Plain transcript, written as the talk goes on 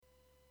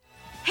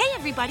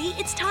everybody,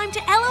 it's time to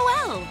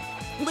LOL.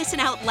 Listen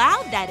out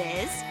loud, that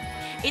is.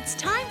 It's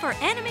time for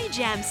Anime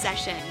Jam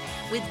Session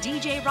with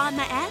DJ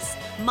Ranma S,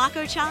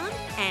 Mako-chan,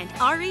 and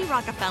Ari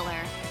Rockefeller.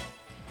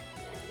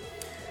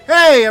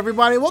 Hey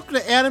everybody, welcome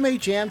to Anime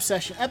Jam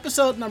Session,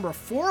 episode number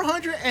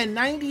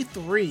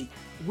 493.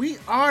 We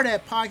are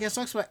that podcast that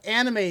talks about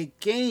anime,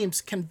 games,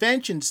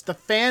 conventions, the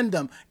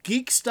fandom,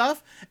 geek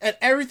stuff, and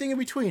everything in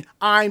between.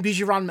 I'm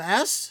DJ Ranma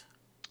S.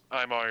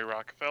 I'm Ari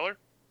Rockefeller.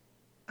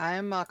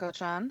 I'm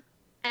Mako-chan.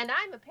 And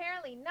I'm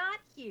apparently not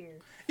here.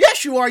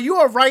 Yes, you are. You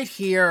are right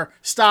here.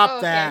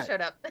 Stop that. Okay,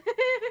 shut up.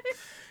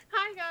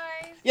 Hi,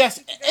 guys.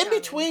 Yes, in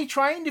between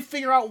trying to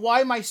figure out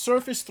why my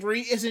Surface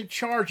 3 isn't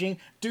charging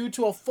due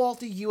to a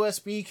faulty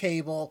USB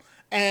cable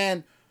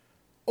and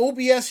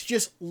OBS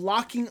just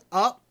locking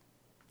up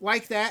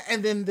like that,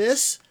 and then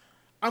this,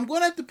 I'm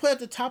going to have to put at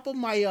the top of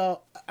my,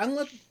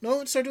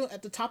 start doing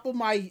at the top of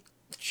my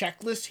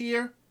checklist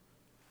here,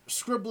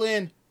 scribble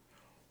in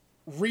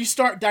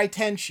restart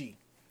Daitenchi,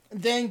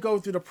 and then go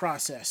through the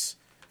process.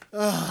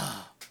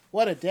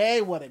 What a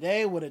day, what a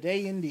day, what a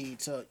day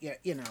indeed. So, yeah,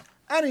 you know.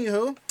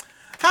 Anywho,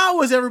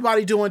 how is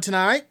everybody doing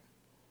tonight?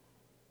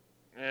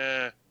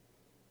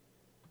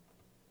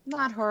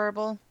 Not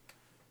horrible.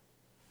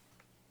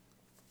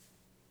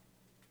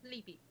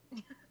 Sleepy.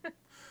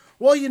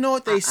 Well, you know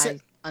what they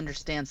say. I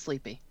understand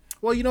sleepy.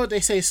 Well, you know what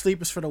they say,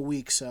 sleep is for the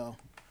weak, so.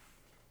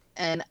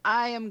 And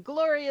I am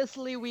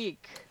gloriously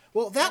weak.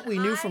 Well, that we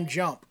knew from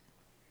Jump.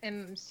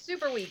 I'm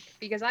super weak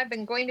because I've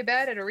been going to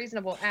bed at a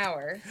reasonable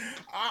hour.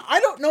 I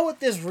don't know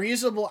what this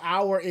reasonable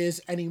hour is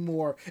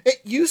anymore.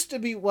 It used to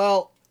be,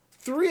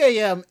 3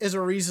 a.m. is a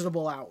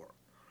reasonable hour.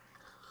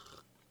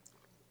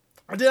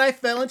 And then I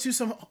fell into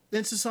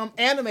some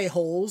anime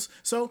holes,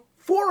 so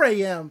 4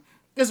 a.m.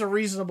 is a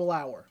reasonable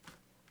hour.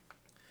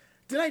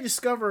 Then I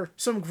discover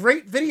some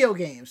great video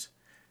games.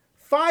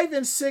 5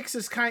 and 6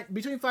 is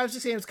between 5 and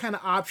 6 a.m. is kind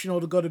of optional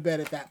to go to bed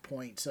at that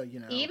point, so you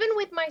know. Even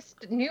with my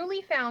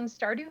newly found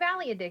Stardew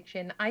Valley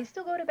addiction, I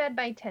still go to bed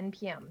by 10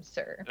 p.m.,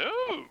 sir.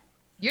 Ooh.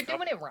 You're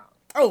doing it wrong.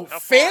 Oh, How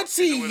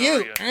fancy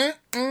you!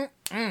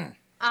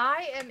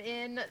 I am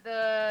in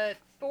the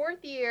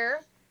 4th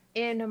year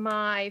in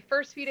my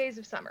first few days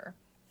of summer.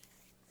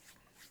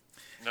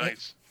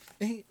 Nice.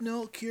 Ain't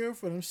no cure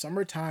for them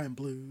summertime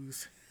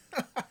blues.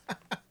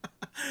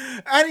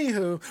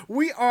 Anywho,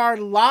 we are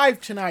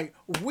live tonight,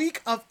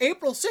 week of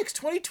April 6,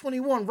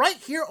 2021, right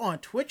here on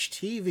Twitch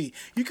TV.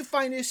 You can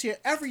find us here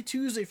every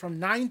Tuesday from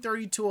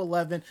 9:30 to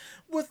 11,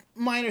 with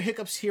minor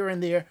hiccups here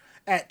and there,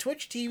 at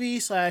Twitch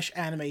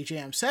TV/Anime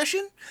Jam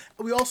Session.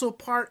 We also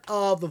part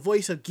of the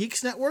Voice of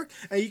Geeks Network,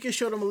 and you can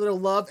show them a little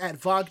love at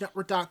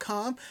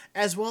VogNetwork.com,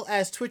 as well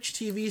as Twitch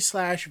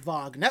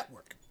TV/VogNetwork.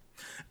 Network.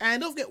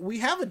 And don't forget, we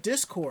have a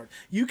Discord.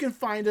 You can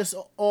find us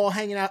all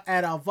hanging out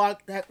at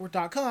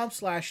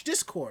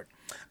vognetwork.com/Discord.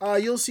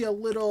 You'll see a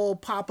little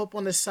pop-up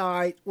on the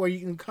side where you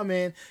can come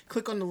in,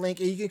 click on the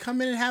link, and you can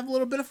come in and have a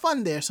little bit of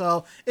fun there.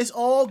 So it's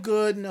all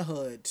good in the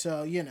hood.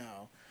 So, you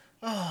know.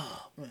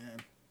 Oh,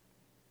 man.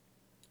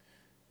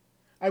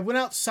 I went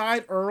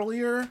outside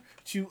earlier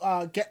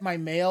to get my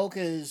mail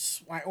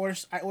because I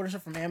ordered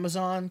stuff from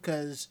Amazon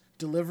because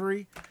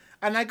delivery.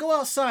 And I go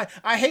outside.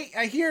 I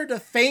hear the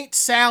faint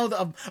sound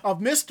of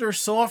Mr.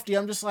 Softy.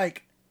 I'm just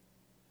like,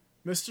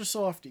 Mr.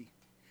 Softy,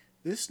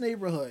 this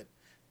neighborhood,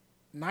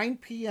 9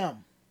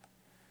 p.m.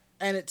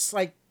 And it's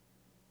like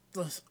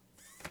the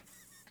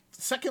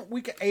second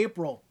week of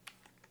April.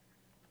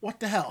 What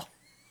the hell?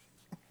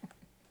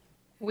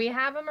 We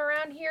have them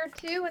around here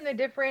too, in the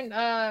different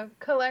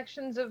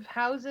collections of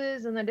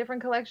houses and the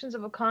different collections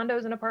of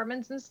condos and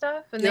apartments and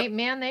stuff. And yep.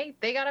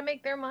 they got to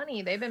make their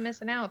money. They've been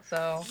missing out.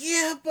 So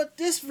yeah, but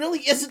this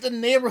really isn't the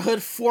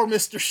neighborhood for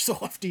Mr.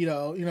 Softy,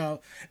 though. You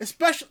know,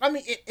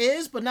 especially it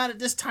is, but not at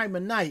this time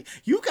of night.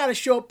 You got to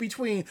show up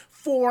between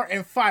 4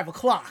 and 5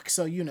 o'clock,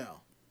 so you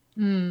know.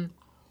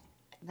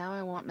 Now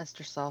I want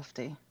Mr.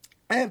 Softy.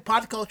 And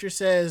Pod Culture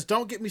says,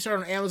 "Don't get me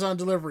started on Amazon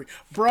delivery,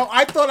 bro.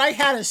 I thought I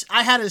had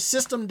a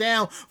system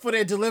down for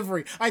their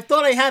delivery. I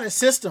thought I had a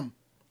system,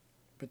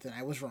 but then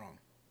I was wrong."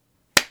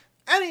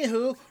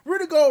 Anywho, we're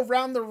gonna go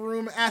around the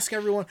room and ask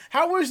everyone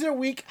how was their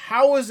week,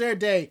 how was their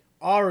day.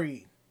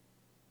 Ari.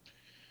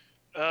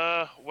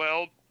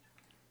 Well,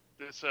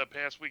 this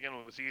past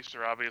weekend was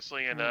Easter,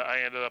 obviously, and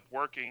I ended up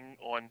working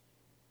on,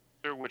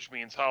 which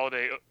means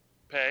holiday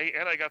pay,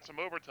 and I got some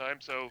overtime.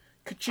 So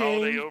Ka-ching.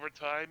 Holiday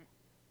overtime,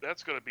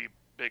 that's gonna be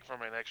big for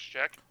my next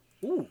check.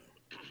 Ooh.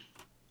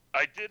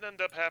 I did end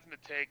up having to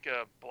take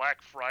not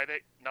Black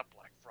Friday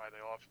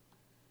off.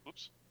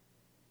 Oops.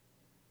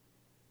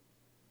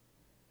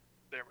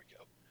 There we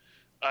go.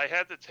 I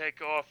had to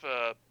take off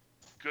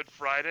Good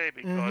Friday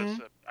because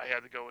I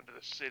had to go into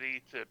the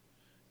city to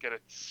get a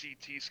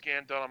CT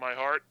scan done on my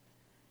heart.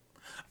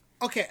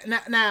 Okay,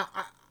 now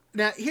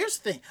here's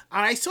the thing.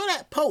 I saw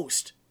that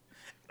post.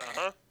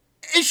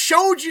 It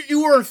showed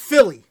you were in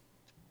Philly.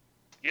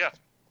 Yeah.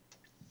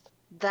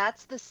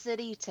 That's the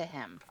city to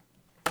him.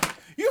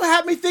 You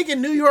had me thinking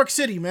New York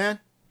City, man.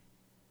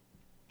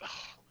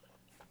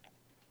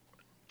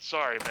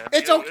 sorry, man.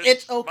 It's You know, okay.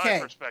 It's okay.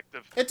 My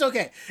perspective. It's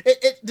okay.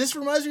 This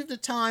reminds me of the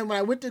time when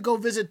I went to go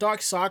visit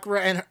Dark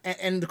Sakura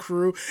and the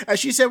crew, and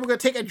she said we're going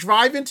to take a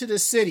drive into the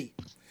city.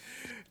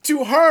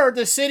 To her,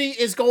 the city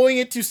is going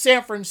into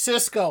San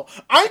Francisco.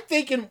 I'm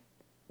thinking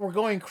we're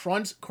going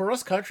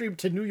cross country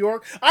to New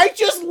York. I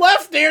just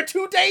left there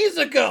 2 days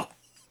ago.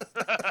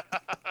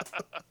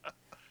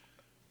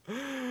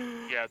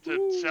 Yeah, to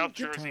Ooh, South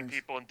good Jersey times.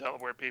 people and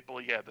Delaware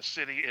people, yeah, the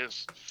city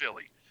is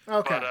Philly.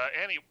 Okay.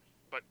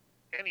 But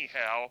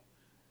anyhow,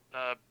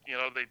 you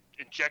know, they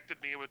injected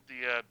me with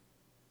the,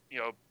 you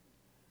know,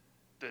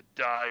 the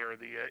dye or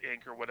the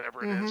ink or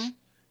whatever it is,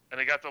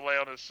 and I got to lay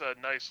on this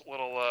nice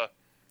little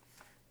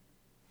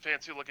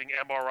fancy-looking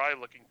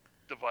MRI-looking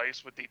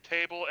device with the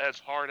table as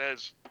hard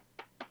as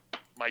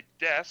my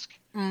desk.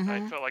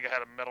 I felt like I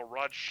had a metal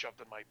rod shoved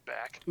in my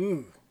back.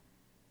 Ooh.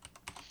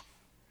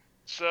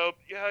 So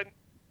yeah,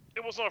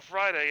 it was on a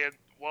Friday, and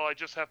well, I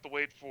just have to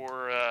wait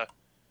for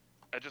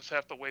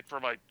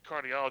my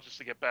cardiologist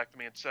to get back to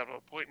me and set an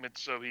appointment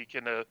so he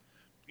can,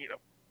 you know,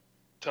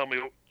 tell me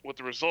what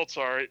the results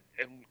are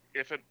and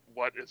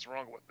what is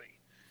wrong with me.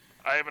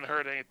 I haven't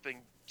heard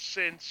anything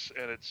since,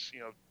 and it's,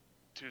 you know,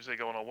 Tuesday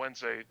going on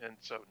Wednesday, and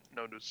so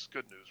no news is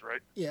good news, right?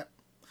 Yeah.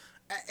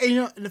 And, you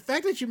know, the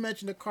fact that you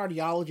mentioned the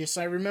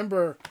cardiologist, I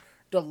remember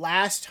the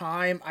last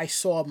time I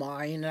saw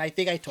mine, and I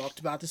think I talked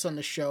about this on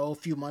the show a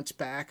few months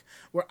back,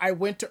 where I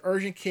went to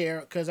urgent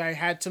care because I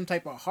had some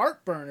type of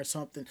heartburn or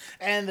something,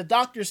 and the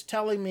doctor's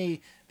telling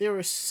me there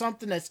was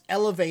something that's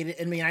elevated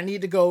in me, and I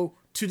need to go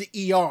to the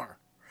ER.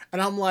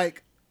 And I'm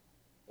like,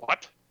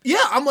 What?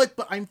 yeah, I'm like,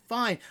 but I'm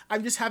fine.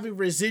 I'm just having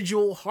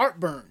residual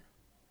heartburn.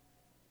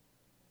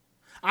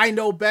 I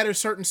know better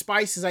certain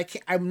spices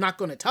I'm not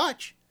going to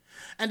touch.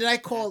 And then I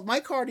called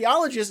my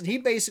cardiologist, and he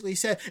basically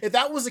said, if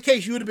that was the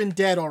case, you would have been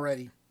dead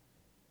already.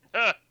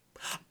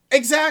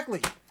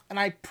 Exactly. And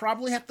I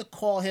probably have to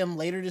call him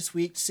later this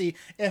week to see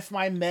if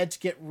my meds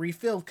get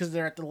refilled because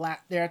they're at the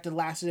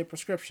last of their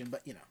prescription.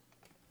 But you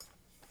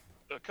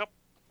know, A couple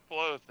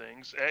other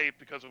things.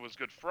 Because it was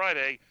Good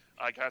Friday,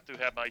 I got to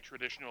have my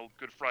traditional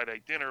Good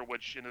Friday dinner,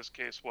 which in this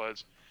case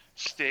was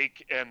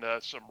steak and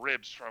some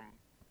ribs from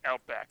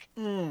Outback.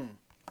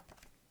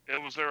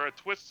 It was there a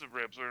twisted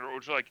ribs, or it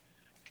was like,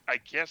 I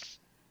guess,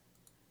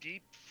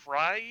 deep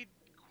fried ?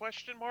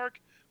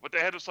 But they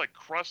had this like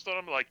crust on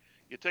them. Like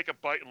you take a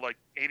bite and like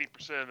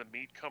 80% of the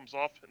meat comes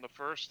off in the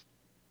first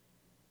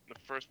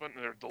one,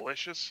 and they're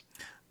delicious.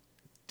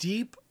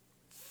 deep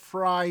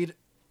fried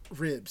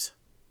ribs.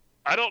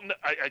 I don't know.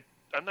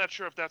 I'm not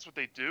sure if that's what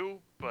they do,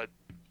 but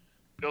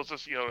it was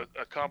just, you know,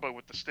 a combo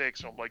with the steak.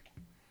 So I'm like,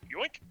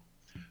 yoink.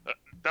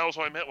 That was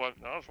what I meant.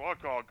 That's what I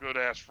call a good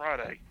ass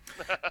Friday.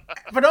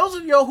 For those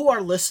of you who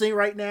are listening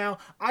right now,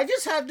 I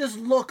just have this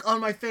look on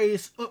my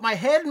face, with my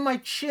head and my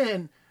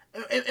chin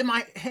in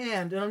my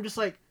hand, and I'm just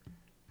like,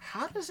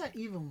 how does that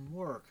even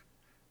work?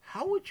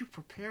 How would you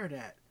prepare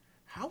that?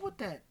 How would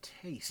that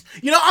taste?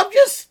 You know, I'm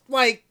just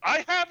like...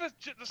 I have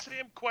the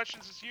same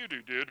questions as you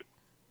do, dude.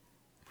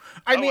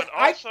 I mean, and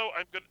also,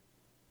 I'm good.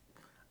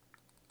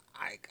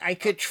 I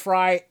could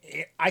try,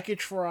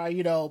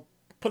 you know,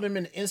 put them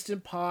in an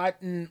Instant Pot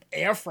and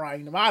air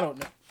frying them. I don't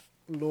know.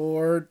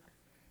 Lord.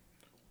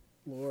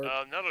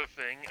 Another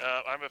thing,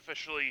 I'm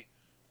officially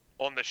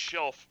on the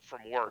shelf from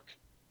work.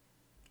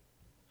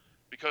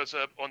 Because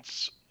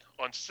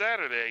on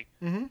Saturday,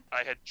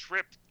 I had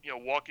tripped, you know,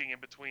 walking in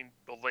between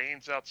the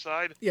lanes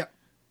outside. Yeah.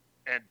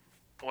 And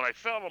when I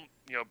found them,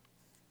 you know,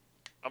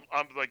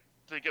 I'm like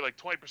thinking like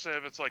 20%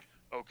 of it's like,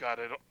 oh God,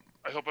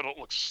 I hope I don't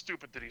look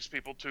stupid to these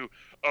people too.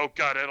 Oh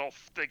God, I hope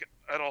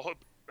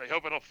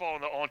I don't fall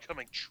into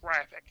oncoming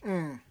traffic.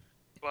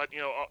 But you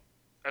know,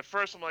 at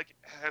first I'm like,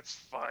 that's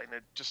fine.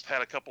 It just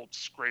had a couple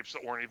scrapes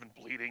that weren't even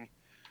bleeding.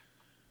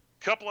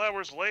 A couple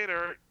hours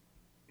later,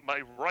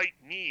 my right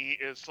knee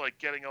is like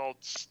getting all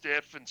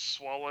stiff and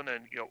swollen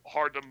and, you know,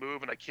 hard to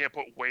move, and I can't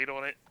put weight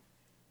on it.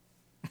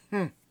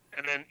 And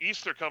then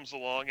Easter comes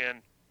along and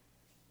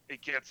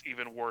it gets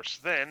even worse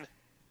then.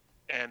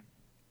 And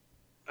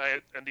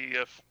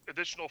the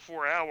additional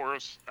 4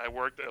 hours I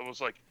worked, it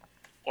was like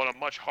on a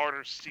much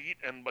harder seat,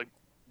 and my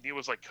knee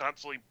was like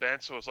constantly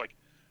bent, so it was like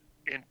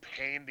in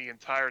pain the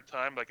entire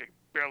time. Like I could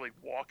barely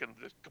walk, and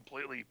it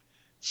completely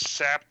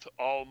sapped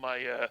all my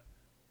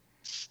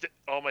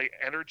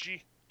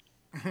energy.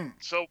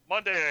 So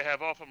Monday I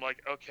have off. I'm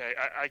like, okay,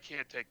 I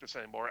can't take this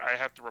anymore. I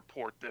have to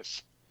report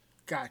this.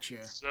 Gotcha.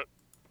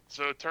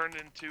 So it turned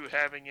into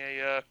having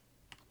a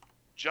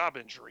job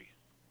injury.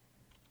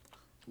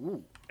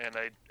 Ooh. And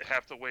I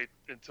have to wait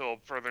until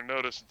further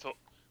notice until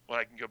when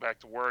I can go back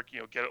to work, you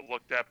know, get it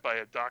looked at by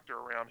a doctor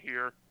around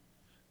here.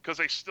 Because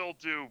they still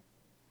do,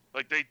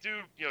 like they do,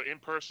 you know,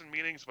 in-person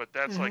meetings, but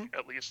that's like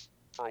at least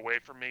far away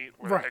from me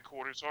where the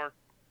headquarters are.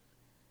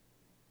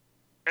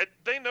 And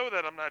they know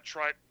that I'm not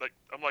trying, like,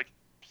 I'm like,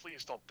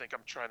 please don't think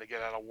I'm trying to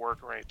get out of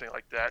work or anything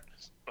like that.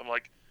 I'm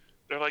like,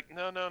 they're like,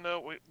 no,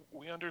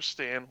 we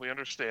understand.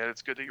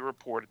 It's good that you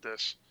reported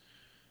this.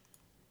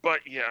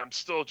 But yeah, I'm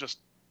still just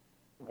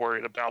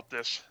worried about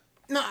this.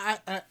 No,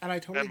 I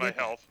totally and my get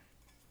health.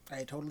 that.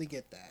 I totally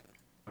get that.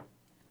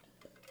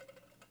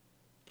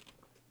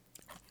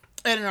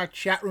 And in our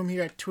chat room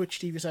here at Twitch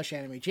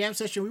TV/Anime Jam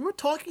Session, we were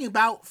talking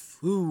about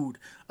food.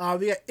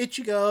 We got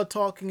Ichigo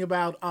talking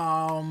about,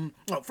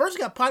 first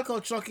we got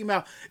Podcoach talking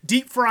about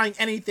deep frying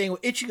anything,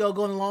 with Ichigo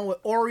going along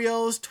with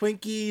Oreos,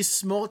 Twinkies,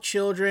 small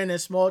children,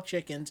 and small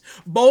chickens.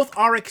 Both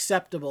are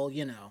acceptable,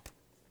 you know.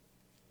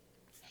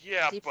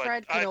 Yeah, Deep but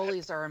fried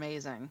cannolis are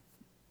amazing.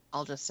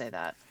 I'll just say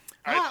that.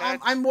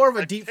 I'm more of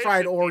a deep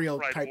fried tasted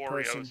Oreo deep-fried type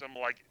Oreos, person. I'm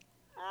like,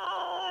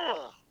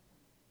 ugh.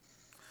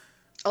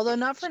 Although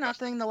not for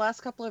nothing, the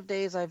last couple of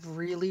days I've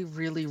really,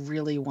 really,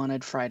 really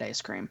wanted fried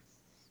ice cream.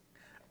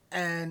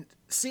 And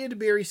Sia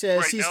DeBerry says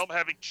Right he's... now I'm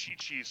having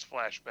Chi-Chi's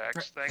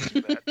flashbacks. Thanks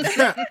for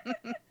that.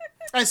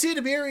 I see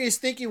DeBerry is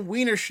thinking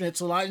Wiener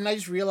Schnitzel, and I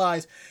just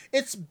realized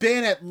it's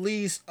been at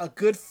least a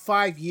good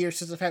 5 years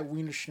since I've had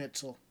Wiener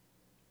Schnitzel.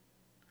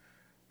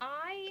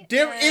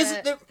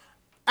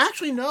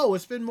 Actually, no,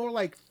 it's been more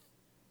like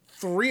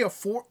 3 or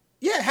 4.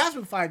 Yeah, it has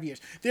been 5 years.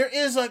 There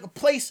is like a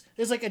place,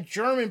 there's like a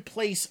German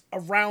place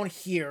around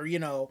here, you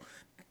know,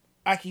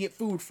 I can get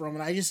food from,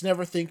 and I just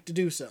never think to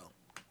do so.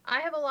 I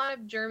have a lot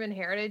of German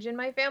heritage in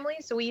my family,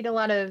 so we eat a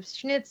lot of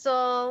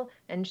schnitzel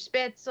and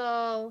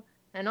spätzle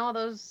and all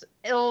those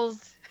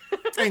ills.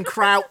 And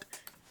kraut.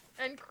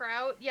 And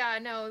kraut. Yeah,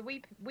 no,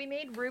 we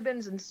made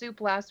Rubens and soup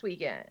last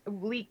week,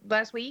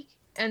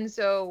 and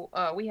so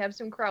we have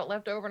some kraut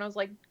left over, and I was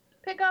like,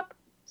 pick up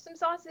some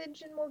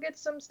sausage and we'll get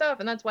some stuff.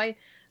 And that's why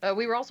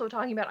we were also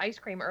talking about ice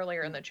cream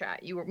earlier in the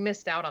chat. You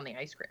missed out on the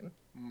ice cream.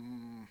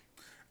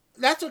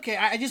 That's okay.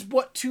 I just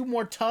bought 2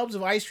 more tubs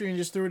of ice cream and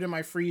just threw it in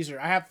my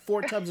freezer. I have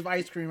 4 tubs of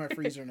ice cream in my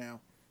freezer now.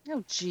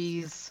 Oh,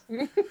 jeez.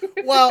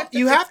 Well,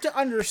 you have to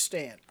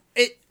understand.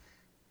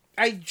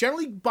 I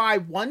generally buy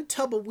 1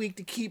 tub a week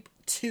to keep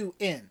 2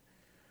 in.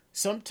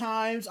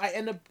 Sometimes I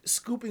end up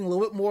scooping a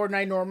little bit more than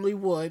I normally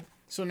would.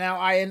 So now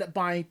I end up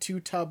buying 2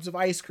 tubs of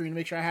ice cream to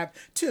make sure I have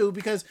 2,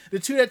 because the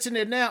 2 that's in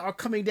there now are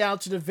coming down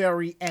to the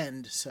very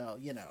end. So,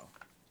 you know.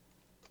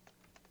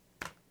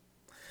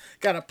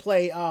 Gotta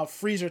play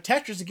freezer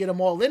Tetris to get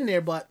them all in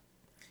there, but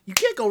you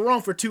can't go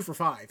wrong for 2 for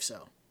 $5,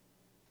 so.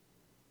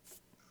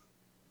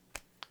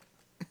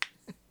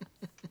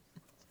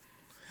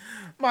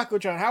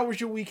 Mako-chan, how was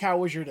your week? How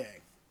was your day?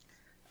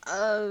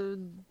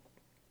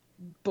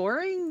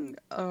 Boring.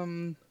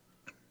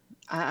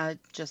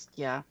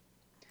 Yeah.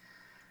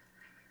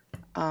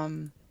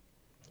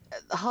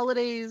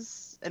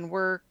 Holidays and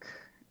work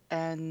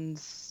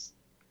and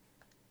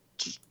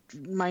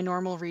my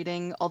normal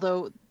reading.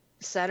 Although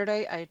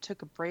Saturday I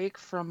took a break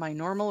from my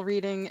normal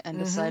reading and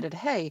decided,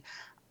 hey,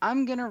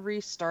 I'm gonna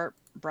restart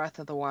Breath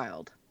of the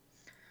Wild.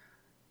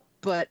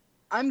 But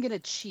I'm gonna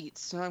cheat,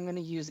 so I'm gonna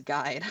use a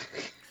guide.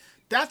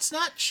 That's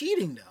not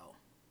cheating, though.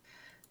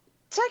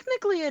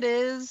 Technically it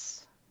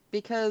is,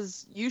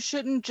 because you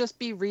shouldn't just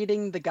be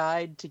reading the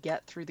guide to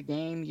get through the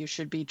game. You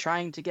should be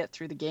trying to get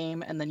through the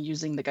game and then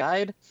using the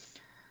guide.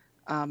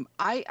 While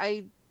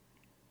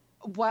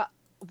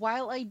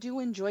I do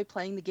enjoy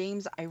playing the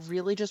games, I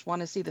really just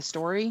want to see the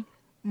story.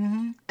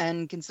 Mm-hmm.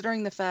 And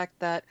considering the fact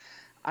that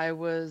I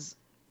was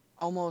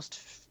almost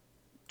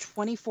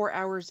 24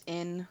 hours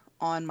in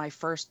on my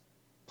first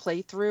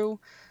playthrough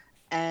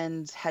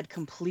and had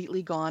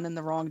completely gone in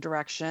the wrong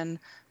direction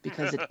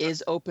because it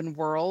is open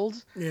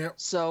world. Yeah.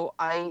 So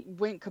I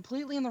went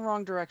completely in the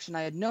wrong direction.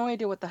 I had no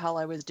idea what the hell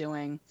I was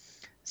doing.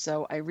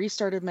 So I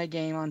restarted my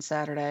game on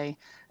Saturday,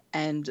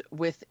 and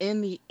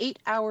within the 8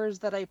 hours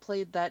that I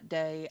played that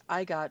day,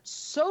 I got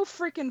so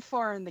freaking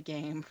far in the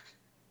game.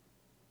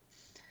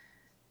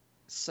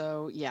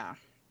 So, yeah.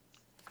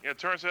 Yeah, it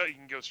turns out you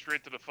can go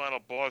straight to the final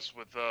boss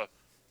with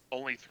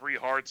only 3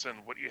 hearts and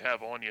what you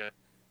have on you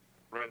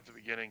right at the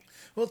beginning.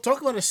 Well,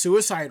 talk about a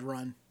suicide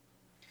run.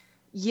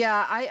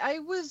 Yeah, I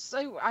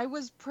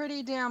was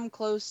pretty damn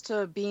close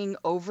to being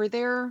over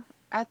there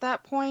at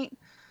that point.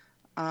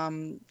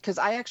 Because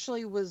I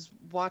actually was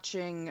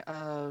watching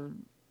Seiya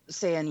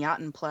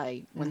Yatten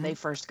play when they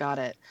first got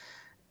it.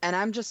 And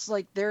I'm just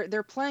like,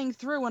 they're playing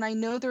through, and I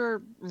know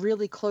they're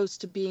really close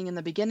to being in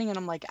the beginning, and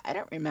I'm like, I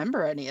don't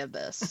remember any of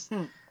this.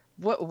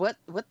 What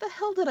the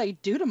hell did I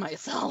do to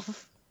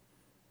myself?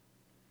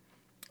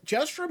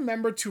 Just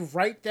remember to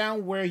write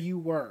down where you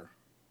were.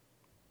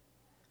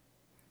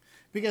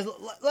 Because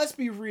let's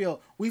be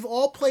real, we've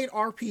all played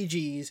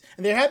RPGs,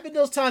 and there have been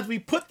those times we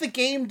put the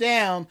game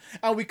down,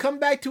 and we come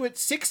back to it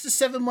 6 to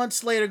 7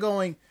 months later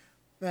going,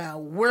 now,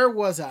 where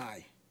was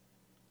I?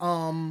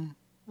 Well,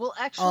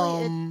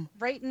 actually,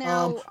 right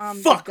now,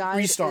 fuck, the guide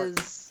restart.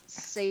 is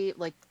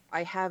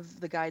I have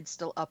the guide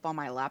still up on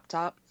my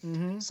laptop,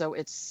 so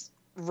it's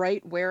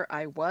right where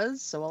I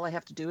was, so all I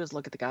have to do is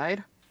look at the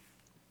guide.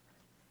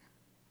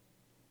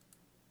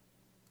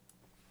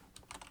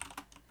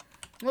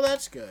 Well,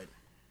 that's good.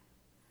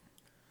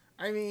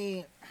 I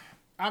mean,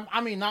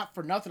 not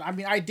for nothing. I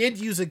mean, I did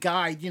use a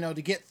guide,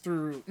 to get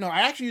through. No, I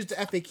actually used the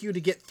FAQ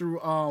to get through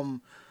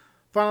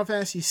Final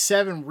Fantasy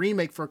VII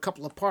Remake for a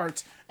couple of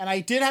parts, and I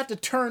did have to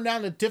turn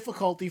down the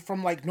difficulty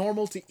from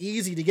normal to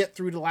easy to get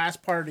through the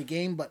last part of the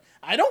game. But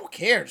I don't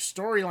care. The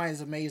storyline is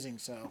amazing.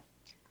 So,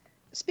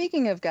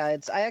 speaking of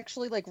guides, I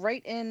actually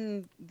right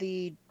in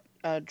the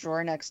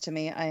drawer next to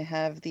me, I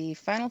have the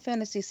Final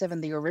Fantasy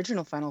VII, the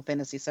original Final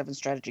Fantasy VII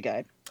strategy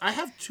guide. I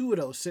have 2 of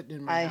those sitting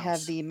in my I house.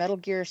 have the Metal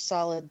Gear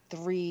Solid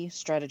 3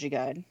 strategy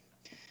guide.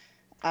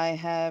 I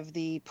have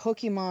the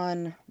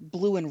Pokemon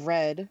Blue and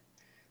Red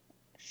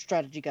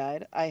strategy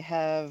guide. I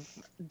have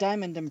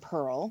Diamond and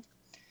Pearl.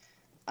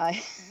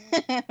 I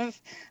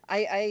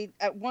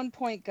at one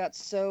point got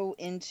so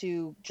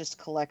into just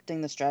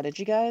collecting the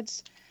strategy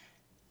guides.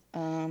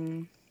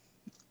 There's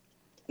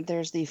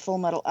the Full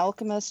Metal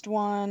Alchemist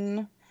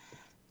one.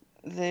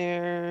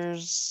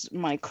 There's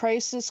my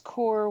Crisis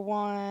Core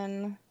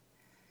one.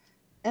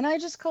 And I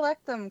just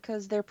collect them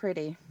because they're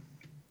pretty.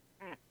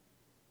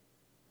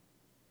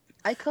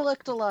 I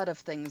collect a lot of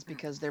things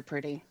because they're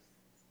pretty.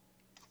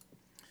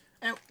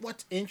 And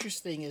what's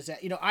interesting is that,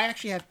 I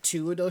actually have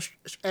 2 of those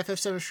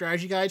FF7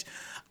 strategy guides.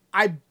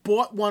 I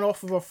bought one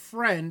off of a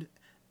friend,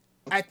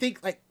 I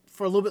think, like,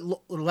 for a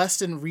little bit less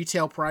than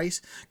retail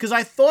price, because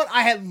I thought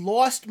I had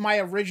lost my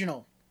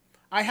original.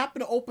 I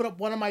happened to open up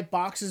one of my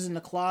boxes in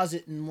the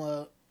closet,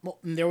 and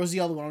there was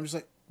the other one. I'm just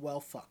like, well,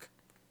 fuck.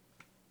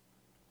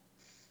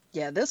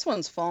 Yeah, this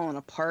one's fallen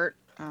apart,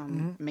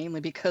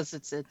 mainly because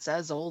it's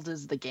as old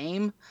as the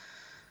game.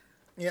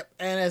 Yep,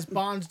 and as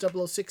Bonds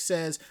 006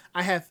 says,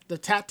 I have the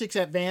Tactics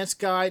Advanced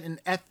Guide and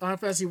Final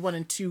Fantasy 1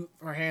 and 2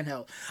 for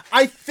handheld.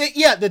 I think,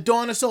 the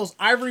Dawn of Souls.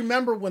 I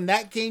remember when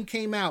that game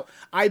came out,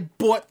 I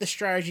bought the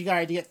strategy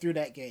guide to get through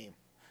that game.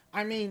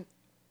 I mean,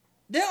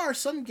 there are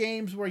some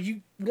games where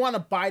you want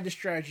to buy the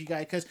strategy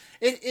guide because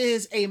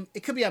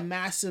it could be a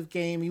massive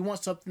game. You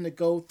want something to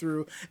go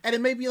through, and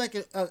it may be like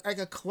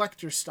a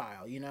collector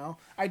style.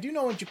 I do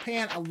know in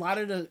Japan a lot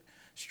of the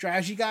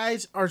strategy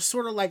guides are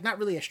sort of like not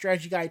really a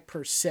strategy guide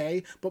per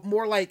se, but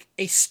more like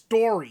a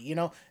story.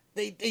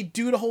 They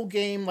do the whole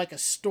game like a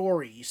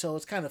story, so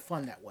it's kind of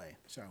fun that way.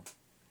 So,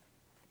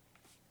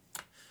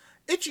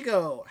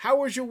 Ichigo, how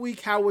was your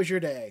week? How was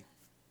your day?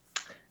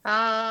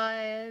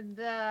 It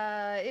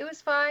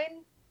was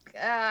fine.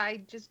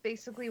 I just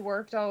basically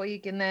worked all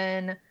week, and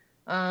then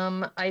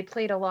I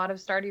played a lot of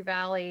Stardew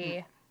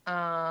Valley.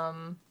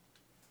 I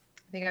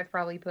think I've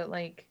probably put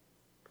like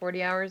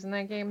 40 hours in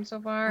that game so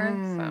far.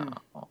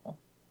 So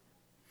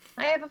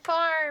I have a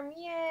farm.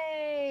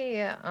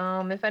 Yay!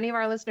 If any of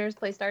our listeners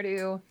play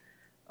Stardew,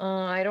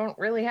 I don't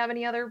really have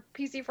any other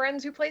PC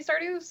friends who play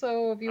Stardew,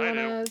 so if you want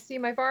to see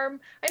my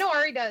farm, I know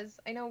Ari does.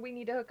 I know we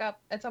need to hook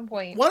up at some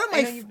point.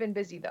 I know you've been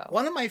busy though.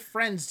 One of my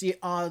friends, the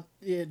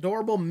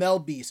adorable Mel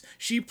Beast,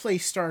 she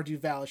plays Stardew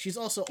Valley. She's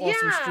also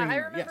awesome streamer. I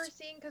remember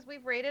seeing because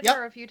we've rated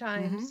her a few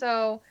times.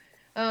 So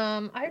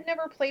I've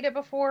never played it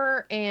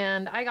before,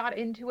 and I got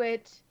into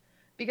it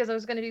because I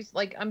was going to do,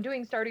 I'm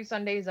doing Stardew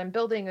Sundays. I'm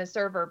building a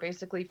server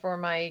basically for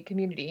my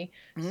community.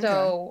 Okay.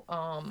 So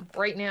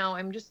right now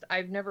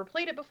I've never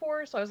played it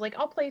before. So I was like,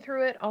 I'll play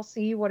through it. I'll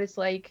see what it's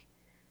like.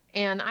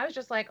 And I was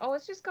just like, oh,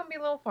 it's just going to be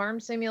a little farm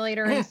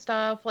simulator and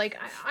stuff. Like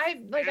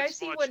I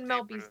see what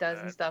Mel Beast does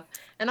and stuff.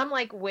 And I'm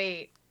like,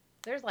 wait,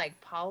 there's like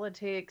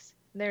politics.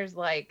 There's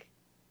like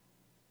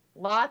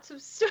lots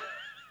of stuff.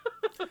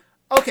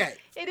 Okay.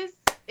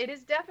 It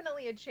is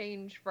definitely a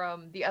change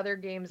from the other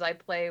games I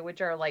play,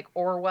 which are like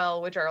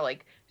Orwell, which are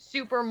like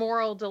super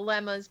moral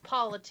dilemmas,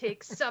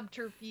 politics,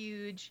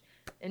 subterfuge,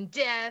 and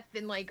death,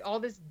 and like all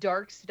this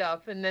dark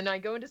stuff. And then I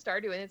go into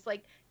Stardew, and it's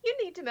like, you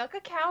need to milk a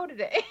cow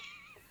today.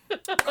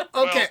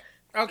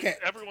 Okay.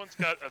 Everyone's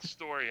got a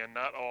story, and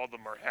not all of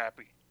them are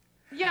happy.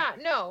 Yeah,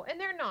 no, and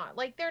they're not.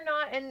 They're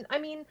not. And I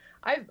mean,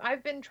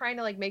 I've been trying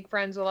to make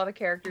friends with a lot of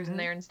characters in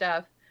there and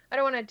stuff. I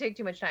don't want to take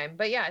too much time,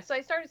 but yeah, so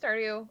I started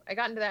Stardew. I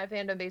got into that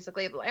fandom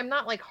basically. I'm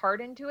not hard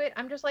into it.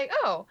 I'm just like,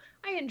 oh,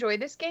 I enjoy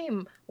this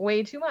game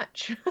way too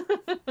much.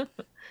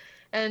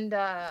 And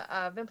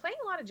I've been playing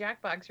a lot of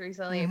Jackbox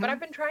recently, but I've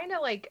been trying to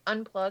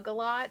unplug a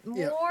lot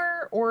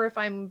more. Or if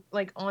I'm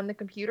on the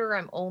computer,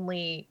 I'm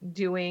only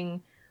doing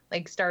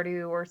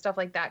Stardew or stuff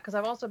like that, because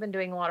I've also been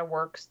doing a lot of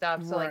work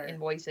stuff, so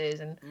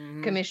invoices and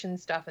commission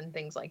stuff and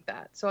things like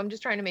that. So I'm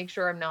just trying to make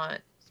sure I'm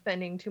not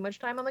spending too much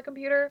time on the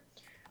computer.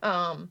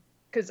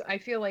 Because I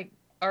feel like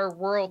our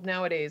world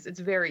nowadays, it's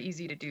very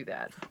easy to do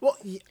that. Well,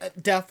 yeah,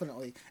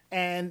 definitely.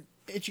 And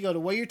Ichigo, the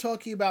way you're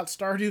talking about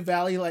Stardew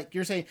Valley,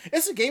 you're saying,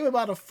 it's a game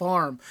about a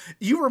farm.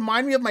 You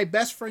remind me of my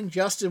best friend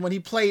Justin when he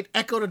played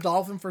Echo the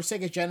Dolphin for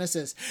Sega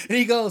Genesis. And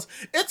he goes,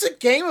 it's a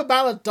game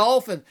about a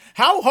dolphin.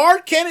 How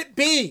hard can it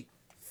be?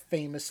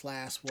 Famous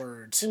last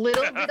words.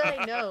 Little did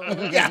I know.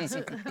 Yes.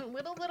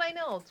 Little did I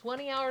know.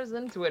 20 hours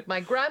into it, my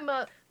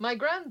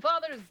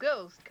grandfather's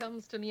ghost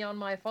comes to me on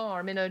my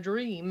farm in a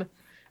dream.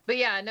 But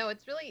yeah, no,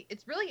 it's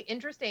really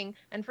interesting.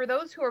 And for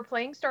those who are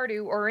playing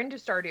Stardew or into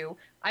Stardew,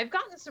 I've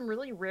gotten some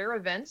really rare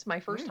events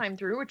my first time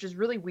through, which is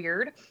really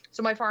weird.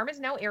 So my farm is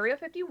now Area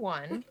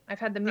 51. I've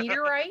had the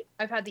meteorite.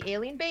 I've had the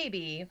alien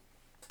baby.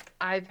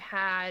 I've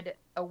had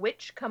a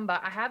witch come by.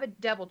 I have a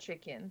devil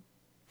chicken.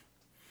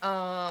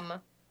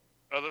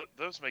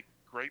 Those make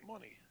great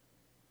money.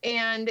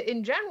 And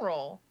in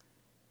general,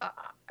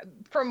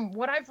 from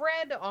what I've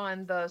read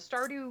on the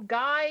Stardew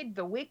guide,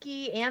 the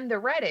wiki, and the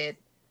Reddit,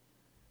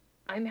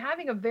 I'm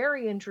having a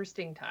very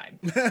interesting time.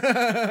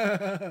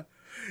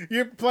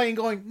 You're playing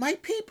going, my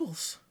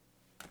peoples.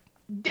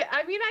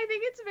 I mean, I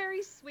think it's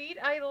very sweet.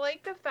 I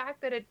like the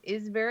fact that it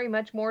is very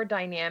much more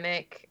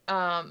dynamic.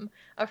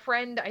 A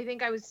friend, I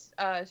think I was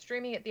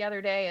streaming it the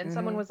other day, and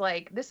someone was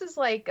like, "This is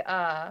like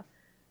a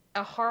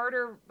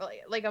harder,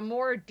 like a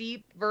more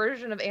deep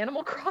version of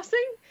Animal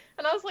Crossing,"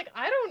 and I was like,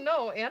 "I don't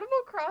know. Animal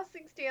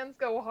Crossing stands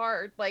go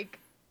hard. Like,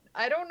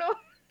 I don't know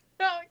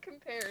how it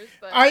compares."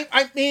 But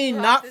I mean,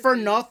 we'll not have to for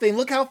see. nothing.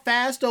 Look how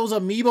fast those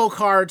amiibo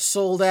cards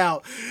sold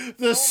out.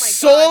 The Oh my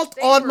salt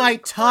gosh, they on were my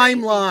crazy.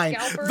 timeline.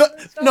 Scalpers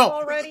and stuff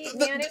already.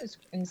 the- Man, it was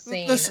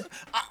insane.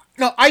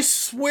 No, I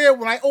swear,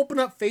 when I open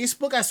up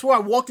Facebook, I swear I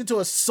walked into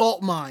a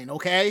salt mine.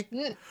 Okay.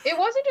 It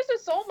wasn't just a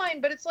soul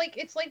mine, but it's like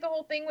the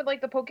whole thing with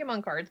like the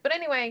Pokemon cards. But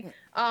anyway,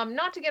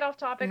 not to get off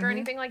topic or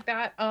anything like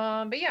that.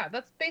 But yeah,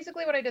 that's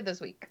basically what I did this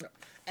week.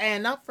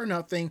 And not for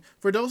nothing,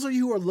 for those of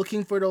you who are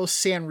looking for those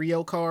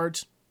Sanrio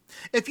cards,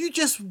 if you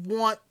just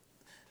want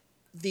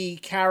the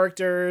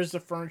characters, the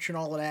furniture, and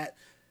all of that,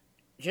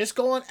 just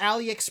go on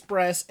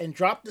AliExpress and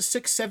drop the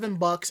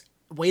 $6-7.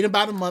 Wait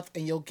about a month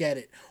and you'll get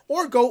it.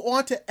 Or go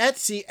on to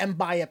Etsy and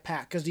buy a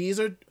pack, because these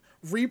are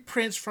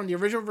reprints from the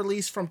original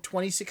release from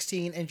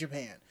 2016 in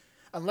Japan.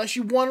 Unless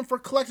you want them for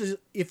collectors,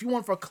 if you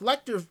want for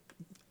collector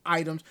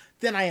items,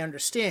 then I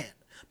understand.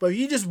 But if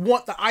you just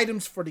want the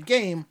items for the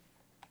game,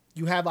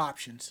 you have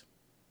options.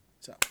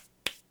 So,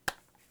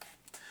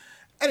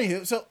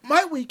 anywho, so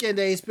my weekend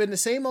day has been the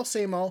same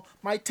old.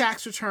 My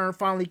tax return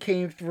finally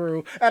came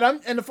through,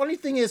 and the funny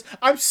thing is,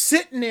 I'm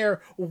sitting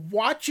there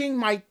watching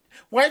my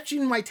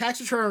tax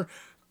return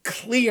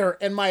clear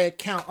in my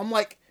account. I'm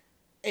like,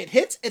 it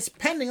hits, it's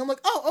pending. I'm like,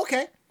 oh,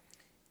 okay.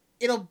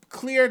 It'll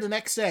clear the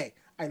next day.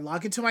 I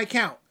log into my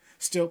account,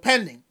 still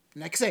pending.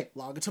 Next day,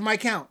 log into my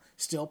account,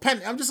 still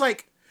pending. I'm just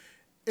like,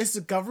 is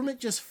the government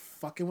just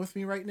fucking with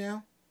me right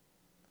now?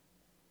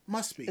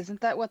 Must be.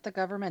 Isn't that what the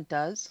government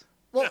does?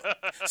 Well,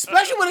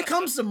 especially when it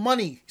comes to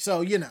money.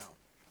 So, you know.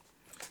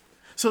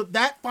 So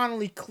that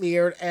finally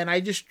cleared, and I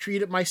just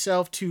treated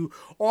myself to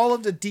all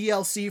of the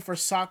DLC for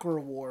Sakura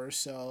Wars.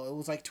 So it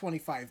was like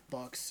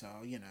 $25. So,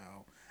 you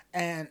know.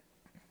 And,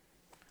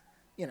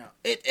 you know,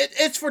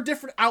 it's for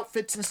different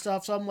outfits and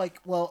stuff. So I'm like,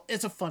 well,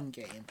 it's a fun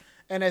game.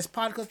 And as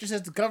Podcollector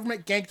says, the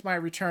government ganked my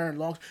return.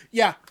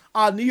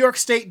 New York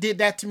State did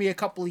that to me a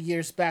couple of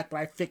years back, but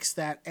I fixed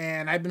that.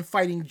 And I've been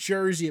fighting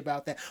Jersey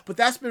about that. But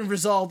that's been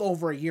resolved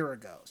over a year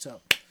ago. So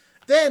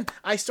then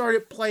I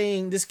started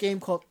playing this game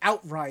called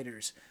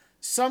Outriders.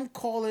 Some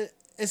call it,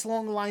 it's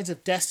along the lines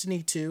of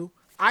Destiny 2.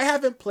 I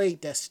haven't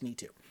played Destiny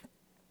 2.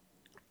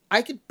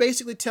 I could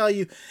basically tell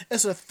you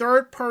it's a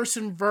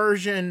third-person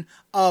version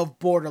of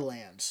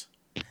Borderlands.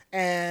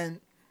 And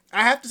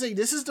I have to say,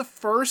 this is the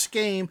first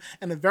game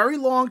in a very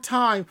long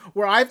time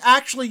where I've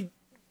actually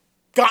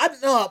gotten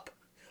up,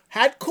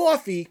 had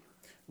coffee,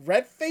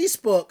 read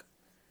Facebook,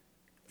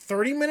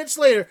 30 minutes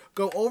later,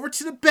 go over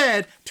to the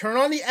bed, turn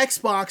on the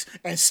Xbox,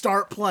 and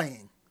start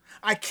playing.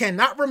 I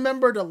cannot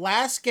remember the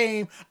last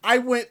game I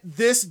went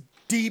this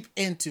deep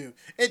into.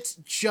 It's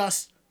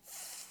just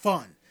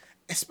fun.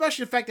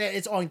 Especially the fact that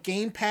it's on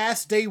Game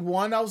Pass day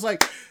one. I was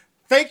like,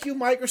 thank you,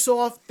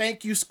 Microsoft.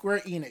 Thank you,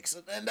 Square Enix.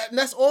 And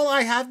that's all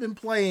I have been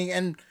playing.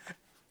 And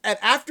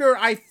after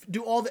I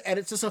do all the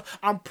edits and stuff,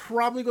 I'm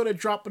probably going to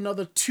drop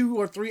another 2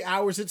 or 3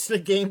 hours into the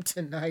game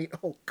tonight.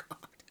 Oh, God.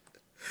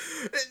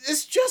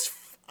 It's just,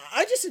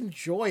 I just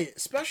enjoy it.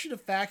 Especially the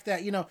fact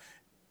that, you know,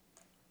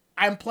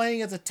 I'm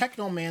playing as a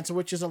Technomancer,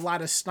 which is a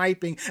lot of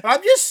sniping. And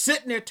I'm just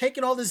sitting there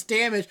taking all this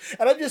damage,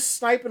 and I'm just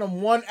sniping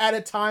them one at a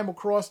time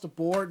across the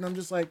board. And I'm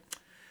just like,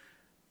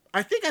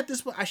 I think at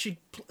this point I should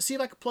see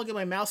if I can plug in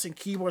my mouse and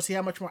keyboard, see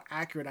how much more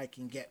accurate I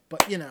can get.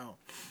 But, you know,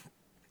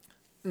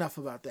 enough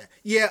about that.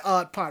 Yeah,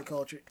 Pod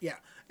Culture. Yeah.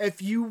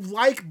 If you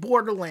like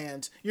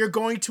Borderlands, you're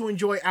going to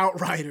enjoy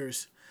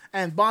Outriders.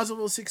 And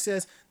Bonzo06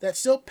 says that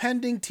still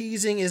pending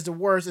teasing is the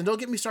worst. And don't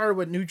get me started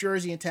with New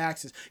Jersey and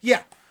taxes.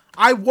 Yeah.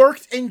 I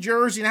worked in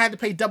Jersey and I had to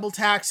pay double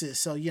taxes,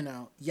 so, you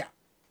know, yeah.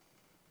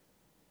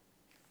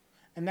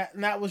 And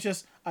that was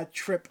just a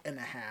trip and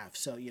a half,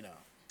 so, you know.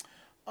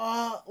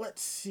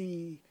 Let's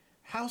see.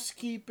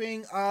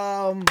 Housekeeping.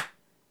 Our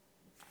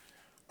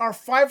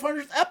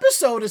 500th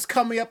episode is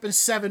coming up in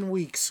 7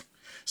 weeks.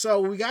 So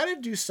we got to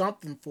do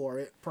something for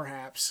it,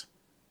 perhaps.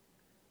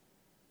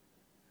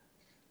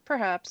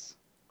 Perhaps.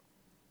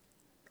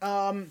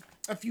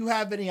 If you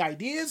have any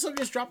ideas, so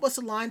just drop us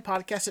a line,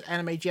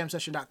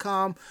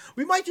 podcast@animejamsession.com.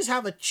 We might just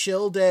have a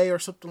chill day or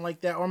something like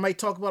that, or might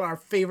talk about our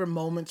favorite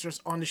moments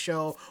on the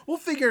show. We'll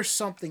figure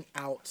something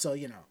out, so,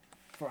 you know,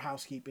 for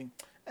housekeeping.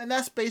 And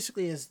that's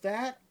basically is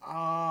that,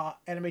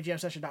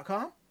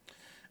 animejamsession.com.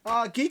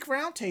 Geek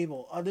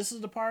Roundtable. This is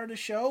the part of the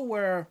show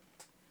where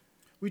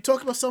we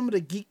talk about some of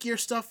the geekier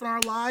stuff in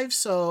our lives,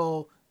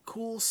 so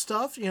cool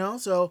stuff, you know.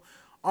 So,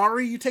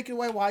 Ari, you take it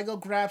away while I go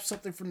grab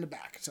something from the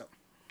back, so.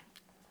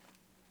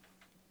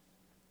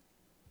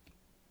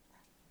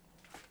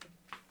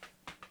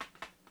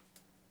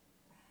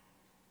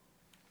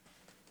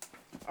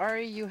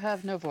 Ari, you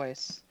have no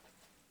voice.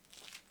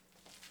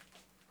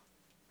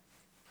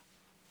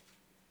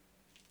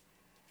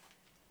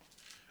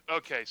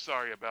 Okay,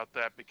 sorry about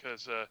that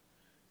because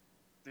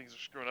things are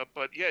screwing up.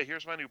 But yeah,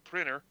 here's my new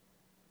printer.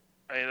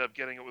 I ended up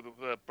getting it with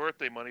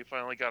birthday money.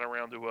 Finally got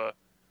around to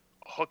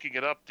hooking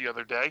it up the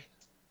other day.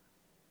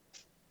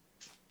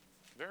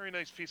 Very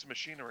nice piece of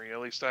machinery, at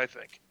least I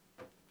think.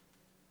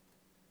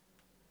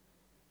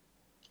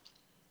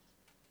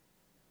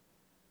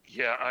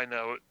 Yeah, I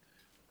know.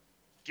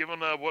 Given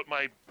what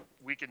my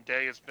week and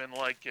day has been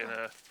like, and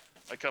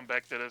I come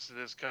back to this, it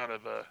is kind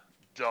of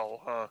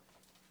dull, huh?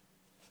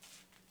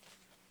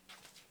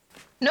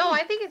 No,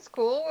 I think it's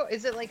cool.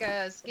 Is it like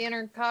a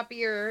scanner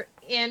copier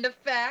and a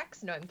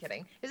fax? No, I'm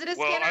kidding. Is it a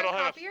scanner and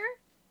copier?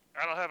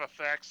 I don't have a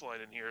fax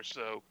line in here,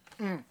 so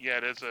yeah,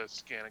 it is a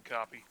scan and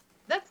copy.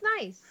 That's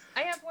nice.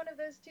 I have one of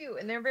those too,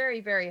 and they're very,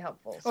 very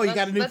helpful. So you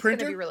got a new printer? That's going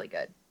to be really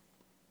good.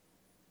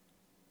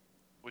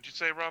 What'd you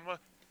say, Ranma?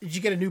 Did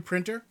you get a new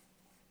printer?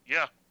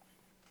 Yeah.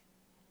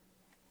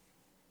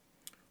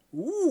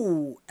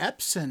 Ooh,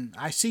 Epson.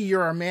 I see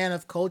you're a man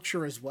of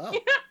culture as well.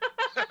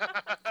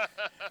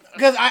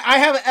 Because I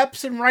have an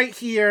Epson right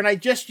here, and I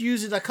just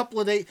used it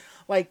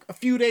a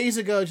few days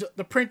ago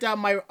to print out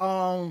my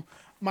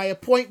my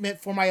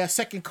appointment for my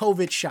second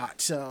COVID shot.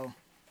 So.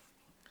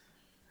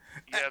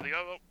 Yeah, the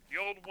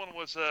old one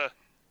was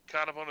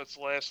kind of on its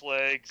last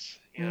legs,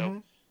 you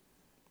know,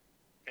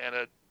 and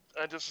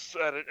I just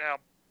decided now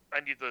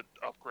I need to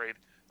upgrade.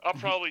 I'll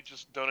probably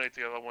just donate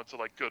the other one to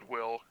like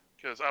Goodwill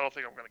because I don't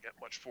think I'm going to get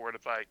much for it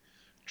if I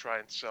try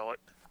and sell it.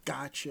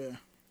 Gotcha.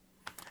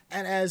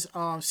 And as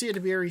Sia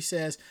DeBerry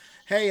says,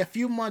 hey, a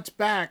few months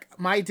back,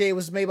 my day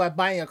was made by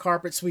buying a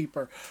carpet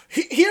sweeper.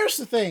 Here's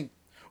the thing.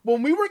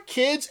 When we were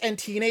kids and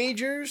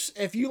teenagers,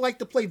 if you like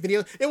to play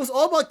video, it was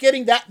all about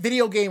getting that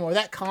video game or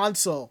that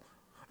console.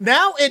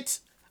 Now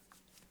it's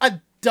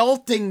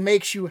adulting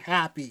makes you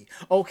happy,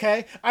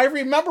 okay? I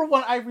remember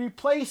when I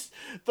replaced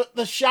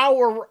the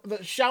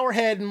shower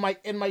head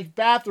in my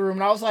bathroom,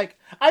 and I was like,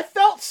 I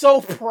felt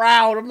so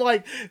proud. I'm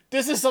like,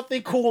 this is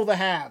something cool to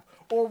have.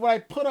 Or when I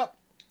put up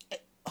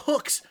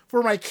hooks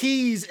for my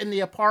keys in the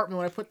apartment,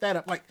 when I put that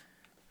up, like,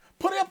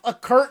 put up a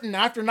curtain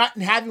after not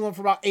having one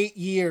for about 8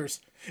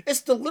 years.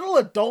 It's the little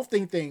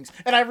adulting things.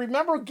 And I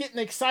remember getting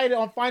excited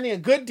on finding a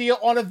good deal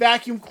on a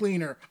vacuum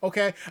cleaner.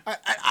 Okay?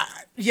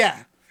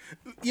 Yeah.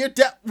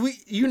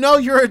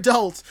 You're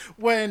adults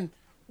when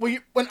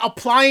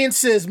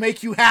appliances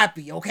make you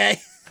happy,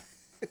 okay?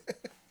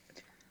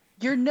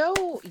 You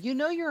know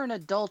you're an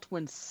adult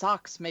when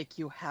socks make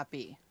you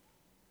happy.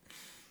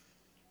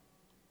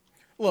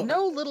 Look,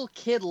 no little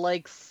kid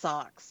likes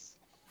socks.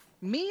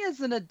 Me as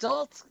an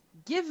adult,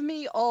 give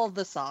me all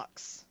the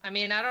socks. I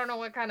mean, I don't know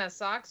what kind of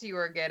socks you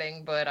were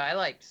getting, but I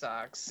liked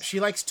socks. She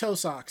likes toe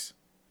socks.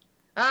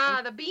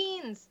 Ah, the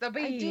beans. The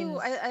beans. I do.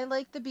 I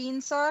like the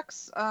bean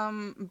socks.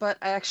 But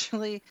I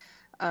actually,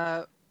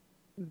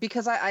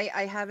 because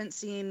I haven't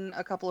seen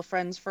a couple of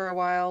friends for a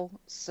while,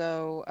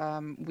 so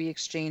we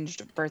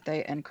exchanged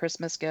birthday and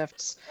Christmas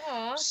gifts.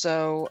 Aww.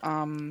 So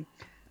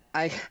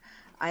I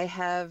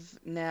have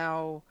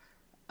now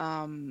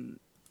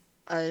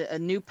a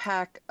new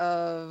pack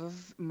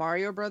of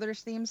Mario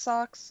Brothers themed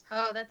socks.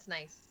 Oh, that's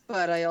nice.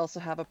 But I also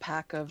have a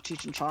pack of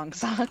Cheech and Chong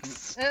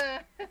socks.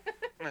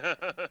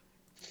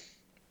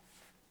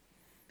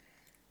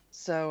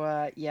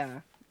 So,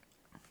 yeah.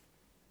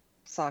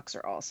 Socks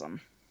are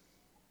awesome.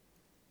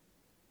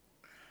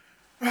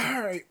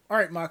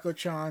 Alright,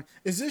 Mako-chan.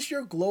 Is this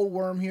your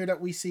glowworm here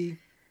that we see?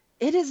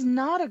 It is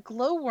not a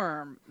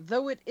glowworm,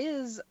 though it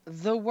is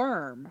the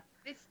worm.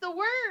 It's the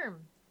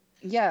worm!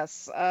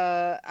 Yes,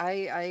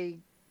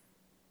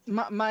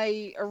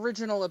 my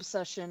original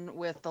obsession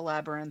with the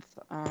Labyrinth,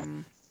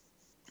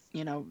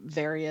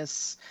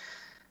 various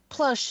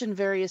plush and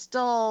various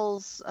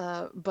dolls,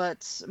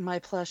 but my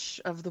plush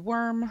of the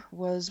worm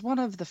was one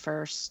of the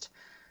first,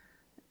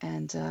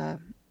 and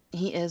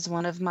he is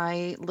one of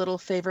my little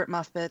favorite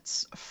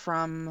Muppets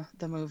from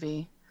the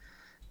movie,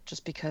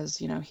 just because,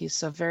 he's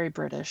so very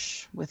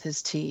British with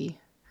his tea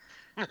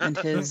and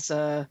his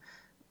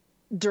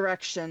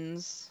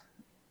directions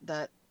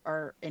that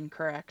are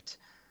incorrect.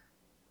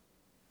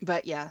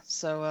 But yeah,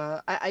 so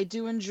I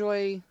do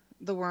enjoy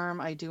The Worm.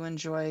 I do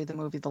enjoy the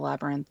movie The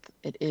Labyrinth.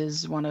 It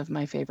is one of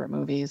my favorite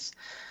movies.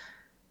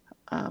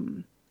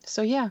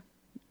 So yeah,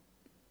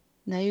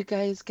 now you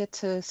guys get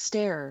to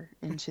stare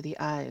into the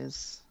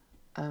eyes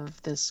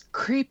of this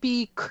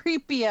creepy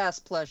ass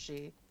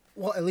plushie.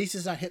 Well, at least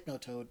it's not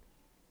Hypnotoad.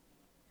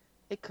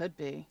 It could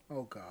be.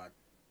 Oh God.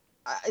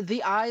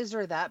 The eyes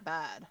are that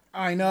bad.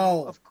 I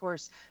know. Of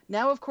course.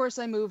 Now, of course,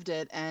 I moved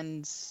it,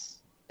 and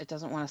it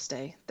doesn't want to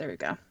stay. There we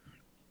go.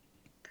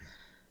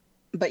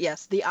 But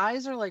yes, the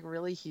eyes are like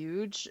really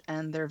huge,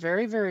 and they're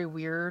very, very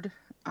weird.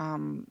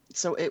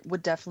 So it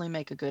would definitely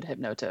make a good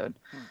Hypnotoad.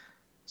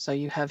 So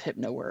you have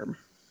Hypnoworm.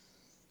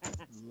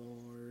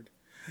 Lord.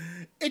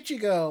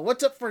 Ichigo,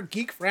 what's up for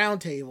Geek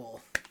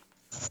Roundtable?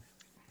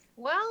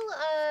 Well,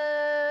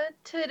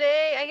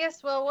 today, I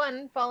guess,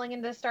 one, falling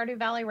into the Stardew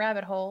Valley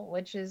rabbit hole,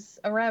 which is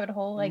a rabbit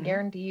hole, I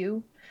guarantee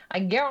you. I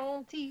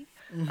guarantee.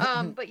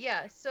 But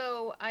yeah,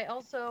 so I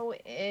also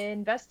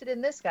invested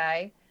in this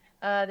guy,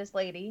 this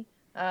lady,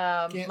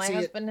 Can't My see it.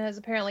 husband has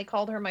apparently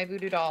called her my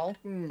voodoo doll.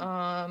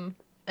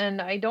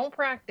 And I don't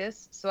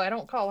practice, so I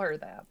don't call her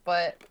that.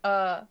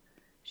 But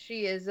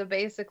she is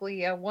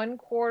basically a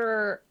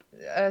 1/4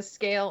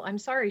 scale. I'm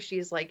sorry,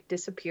 she's like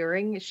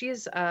disappearing.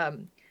 She's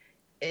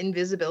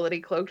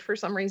invisibility cloaked for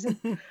some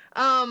reason.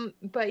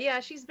 But yeah,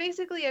 she's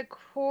basically a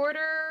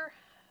quarter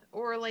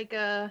or like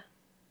a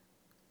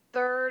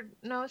third.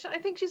 No, I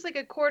think she's like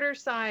a quarter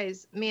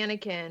size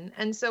mannequin.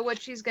 And so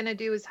what she's gonna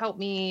do is help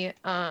me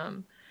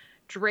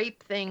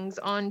drape things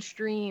on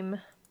stream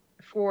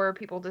for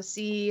people to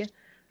see,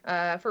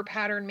 for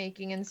pattern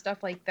making and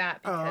stuff like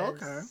that,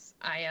 because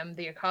I am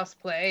the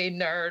cosplay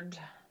nerd.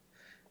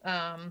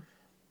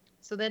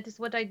 So that is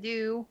what I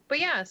do. But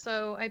yeah,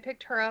 so I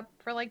picked her up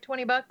for like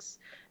 $20,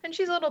 and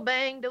she's a little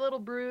banged, a little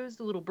bruised,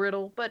 a little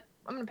brittle, but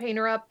I'm gonna paint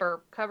her up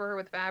or cover her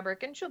with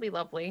fabric, and she'll be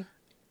lovely.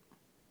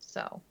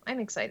 So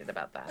I'm excited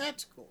about that.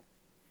 That's cool.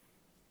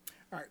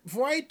 All right,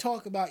 before I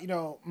talk about,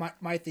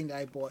 my thing that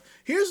I bought,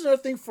 here's another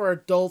thing for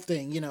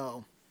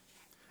adulting,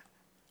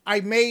 I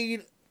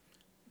made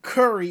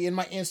curry in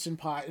my Instant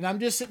Pot, and I'm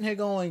just sitting here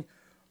going,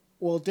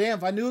 well, damn,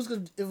 if I knew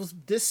it was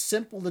this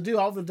simple to do,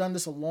 I would have done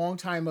this a long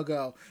time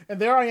ago. And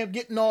there I am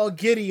getting all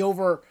giddy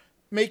over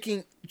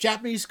making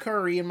Japanese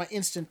curry in my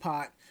Instant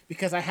Pot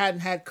because I hadn't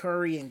had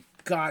curry in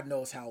God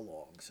knows how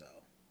long, so.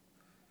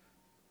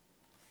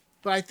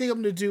 But I think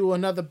I'm going to do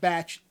another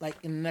batch, like,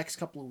 in the next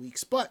couple of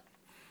weeks. But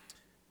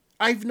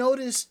I've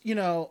noticed,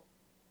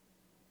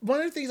 one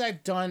of the things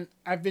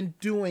I've been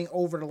doing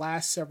over the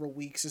last several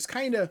weeks is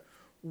kind of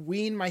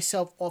wean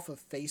myself off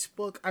of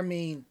Facebook. I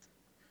mean,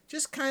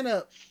 just kind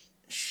of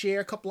share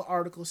a couple of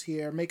articles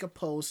here, make a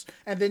post,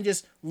 and then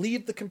just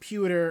leave the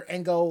computer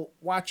and go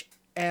watch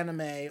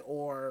anime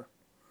or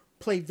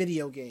play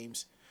video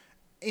games.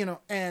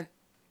 And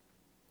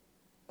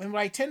what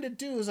I tend to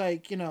do is,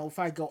 like, if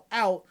I go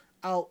out,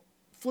 I'll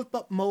flip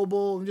up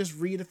mobile and just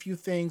read a few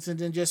things and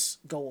then just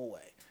go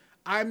away.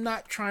 I'm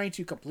not trying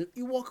to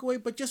completely walk away,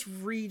 but just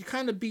read,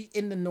 kind of be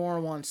in the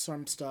norm on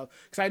some stuff,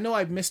 because I know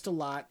I've missed a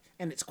lot,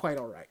 and it's quite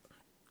all right.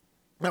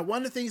 Now,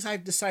 one of the things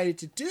I've decided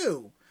to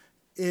do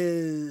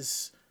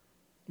is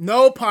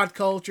no pod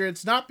culture.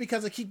 It's not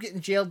because I keep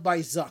getting jailed by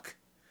Zuck.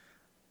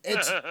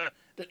 It's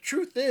the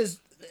truth is,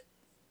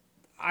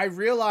 I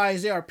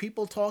realize there are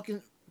people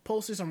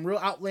posting some real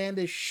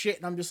outlandish shit,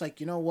 and I'm just like,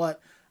 you know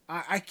what?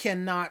 I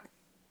cannot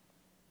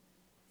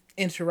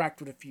interact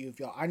with a few of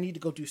y'all. I need to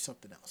go do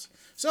something else.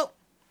 So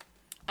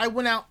I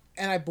went out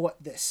and I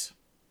bought this.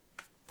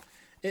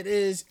 It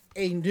is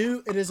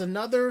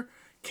another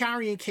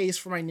carrying case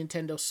for my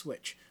Nintendo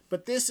Switch,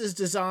 but this is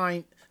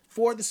designed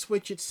for the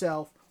Switch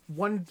itself.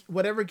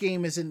 Whatever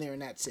game is in there,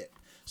 and that's it.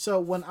 So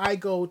when I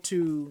go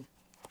to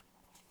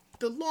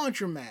the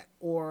laundromat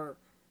or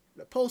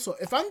the postal,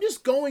 if I'm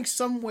just going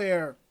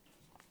somewhere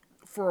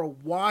for a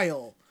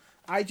while,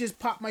 I just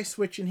pop my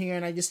Switch in here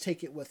and I just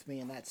take it with me,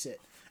 and that's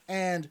it.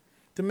 And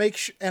to make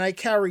sure, and I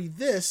carry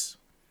this.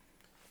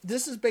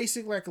 This is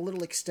basically like a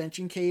little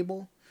extension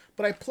cable,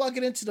 but I plug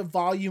it into the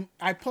volume.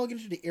 I plug it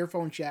into the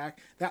earphone jack.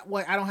 That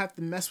way I don't have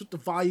to mess with the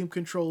volume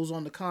controls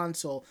on the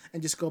console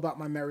and just go about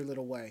my merry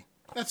little way.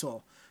 That's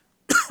all.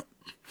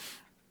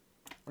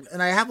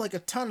 And I have like a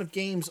ton of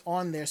games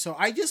on there, so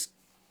I just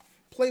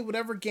play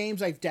whatever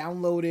games I've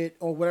downloaded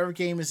or whatever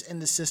game is in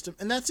the system,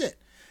 and that's it.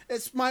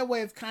 It's my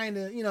way of kind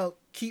of,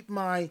 keep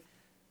my,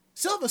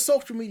 still have a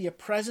social media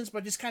presence,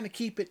 but just kind of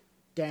keep it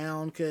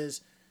down,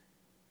 because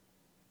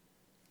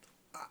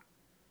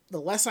the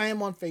less I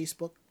am on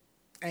Facebook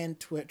and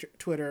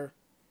Twitter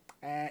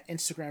and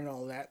Instagram and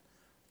all that,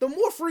 the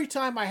more free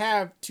time I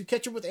have to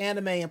catch up with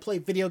anime and play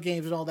video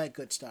games and all that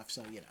good stuff,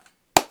 so,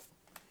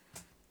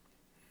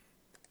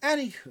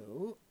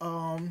 Anywho,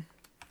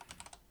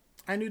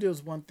 I knew there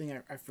was one thing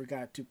I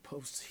forgot to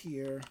post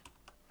here,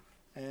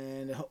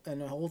 and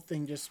the whole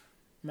thing just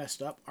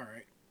messed up. All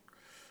right.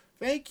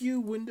 Thank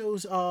you,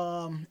 Windows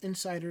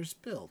Insiders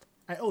Build.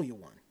 I owe you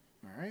one.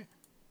 All right.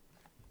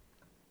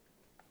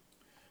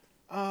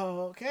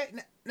 Okay.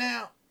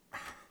 Now,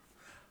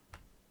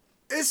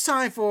 it's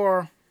time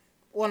for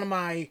one of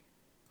my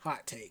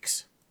hot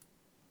takes.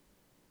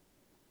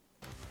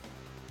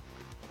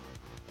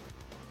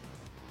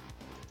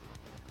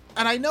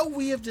 And I know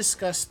we have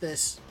discussed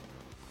this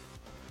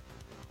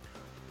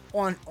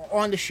on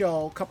the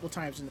show a couple of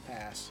times in the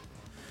past,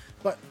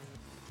 but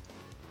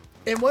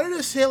in one of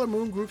the Sailor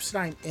Moon groups that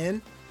I'm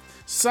in,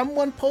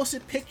 someone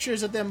posted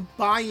pictures of them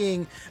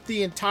buying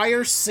the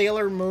entire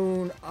Sailor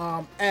Moon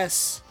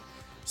S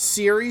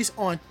series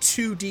on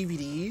 2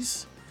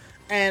 DVDs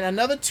and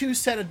another 2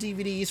 set of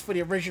DVDs for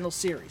the original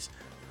series.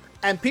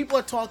 And people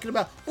are talking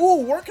about,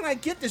 ooh, where can I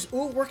get this?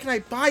 Ooh, where can I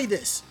buy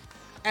this?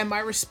 And my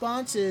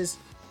response is,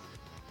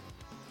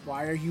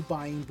 why are you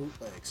buying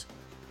bootlegs?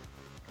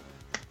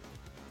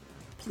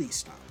 Please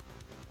stop.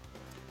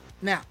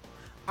 Now,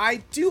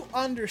 I do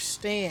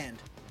understand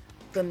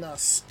the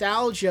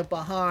nostalgia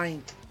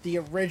behind the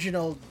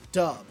original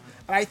dub.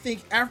 And I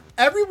think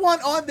everyone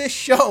on this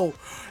show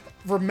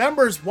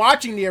remembers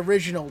watching the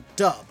original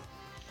dub.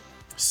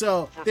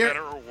 So for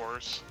better or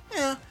worse.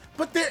 Yeah,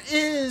 But there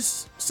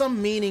is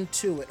some meaning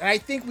to it, and I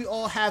think we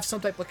all have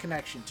some type of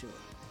connection to it.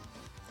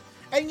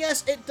 And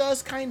yes, it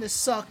does kind of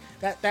suck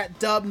that that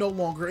dub no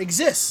longer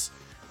exists.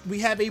 We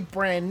have a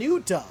brand new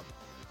dub.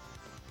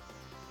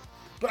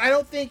 But I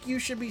don't think you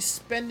should be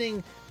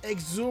spending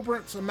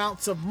exuberant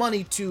amounts of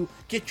money to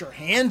get your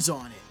hands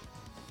on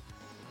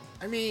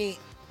it. I mean,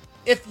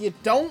 if you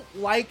don't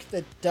like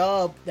the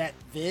dub that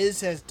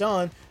Viz has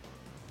done,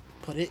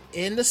 put it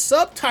in the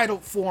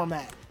subtitled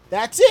format.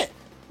 That's it.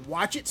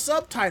 Watch it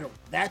subtitled.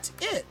 That's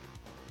it.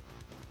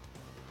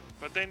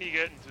 But then you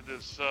get into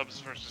the subs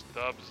versus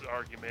dubs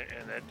argument,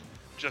 and it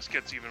just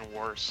gets even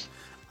worse.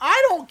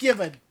 I don't give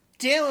a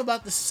damn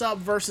about the sub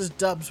versus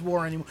dubs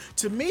war anymore.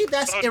 To me,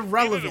 that's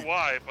irrelevant. Neither do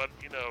I, but,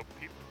 you know,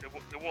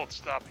 it won't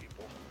stop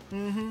people.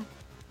 Mm-hmm.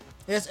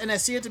 Yes, and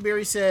as Sia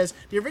Tabiri says,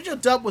 the original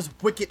dub was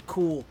wicked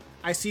cool.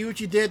 I see what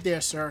you did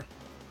there, sir.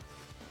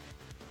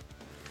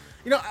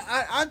 You know,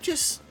 I'm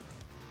just...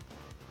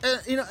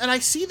 you know, and I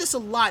see this a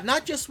lot,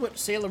 not just with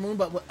Sailor Moon,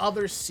 but with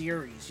other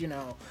series, you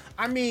know.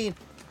 I mean,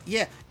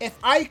 yeah, if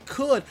I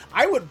could,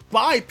 I would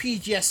buy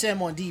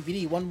PGSM on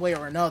DVD one way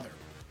or another.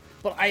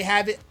 But I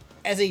have it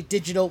as a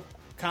digital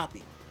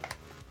copy.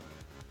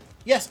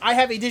 Yes, I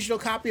have a digital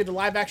copy of the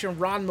live-action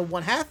Ranma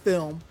 1/2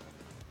 film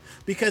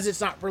because it's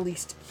not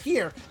released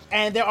here.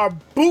 And there are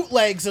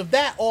bootlegs of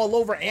that all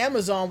over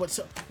Amazon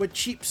with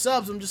cheap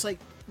subs. I'm just like,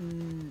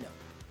 no.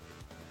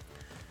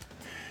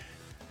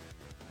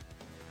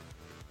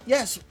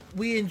 Yes,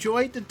 we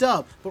enjoyed the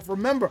dub, but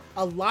remember,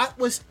 a lot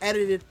was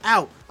edited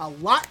out. A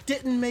lot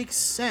didn't make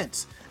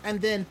sense.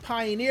 And then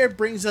Pioneer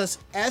brings us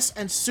S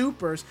and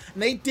Supers,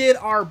 and they did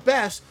our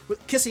best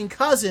with Kissing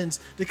Cousins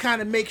to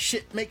kind of make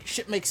shit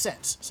make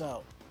sense.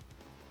 So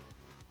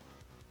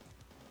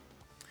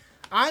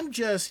I'm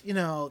just, you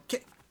know,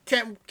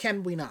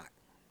 can we not?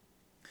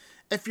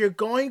 If you're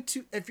going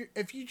to,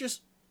 if you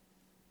just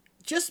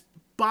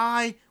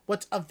buy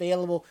what's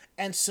available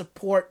and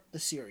support the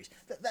series.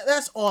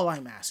 That's all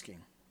I'm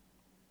asking.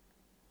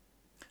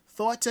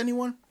 Thoughts,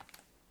 anyone?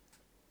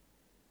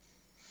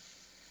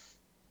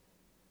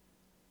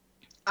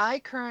 I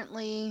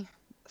currently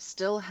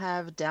still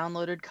have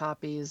downloaded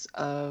copies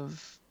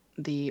of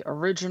the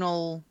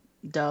original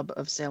dub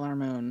of Sailor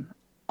Moon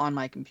on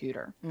my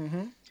computer.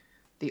 Mm-hmm.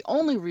 The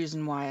only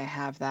reason why I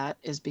have that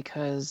is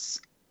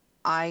because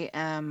I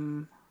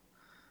am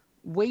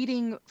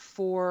waiting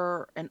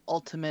for an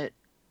Ultimate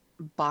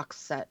box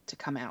set to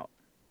come out.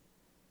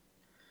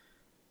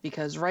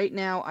 Because right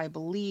now, I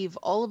believe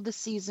all of the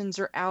seasons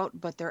are out,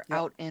 but they're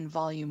out in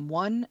Volume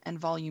 1 and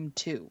Volume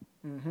 2.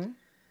 Mm-hmm.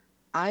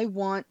 I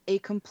want a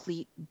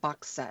complete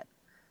box set.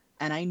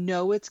 And I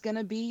know it's going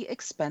to be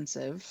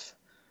expensive,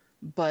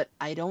 but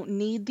I don't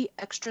need the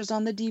extras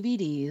on the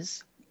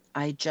DVDs.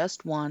 I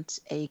just want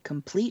a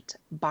complete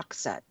box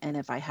set. And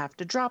if I have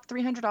to drop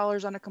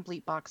 $300 on a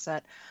complete box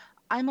set,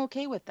 I'm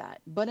okay with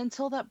that. But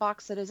until that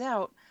box set is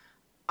out,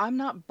 I'm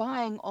not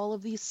buying all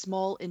of these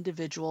small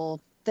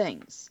individual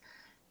things.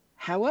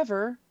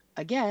 However,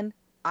 again,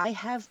 I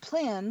have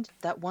planned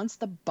that once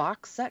the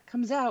box set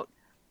comes out,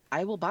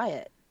 I will buy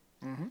it.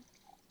 Mm-hmm.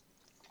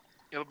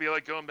 It'll be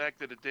like going back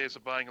to the days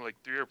of buying like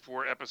 3 or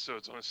 4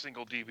 episodes on a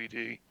single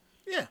DVD.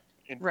 Yeah.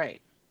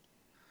 Right.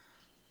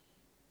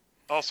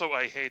 Also,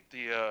 I hate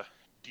the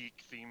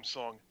Deke theme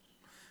song.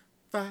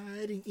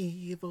 Fighting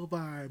evil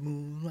by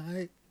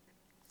moonlight.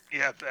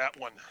 Yeah, that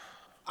one.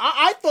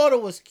 I thought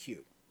it was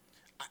cute.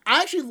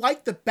 I actually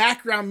liked the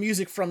background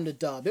music from the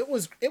dub. It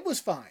was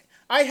fine.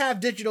 I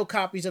have digital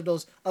copies of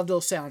those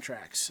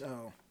soundtracks.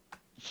 So,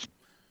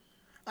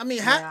 I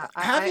mean,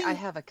 I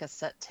have a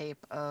cassette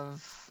tape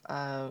of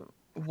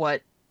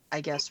what I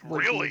guess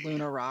would be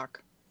Luna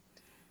Rock.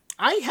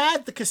 I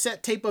had the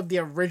cassette tape of the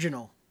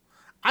original.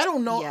 I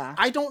don't know. Yeah.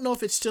 I don't know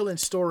if it's still in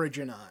storage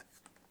or not.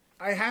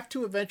 I have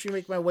to eventually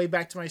make my way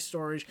back to my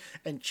storage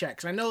and check.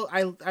 'Cause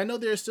I know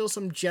there's still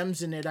some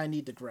gems in it I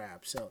need to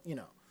grab. So, you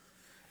know.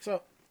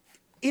 So,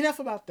 enough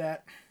about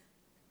that.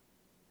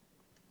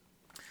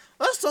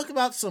 Let's talk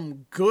about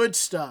some good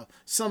stuff.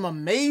 Some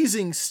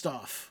amazing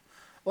stuff.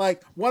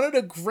 Like, one of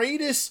the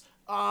greatest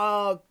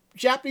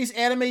Japanese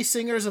anime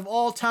singers of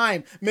all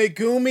time,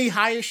 Megumi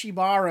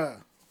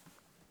Hayashibara.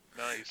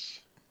 Nice.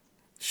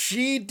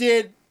 She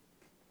did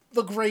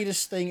the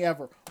greatest thing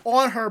ever.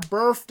 On her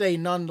birthday,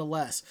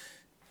 nonetheless.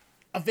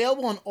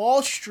 Available on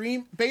all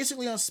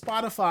basically on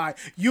Spotify.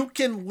 You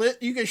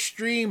can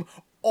stream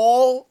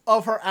all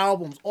of her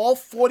albums, all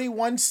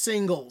 41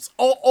 singles,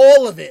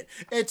 all of it.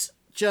 It's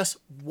just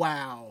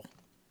wow.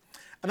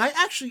 And I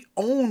actually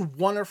own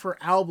one of her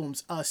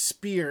albums,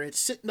 Spear. It's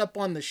sitting up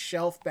on the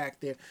shelf back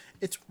there.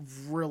 It's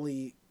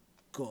really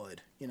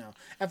good, you know.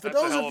 And for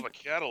That's those a hell of a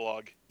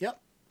catalog. Yep.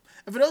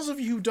 And for those of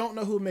you who don't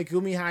know who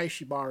Megumi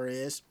Hayashibara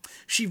is,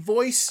 she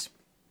voiced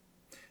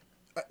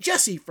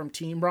Jessie from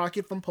Team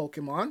Rocket from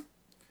Pokemon,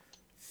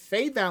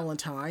 Faye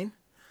Valentine,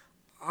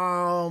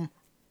 Rei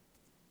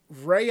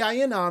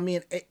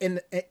Ayanami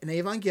in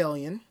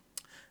Evangelion,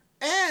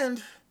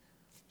 and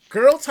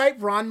Girl-type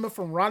Ranma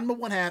from Ranma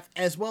 1/2,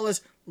 as well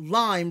as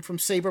Lime from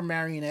Saber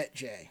Marionette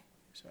J.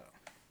 So,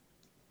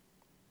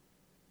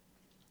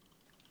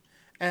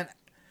 and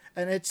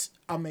it's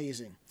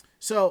amazing.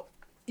 So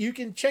you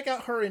can check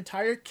out her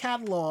entire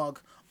catalog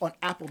on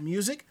Apple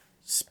Music,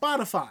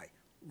 Spotify,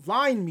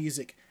 Line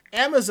Music,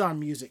 Amazon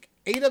Music,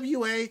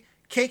 AWA,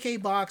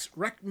 KKBox,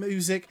 Rec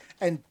Music,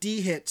 and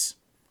D Hits.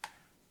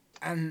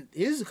 And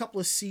there's a couple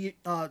of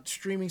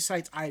streaming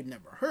sites I've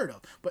never heard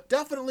of. But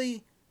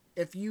definitely,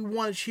 if you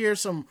want to hear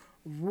some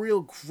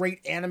real great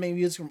anime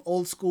music from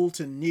old school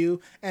to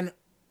new, and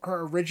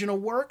her original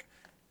work,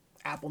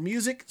 Apple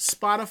Music,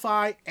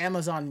 Spotify,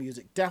 Amazon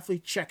Music. Definitely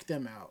check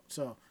them out.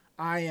 So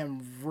I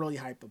am really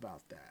hype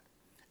about that.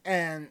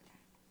 And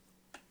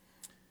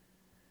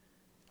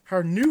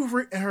her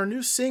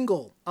new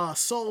single,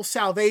 Soul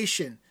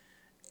Salvation,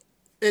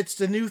 it's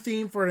the new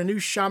theme for the new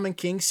Shaman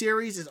King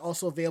series, is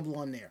also available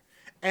on there.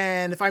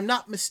 And if I'm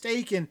not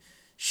mistaken,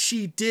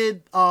 she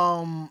did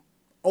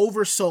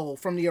Oversoul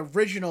from the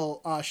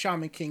original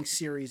Shaman King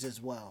series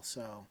as well.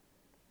 So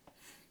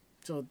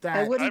that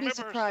I wouldn't be remember her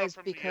stuff surprised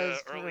from the, because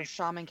for early-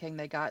 Shaman King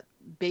they got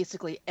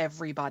basically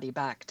everybody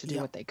back to do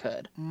Yeah. what they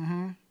could.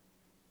 Mm-hmm.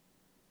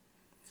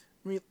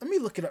 Let me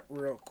look it up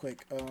real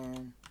quick.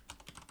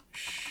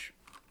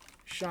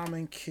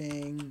 Shaman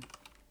King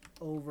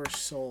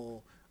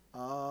Oversoul.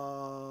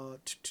 No,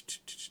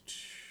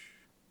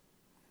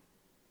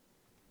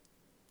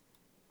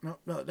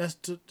 that's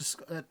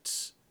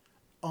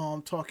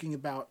talking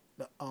about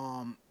the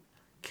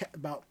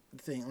about the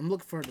thing. I'm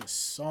looking for the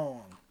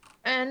song.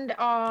 And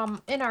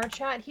in our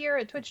chat here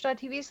at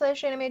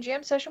twitch.tv/anime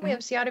jam session, we have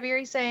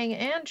Siadaviri saying,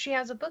 and she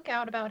has a book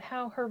out about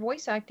how her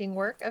voice acting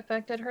work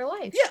affected her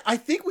life. Yeah, I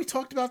think we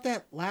talked about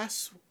that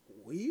last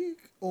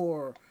week,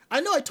 or I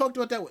know I talked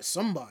about that with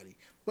somebody.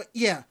 But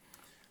yeah,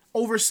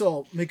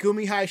 Oversoul,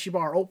 Megumi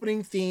Hayashibara,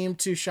 opening theme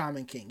to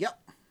Shaman King. Yep.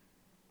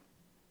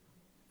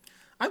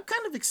 I'm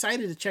kind of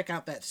excited to check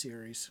out that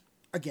series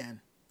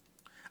again.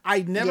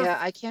 Yeah,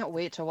 I can't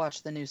wait to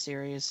watch the new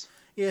series.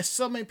 Yeah,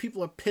 so many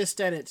people are pissed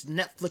that it's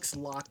Netflix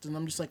locked, and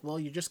I'm just like, well,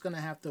 you're just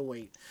gonna have to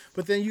wait.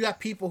 But then you got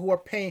people who are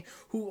paying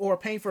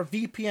for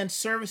VPN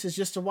services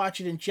just to watch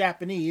it in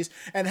Japanese,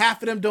 and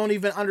half of them don't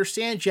even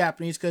understand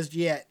Japanese because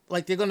they're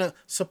gonna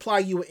supply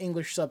you with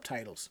English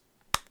subtitles.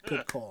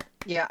 Good call.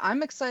 Yeah,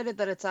 I'm excited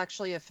that it's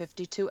actually a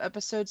 52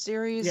 episode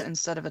series Yeah.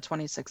 instead of a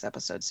 26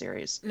 episode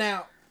series.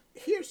 Now,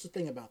 here's the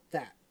thing about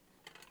that.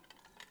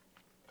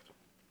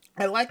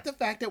 I like the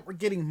fact that we're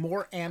getting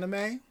more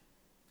anime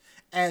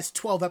as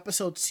 12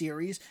 episode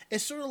series.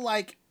 It's sort of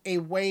like a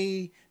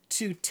way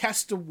to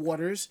test the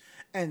waters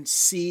and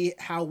see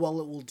how well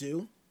it will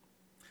do.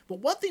 But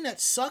one thing that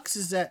sucks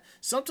is that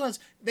sometimes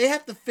they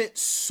have to fit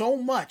so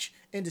much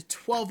into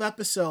 12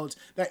 episodes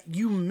that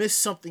you miss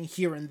something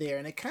here and there,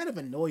 and it kind of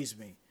annoys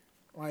me.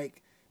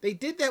 Like, they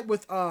did that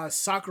with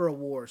Sakura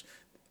Wars.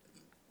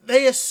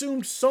 They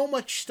assumed so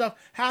much stuff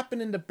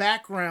happened in the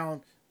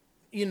background.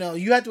 You know,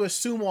 you had to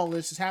assume all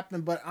this is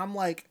happening, but I'm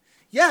like,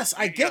 yes,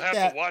 I get You have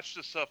that. to watch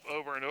this stuff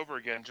over and over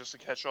again just to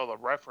catch all the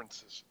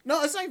references.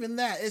 No, it's not even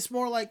that. It's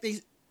more like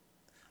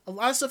a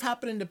lot of stuff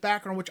happened in the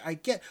background, which I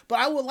get. But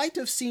I would like to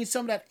have seen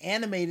some of that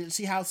animated and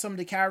see how some of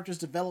the characters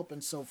develop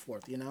and so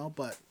forth, you know?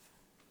 But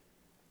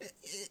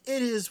it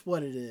is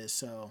what it is,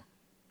 so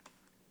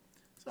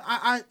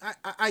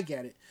I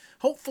get it.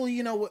 Hopefully,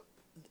 you know,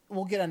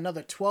 we'll get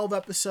another 12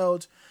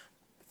 episodes.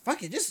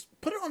 Fuck it, just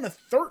put it on the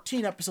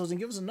 13 episodes and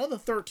give us another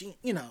 13,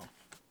 you know.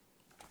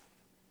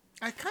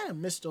 I kind of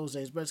miss those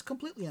days, but it's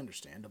completely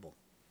understandable.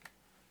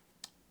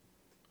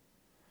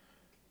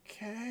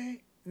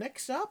 Okay,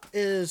 next up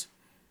is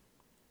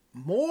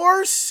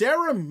more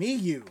Sarah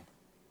Miyu.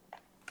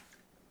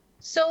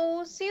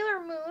 So,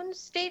 Sailor Moon's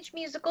stage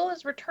musical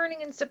is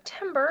returning in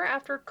September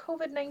after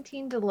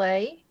COVID-19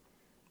 delay.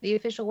 The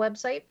official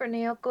website for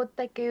Naoko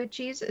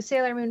Takeuchi's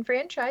Sailor Moon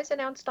franchise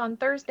announced on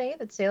Thursday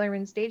that Sailor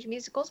Moon stage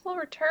musicals will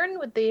return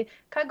with the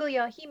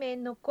Kaguya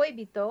Hime no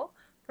Koibito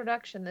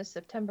production this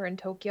September in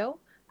Tokyo.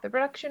 The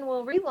production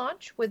will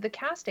relaunch with the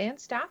cast and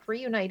staff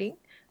reuniting.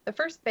 The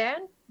first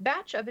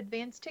batch of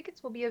advance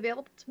tickets will be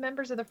available to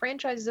members of the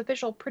franchise's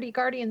official Pretty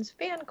Guardians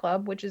fan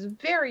club, which is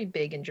very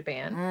big in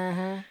Japan.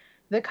 Mm-hmm.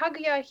 The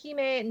Kaguya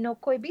Hime no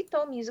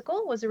Koibito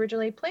musical was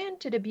originally planned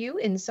to debut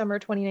in summer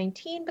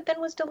 2019, but then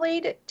was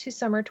delayed to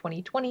summer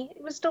 2020.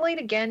 It was delayed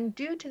again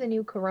due to the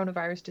new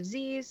coronavirus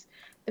disease.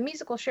 The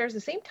musical shares the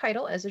same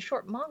title as a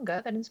short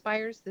manga that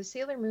inspires the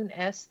Sailor Moon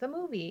S, the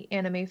movie,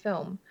 anime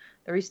film.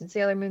 The recent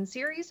Sailor Moon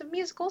series of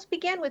musicals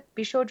began with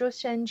Bishoujo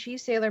Senshi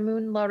Sailor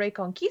Moon La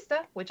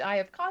Reconquista, which I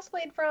have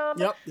cosplayed from.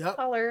 Yep.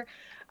 Color.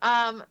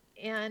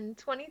 In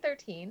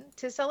 2013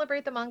 to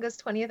celebrate the manga's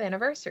 20th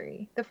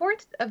anniversary. The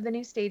fourth of the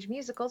new stage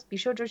musicals,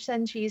 Bishoujo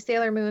Senshi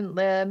Sailor Moon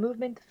Le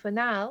Mouvement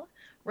Finale,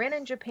 ran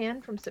in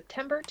Japan from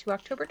September to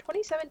October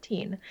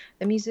 2017.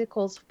 The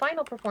musical's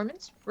final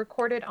performance,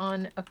 recorded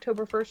on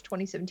October 1st,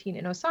 2017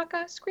 in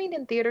Osaka, screened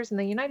in theaters in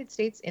the United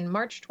States in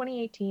March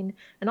 2018,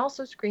 and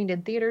also screened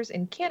in theaters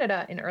in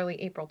Canada in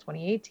early April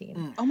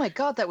 2018. Oh my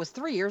god, that was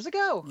 3 years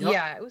ago. Yep.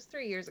 Yeah, it was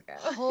 3 years ago.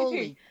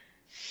 Holy The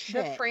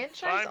shit.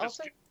 franchise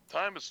also...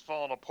 Time is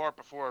falling apart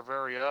before our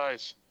very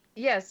eyes.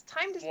 Yes,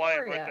 Time Flying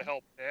Dysphoria right the hell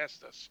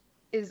past us.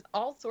 is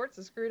all sorts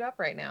of screwed up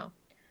right now.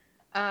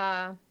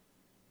 Contrast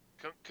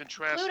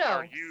Pluto,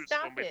 our youth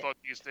stop when we it. thought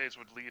these days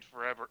would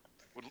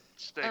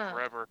stay Uh.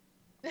 forever,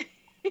 would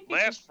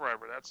last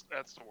forever. That's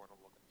the word I'm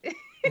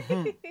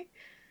looking.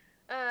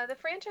 The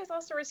franchise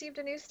also received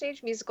a new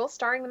stage musical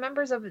starring the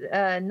members of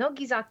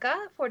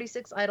Nogizaka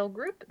 46 Idol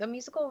Group. The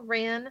musical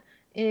ran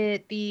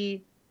at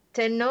the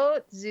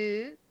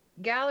Tennozu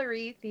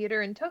Gallery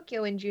Theater in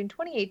Tokyo in June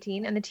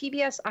 2018 and the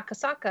TBS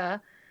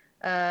Akasaka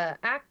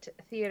ACT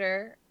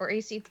Theater or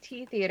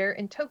ACT Theater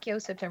in Tokyo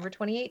September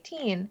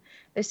 2018.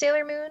 The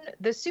Sailor Moon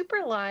The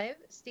Super Live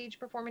stage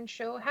performance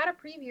show had a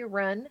preview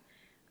run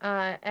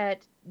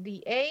at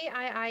the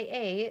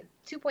AIIA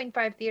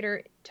 2.5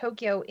 Theater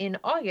Tokyo in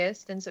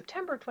August and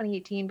September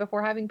 2018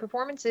 before having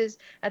performances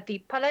at the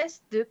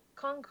Palais de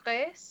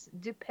Congrès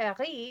de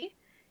Paris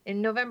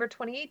in November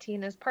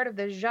 2018 as part of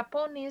the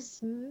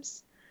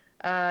Japonisms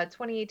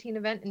 2018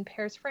 event in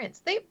Paris,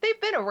 France. They've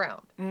been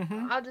around.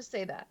 I'll just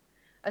say that.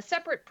 A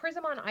separate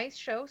Prism on Ice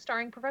show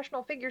starring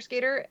professional figure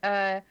skater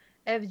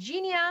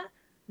Evgenia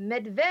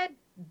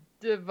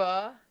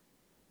Medvedeva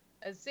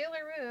as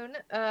Sailor Moon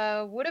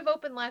would have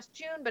opened last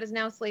June, but is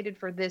now slated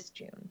for this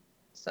June.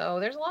 So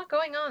there's a lot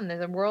going on in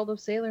the world of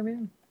Sailor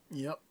Moon.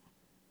 Yep.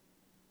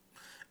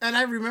 And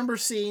I remember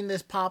seeing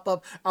this pop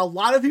up. A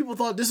lot of people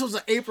thought this was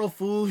an April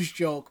Fool's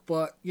joke,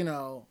 but, you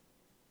know,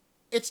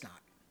 it's not.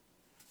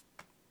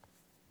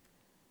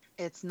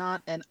 It's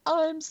not, and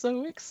I'm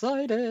so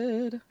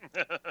excited.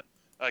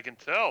 I can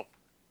tell.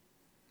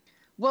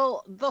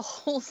 Well, the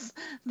whole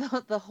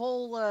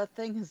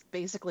thing is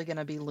basically going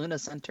to be Luna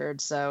centered,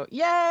 so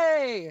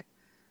yay!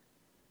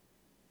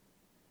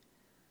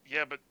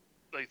 Yeah, but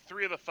like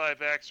 3 of the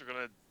 5 acts are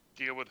gonna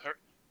deal with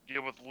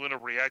Luna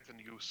reacting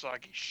to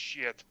Usagi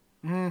shit.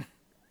 Like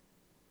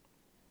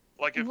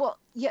if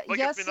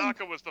yes, if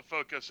Minako was the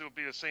focus, it would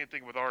be the same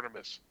thing with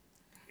Artemis.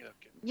 You know.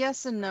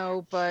 Yes and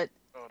no, but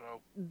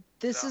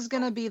this is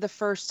going to be the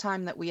first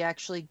time that we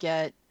actually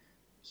get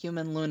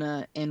human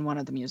Luna in one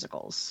of the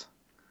musicals.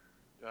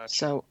 Gotcha.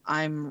 So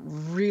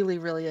I'm really,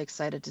 really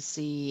excited to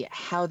see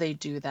how they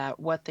do that,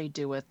 what they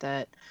do with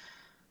it.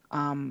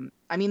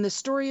 I mean, the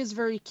story is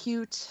very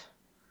cute.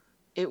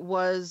 It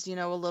was, you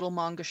know, a little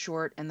manga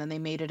short, and then they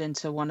made it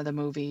into one of the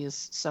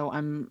movies. So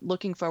I'm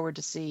looking forward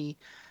to see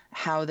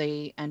how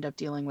they end up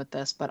dealing with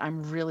this. But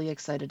I'm really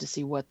excited to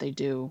see what they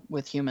do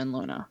with human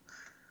Luna.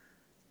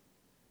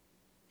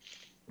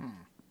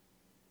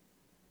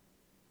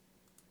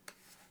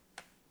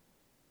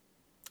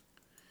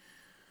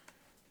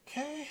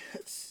 Okay,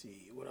 let's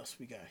see. What else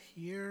we got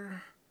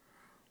here?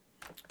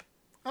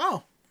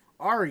 Oh,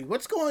 Ari,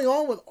 what's going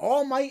on with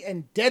All Might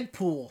and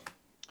Deadpool?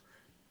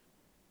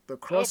 The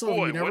crossover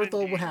boy, you never what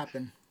thought indeed. would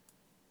happen.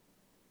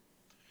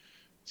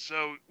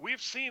 So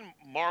we've seen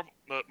Marvel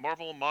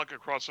and manga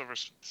crossover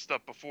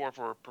stuff before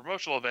for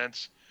promotional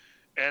events,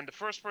 and the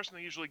first person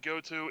they usually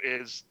go to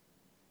is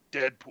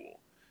Deadpool.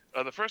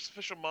 The first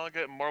official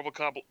manga and Marvel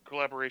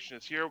collaboration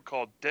is here,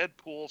 called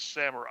Deadpool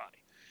Samurai,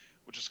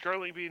 which is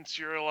currently being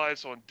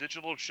serialized on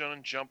Digital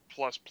Shonen Jump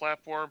Plus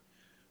platform,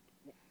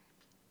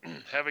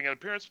 having an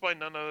appearance by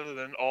none other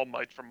than All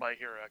Might from My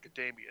Hero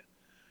Academia.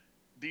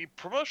 The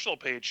promotional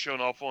page shown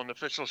off on the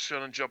official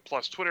Shonen Jump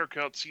Plus Twitter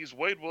account sees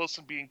Wade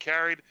Wilson being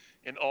carried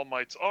in All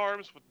Might's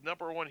arms, with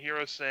number one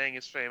hero saying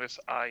his famous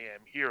 "I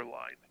am here"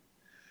 line.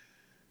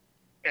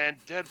 And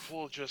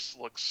Deadpool just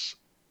looks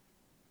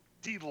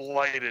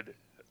delighted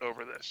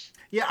over this.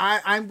 Yeah,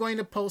 I'm going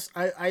to post.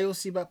 I will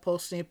see about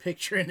posting a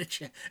picture in the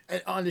chat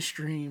on the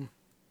stream.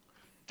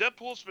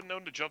 Deadpool's been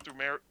known to jump through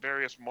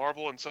various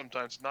Marvel and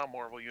sometimes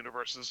non-Marvel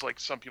universes, like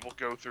some people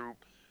go through,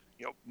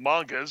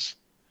 mangas.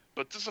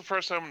 But this is the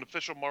first time an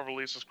official Marvel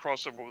release has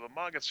crossed over with a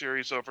manga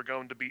series. So if it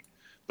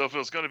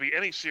was going to be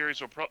any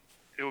series,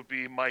 it would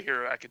be My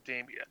Hero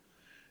Academia.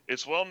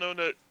 It's well known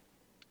that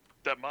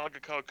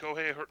mangaka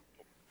Kohei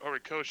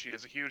Horikoshi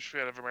is a huge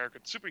fan of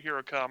American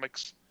superhero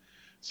comics,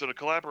 so the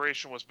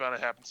collaboration was bound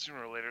to happen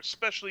sooner or later,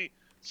 especially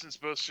since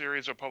both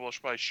series are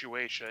published by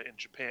Shueisha in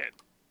Japan.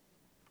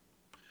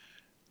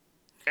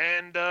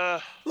 And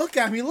look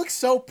at him; he looks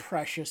so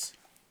precious.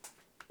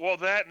 Well,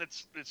 that, and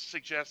it's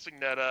suggesting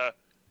that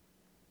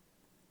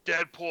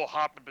Deadpool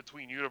hopping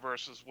between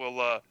universes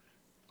will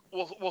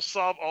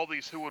solve all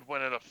these who would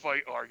win in a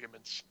fight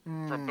arguments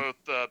from both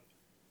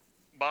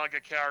manga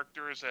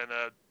characters and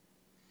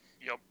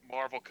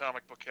Marvel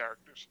comic book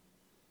characters.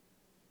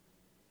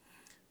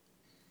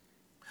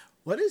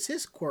 What is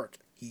his quirk?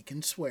 He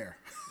can swear.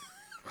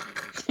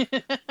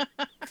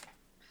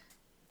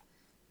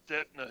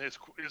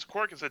 His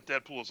quirk is that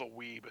Deadpool is a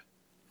weeb.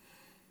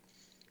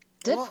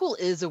 Deadpool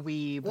is a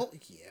weeb. Well,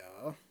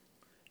 yeah.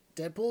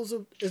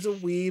 Deadpool is a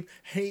weeb,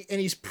 and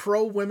he's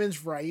pro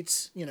women's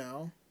rights.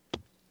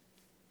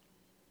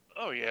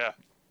 Oh yeah.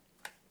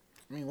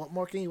 I mean, what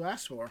more can you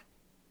ask for?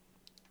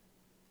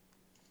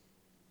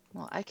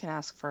 Well, I can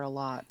ask for a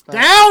lot. But...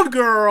 Down,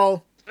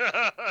 girl.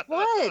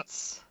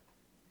 What?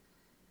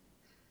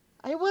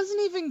 I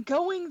wasn't even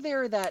going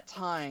there that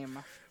time.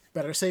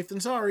 Better safe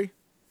than sorry.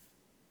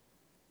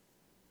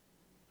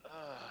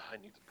 I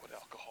need to put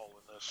alcohol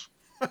in this.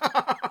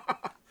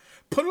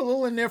 put a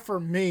little in there for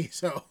me.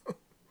 So.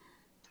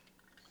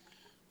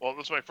 Well,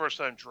 this is my first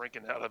time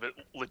drinking out of it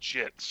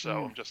legit,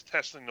 so I'm just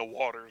testing the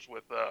waters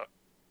with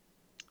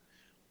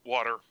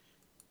water.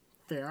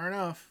 Fair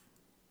enough.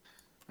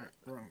 All right,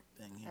 wrong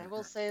thing here. I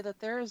will say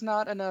that there is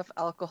not enough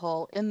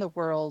alcohol in the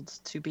world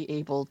to be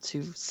able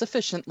to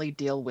sufficiently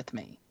deal with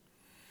me.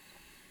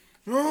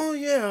 Oh,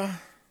 yeah.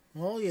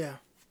 Well, yeah.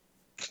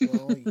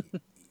 Well, yeah.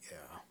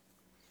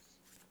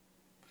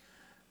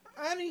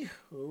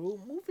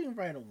 Anywho, moving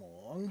right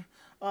along.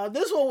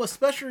 This one was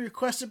specially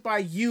requested by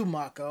you,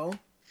 Mako.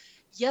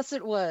 Yes,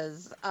 it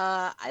was.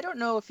 I don't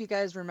know if you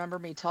guys remember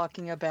me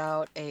talking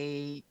about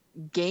a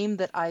game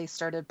that I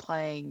started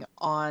playing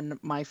on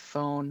my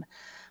phone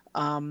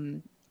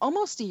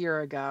almost a year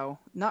ago.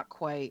 Not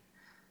quite,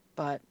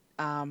 but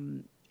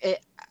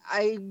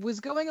I was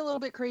going a little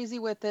bit crazy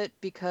with it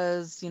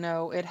because,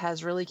 it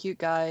has really cute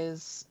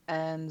guys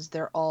and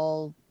they're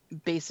all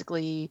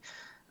basically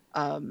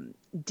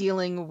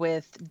dealing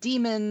with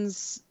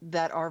demons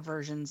that are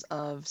versions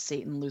of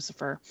Satan,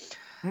 Lucifer.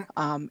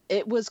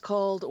 It is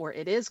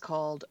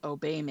called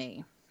Obey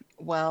Me.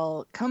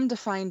 Well, come to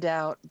find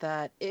out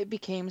that it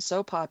became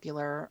so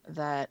popular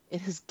that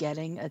it is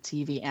getting a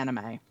TV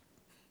anime.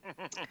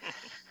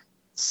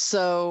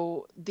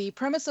 So the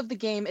premise of the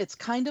game, it's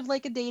kind of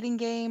like a dating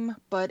game,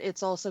 but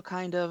it's also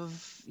kind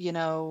of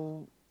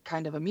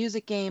a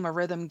music game, a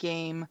rhythm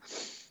game.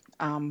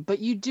 But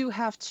you do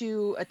have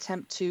to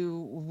attempt to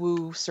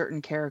woo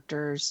certain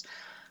characters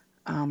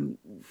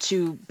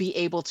to be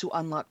able to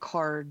unlock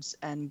cards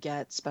and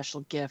get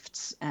special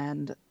gifts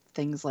and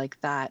things like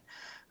that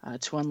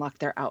to unlock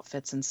their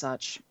outfits and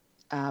such.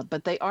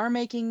 But they are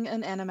making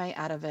an anime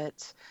out of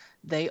it.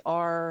 They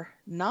are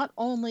not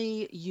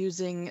only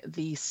using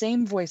the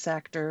same voice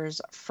actors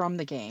from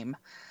the game,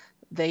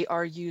 they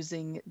are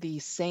using the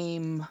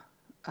same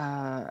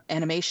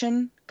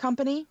animation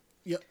company.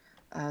 Yep.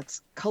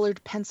 It's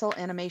Colored Pencil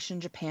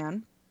Animation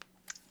Japan.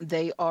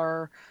 They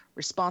are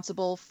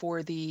responsible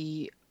for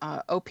the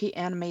OP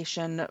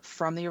animation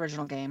from the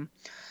original game.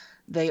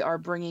 They are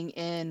bringing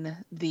in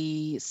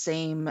the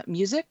same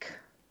music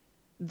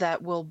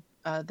that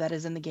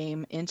is in the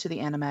game into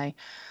the anime.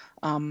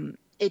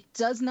 It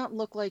does not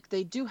look like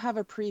they do have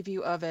a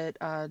preview of it,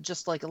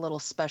 just like a little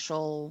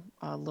special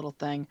little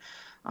thing.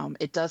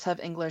 It does have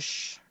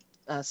English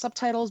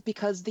subtitles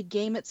because the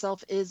game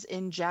itself is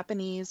in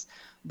Japanese,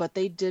 but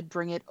they did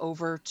bring it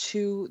over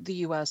to the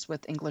US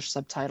with English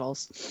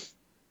subtitles.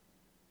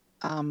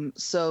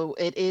 So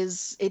it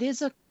is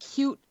a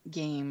cute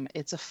game.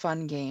 It's a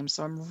fun game.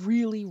 So I'm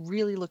really,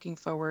 really looking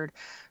forward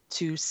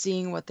to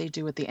seeing what they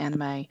do with the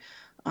anime.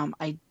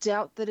 I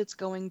doubt that it's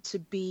going to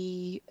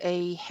be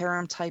a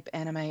harem type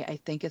anime. I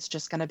think it's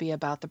just going to be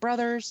about the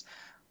brothers,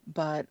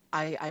 but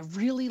I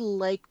really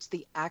liked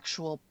the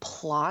actual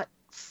plot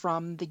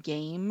from the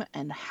game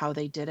and how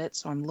they did it.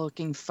 So I'm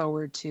looking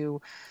forward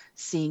to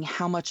seeing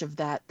how much of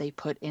that they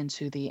put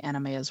into the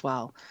anime as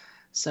well.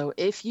 So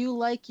if you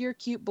like your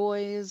cute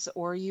boys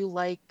or you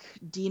like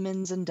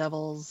demons and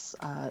devils,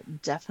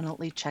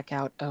 definitely check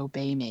out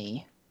Obey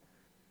Me.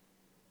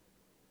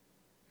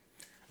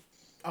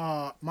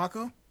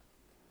 Mako?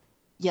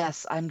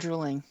 Yes, I'm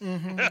drooling.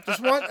 Mm-hmm. I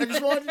just wanted to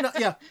know.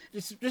 Yeah,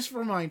 just a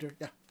reminder.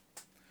 Yeah,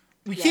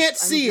 we Yes, can't I'm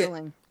see it,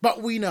 drooling.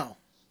 but we know.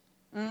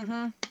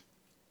 Mm-hmm.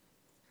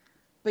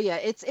 But yeah,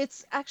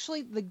 it's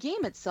actually, the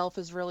game itself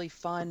is really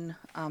fun.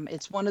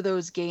 It's one of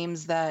those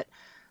games that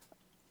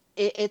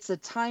it's a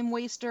time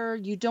waster.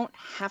 You don't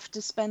have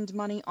to spend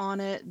money on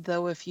it,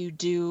 though if you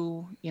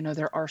do,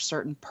 there are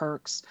certain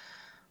perks.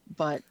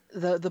 But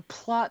the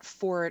plot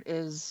for it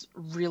is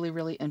really,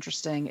 really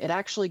interesting. It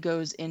actually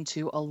goes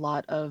into a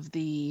lot of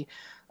the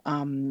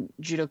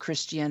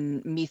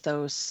Judeo-Christian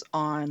mythos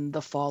on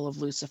the fall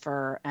of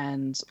Lucifer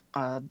and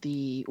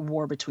the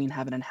war between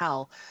heaven and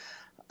hell.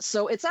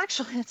 So it's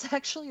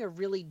actually a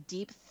really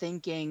deep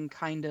thinking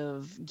kind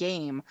of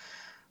game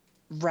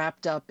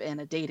wrapped up in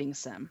a dating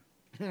sim.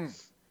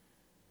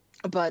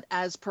 But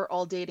as per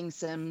all dating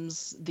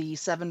sims, the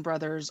seven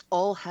brothers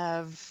all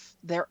have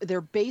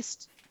their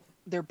base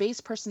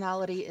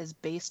personality is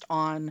based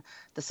on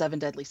the seven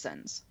deadly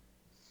sins.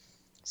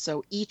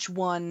 So each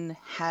one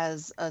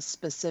has a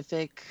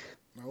specific.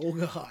 Oh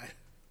God.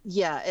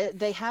 Yeah,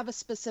 they have a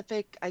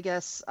specific, I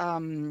guess,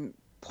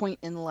 point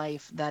in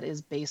life that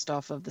is based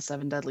off of the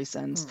seven deadly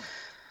sins.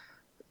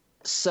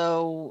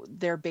 So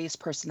their base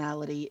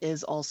personality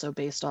is also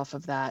based off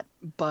of that,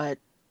 but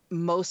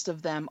most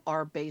of them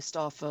are based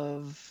off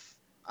of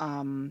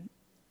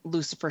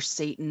Lucifer,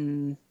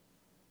 Satan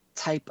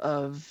type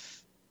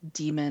of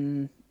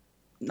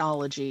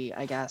demonology,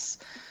 I guess.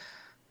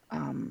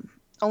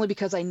 Only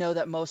because I know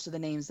that most of the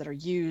names that are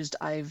used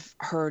I've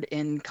heard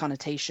in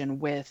connotation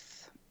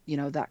with,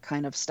 that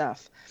kind of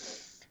stuff.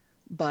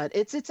 But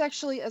it's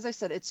actually, as I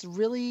said, it's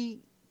really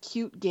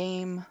cute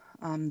game.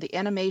 The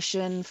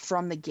animation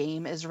from the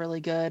game is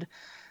really good,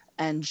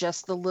 and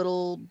just the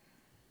little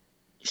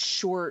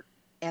short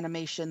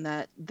animation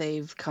that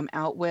they've come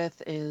out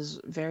with is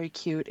very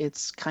cute.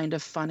 It's kind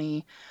of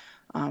funny.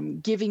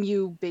 giving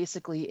you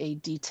basically a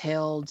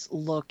detailed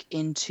look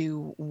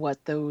into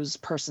what those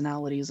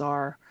personalities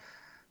are.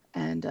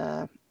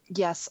 And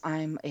yes,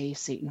 I'm a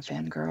Satan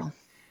fangirl.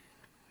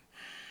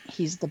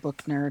 He's the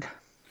book nerd.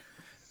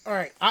 All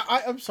right,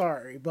 I'm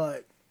sorry,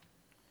 but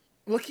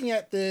looking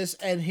at this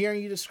and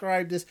hearing you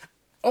describe this,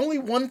 only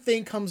one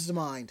thing comes to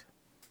mind.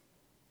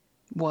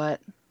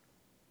 What?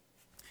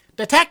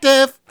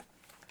 Detective!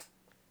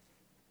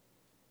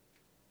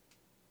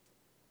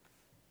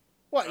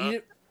 What?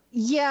 You...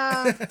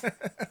 Yeah.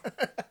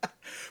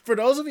 For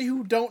those of you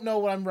who don't know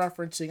what I'm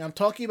referencing, I'm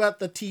talking about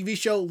the TV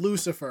show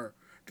Lucifer.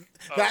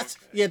 That's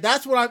okay. Yeah,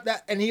 that's what I'm.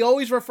 And he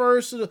always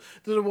refers to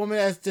the woman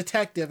as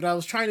detective, and I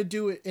was trying to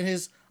do it in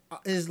his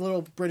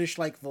little British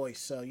like voice,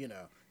 so you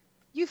know.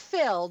 You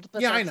failed,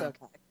 but Yeah, that's I know.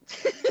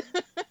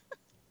 okay.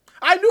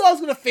 I knew I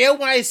was gonna fail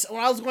when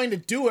I was going to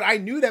do it. I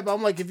knew that, but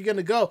I'm like, if you're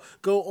gonna go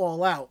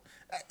all out.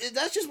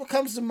 That's just what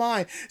comes to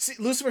mind. See,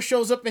 Lucifer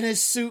shows up in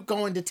his suit,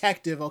 going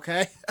detective.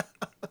 Okay.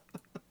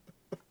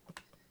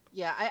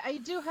 Yeah, I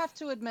do have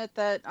to admit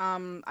that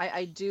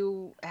I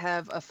do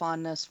have a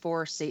fondness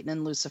for Satan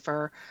and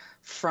Lucifer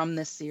from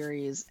this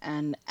series.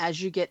 And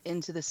as you get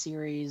into the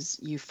series,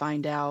 you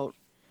find out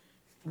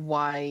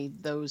why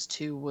those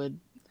two would,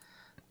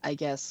 I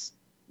guess,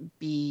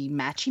 be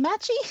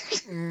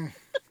matchy-matchy.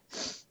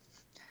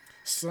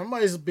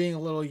 Somebody's being a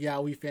little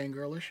yaoi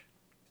fangirlish.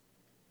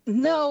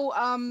 No,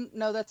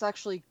 that's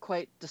actually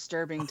quite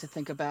disturbing to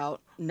think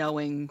about,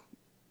 knowing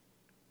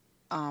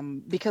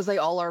because they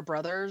all are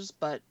brothers,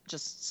 but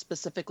just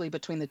specifically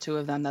between the two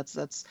of them,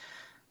 that's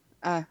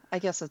I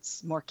guess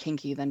it's more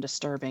kinky than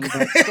disturbing,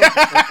 but still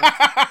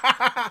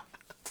disturbing.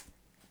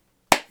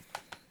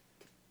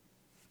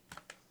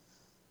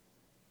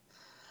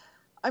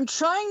 I'm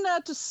trying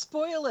not to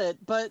spoil it,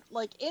 but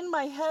like in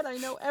my head, I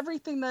know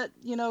everything that,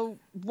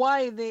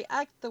 why they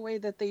act the way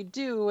that they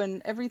do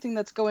and everything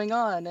that's going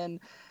on. And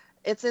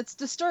it's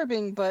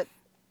disturbing, but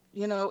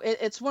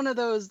it's one of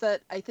those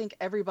that I think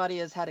everybody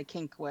has had a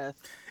kink with.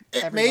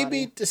 It may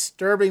be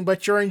disturbing,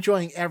 but you're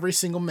enjoying every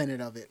single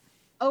minute of it.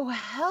 Oh,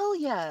 hell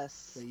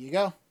yes. There you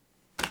go.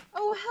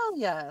 Oh, hell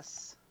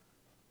yes.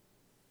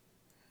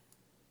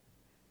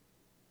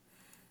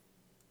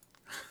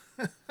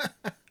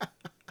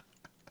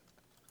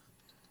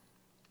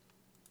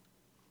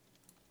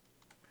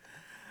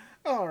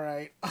 All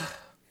right.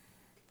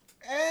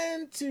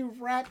 And to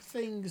wrap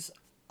things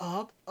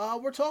up,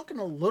 we're talking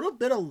a little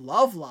bit of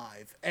Love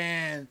Live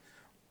and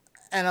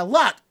a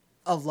lot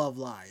of Love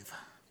Live.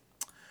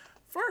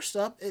 First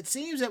up, it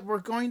seems that we're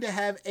going to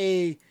have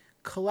a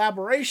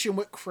collaboration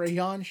with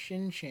Crayon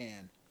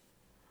Shin-chan.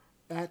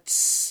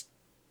 That's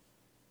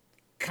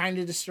kind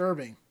of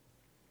disturbing.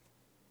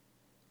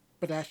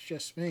 But that's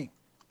just me.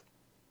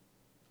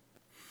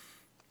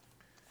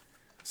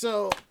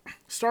 So,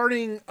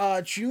 starting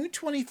June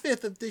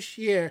 25th of this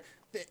year,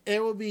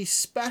 there will be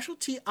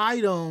specialty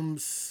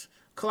items,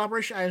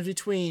 collaboration items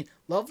between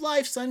Love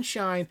Live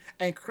Sunshine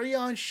and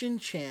Crayon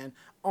Shin-chan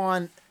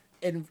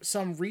in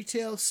some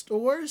retail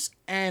stores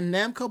and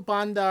Namco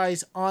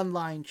Bandai's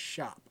online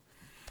shop.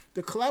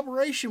 The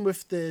collaboration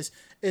with this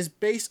is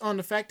based on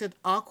the fact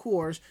that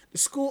Aqours, the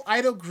school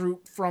idol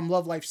group from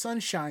Love Live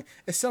Sunshine,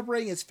 is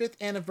celebrating its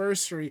 5th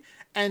anniversary,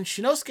 and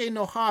Shinosuke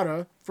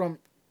Nohara,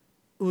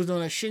 who's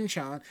known as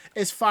Shin-chan,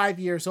 is 5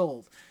 years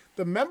old.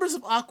 The members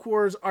of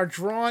Aqours are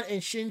drawn in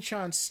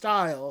Shin-chan's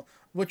style,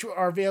 which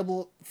are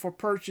available for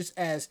purchase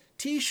as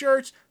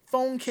t-shirts,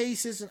 phone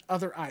cases, and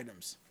other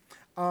items.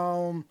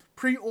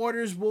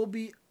 Pre-orders will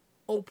be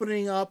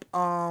opening up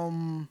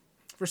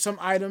for some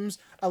items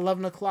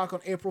 11 o'clock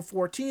on April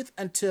 14th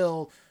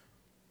until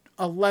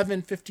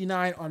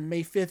 11:59 on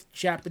May 5th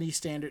Japanese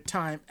Standard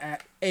Time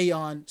at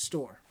Aeon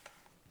Store.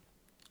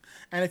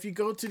 And if you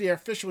go to the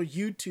official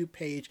YouTube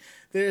page,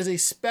 there is a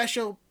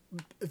special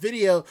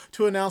video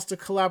to announce the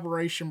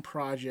collaboration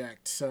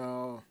project.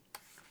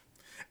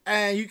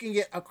 And you can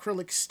get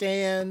acrylic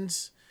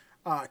stands,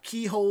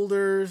 key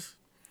holders,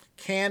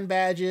 can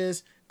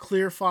badges,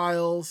 clear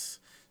files,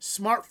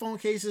 smartphone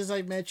cases,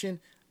 I mentioned,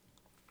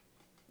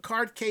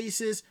 card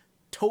cases,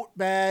 tote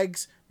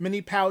bags,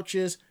 mini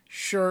pouches,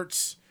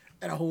 shirts,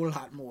 and a whole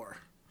lot more.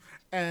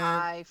 And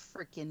I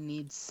freaking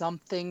need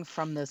something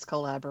from this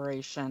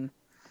collaboration.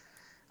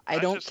 I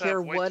don't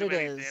care what it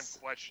is.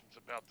 Damn questions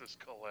about this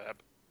collab.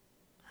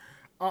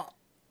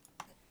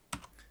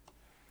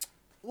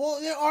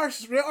 Well,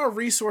 there are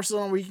resources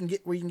on where you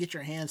can get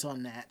your hands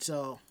on that.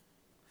 So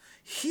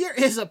here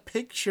is a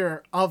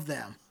picture of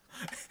them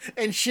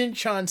in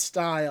Shin-chan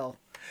style.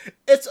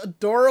 It's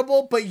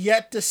adorable, but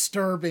yet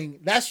disturbing.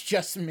 That's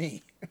just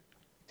me.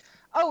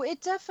 Oh,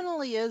 it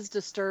definitely is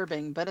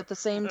disturbing, but at the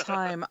same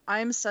time,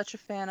 I'm such a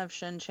fan of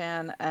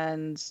Shin-chan,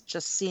 and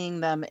just seeing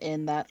them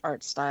in that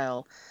art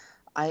style,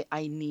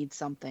 I need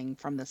something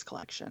from this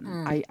collection.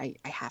 I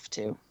have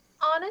to.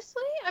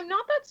 Honestly, I'm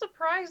not that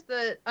surprised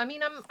I'm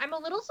a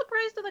little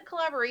surprised at the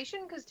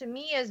collaboration, because to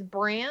me, as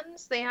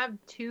brands, they have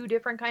two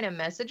different kind of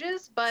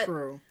messages, but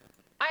True.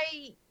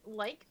 I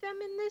like them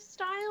in this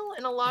style,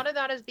 and a lot of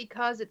that is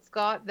because it's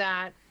got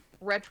that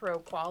retro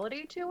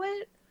quality to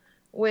it.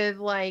 with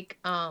like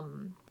what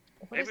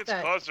Maybe is it's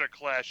that? because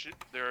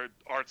their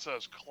art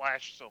styles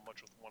clash so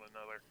much with one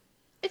another.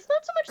 It's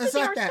not so much that It's the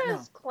not art that,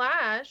 styles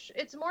clash.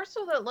 It's more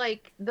so that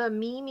like the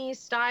Mimi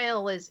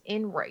style is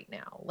in right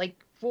now.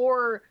 Like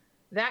for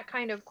that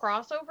kind of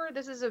crossover,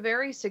 this is a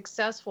very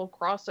successful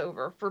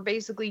crossover for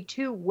basically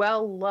two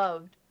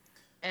well-loved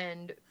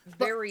and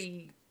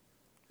very,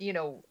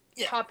 Yeah.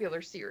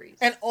 popular series.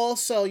 And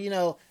also,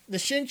 the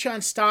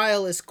Shin-chan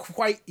style is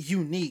quite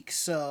unique,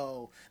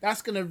 so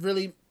that's gonna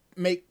really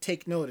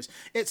take notice.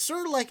 It's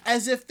sort of like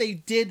as if they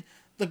did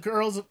the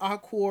Girls of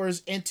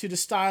Aquars into the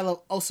style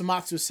of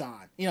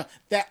Osamatsu-san.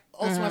 That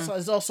Osamatsu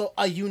is also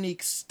a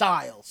unique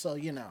style, so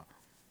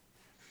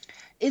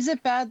Is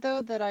it bad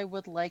though that I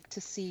would like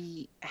to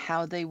see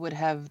how they would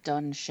have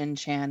done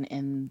Shin-chan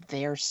in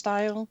their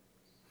style?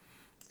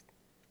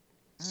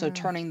 So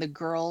turning the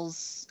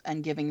girls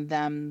and giving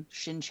them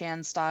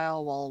Shin-chan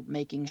style while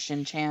making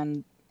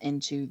Shin-chan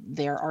into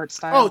their art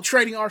style. Oh,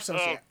 trading art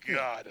styles. Oh yeah.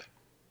 God.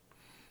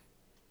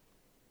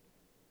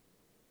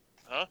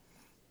 Huh?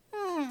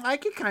 I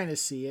could kind of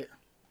see it.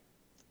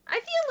 I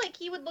feel like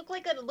he would look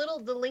like a little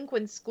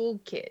delinquent school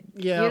kid.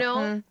 Yeah. You know?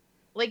 Mm.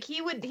 Like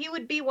he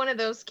would be one of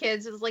those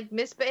kids that's like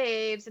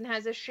misbehaves and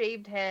has a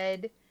shaved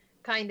head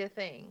kind of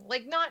thing.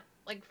 Like not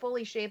like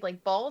fully shaved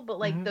like bald, but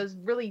like those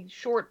really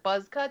short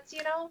buzz cuts,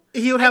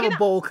 He would have a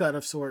bowl cut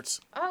of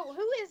sorts. Oh,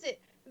 who is it?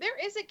 There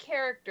is a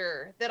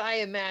character that I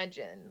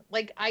imagine.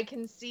 Like I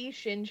can see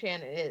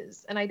Shin-chan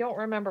is, and I don't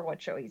remember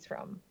what show he's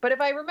from. But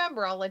if I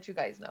remember, I'll let you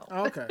guys know.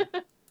 Okay.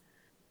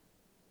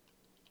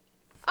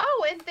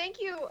 Oh, and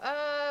thank you,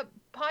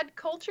 Pod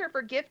Culture,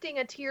 for gifting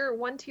a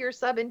one tier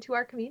sub into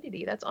our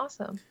community. That's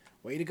awesome.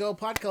 Way to go,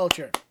 Pod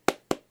Culture.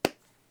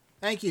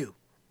 Thank you.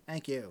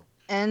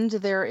 And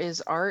there is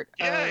art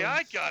Yeah,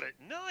 I got it.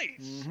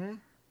 Nice. Mm-hmm.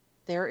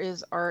 There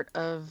is art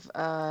of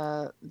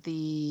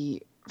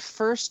the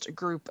first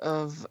group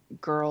of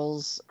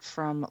girls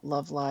from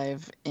Love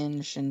Live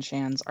in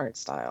Shin-chan's art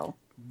style.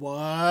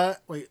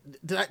 What? Wait,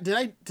 did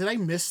I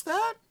miss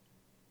that?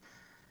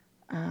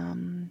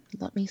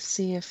 Let me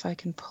see if I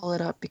can pull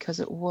it up because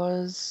it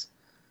was.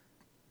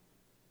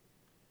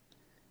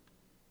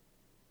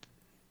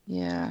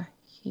 Yeah,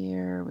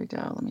 here we go.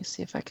 Let me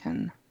see if I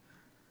can.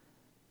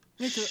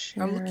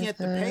 I'm looking at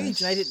the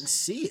page and I didn't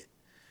see it.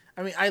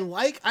 I mean,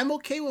 I'm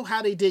okay with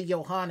how they did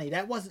Yohane.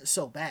 That wasn't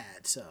so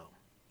bad, so.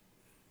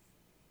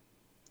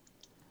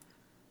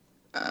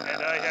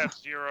 And I have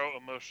zero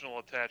emotional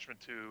attachment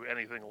to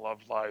anything Love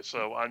Live,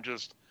 so I'm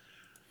just.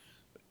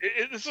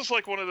 This is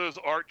like one of those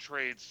art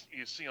trades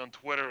you see on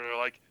Twitter. They're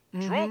like,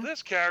 draw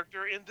this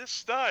character in this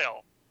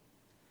style.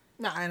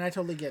 No, and I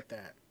totally get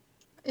that.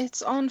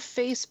 It's on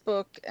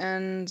Facebook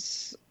and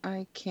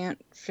I can't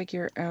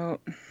figure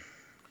out.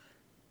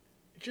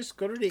 Just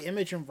go to the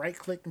image and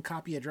right-click and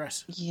copy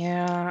address.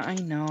 Yeah, I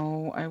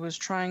know. I was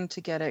trying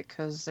to get it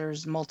because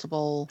there's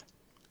multiple.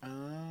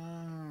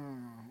 Oh,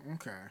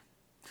 okay.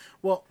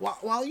 Well,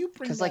 while you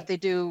bring because like they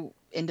do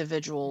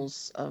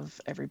individuals of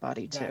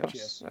everybody too. Gotcha.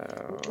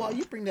 So while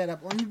you bring that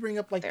up, let me bring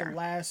up like There. the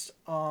last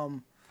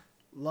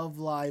Love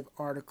Live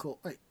article.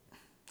 Like,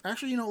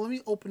 actually, let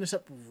me open this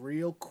up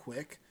real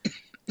quick,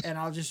 and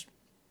I'll just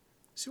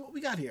see what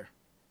we got here.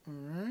 All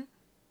right.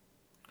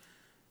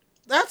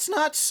 That's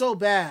not so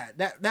bad.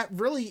 That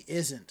really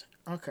isn't.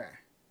 Okay.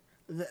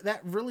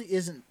 That really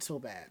isn't so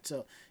bad.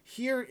 So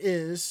here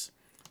is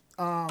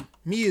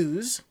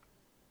Muse.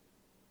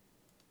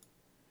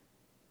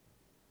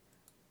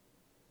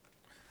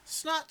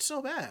 It's not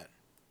so bad.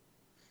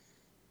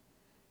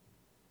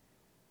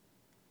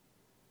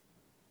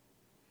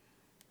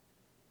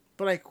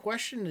 But I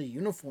question the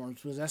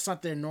uniforms because that's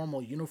not their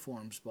normal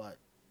uniforms, but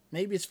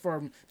maybe it's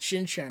from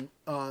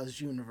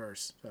Shin-chan's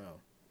universe. So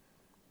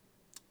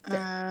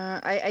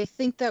I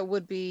think that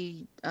would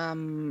be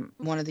one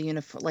of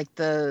the like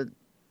the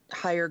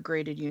higher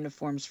graded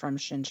uniforms from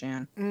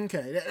Shin-chan.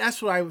 okay,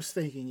 that's what I was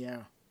thinking.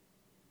 Yeah,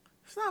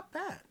 it's not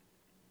bad.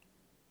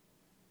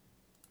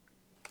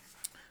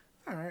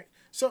 All right,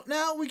 so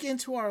now we get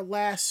into our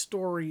last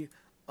story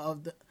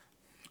of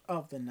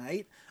the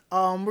night.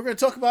 We're going to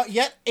talk about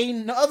yet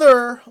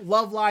another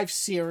Love Live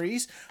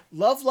series,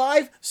 Love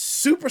Live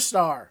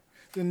Superstar.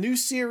 The new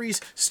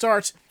series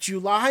starts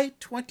July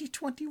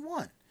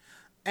 2021.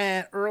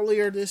 And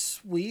earlier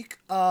this week,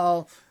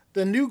 the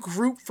new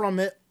group from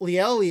it,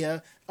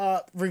 Lelia,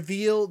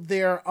 revealed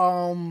their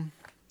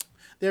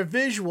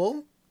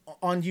visual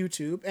on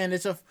YouTube, and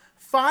it's a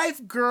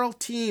 5-girl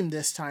team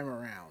this time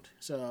around.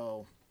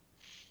 So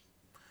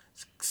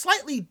it's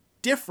slightly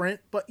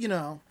different, but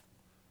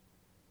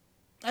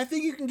I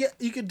think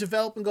you could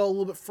develop and go a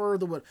little bit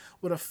further with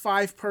a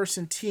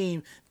 5-person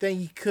team than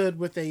you could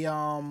with a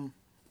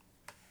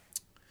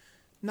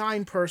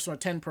 9-person or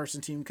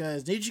 10-person team,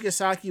 because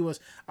Nijigasaki was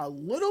a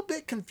little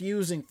bit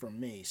confusing for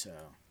me. So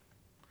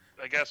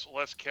I guess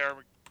less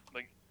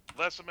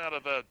amount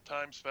of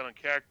time spent on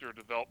character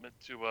development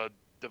to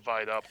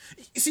divide up.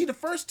 you see, the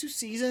first 2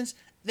 seasons,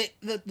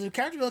 the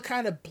characters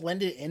kind of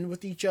blended in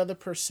with each other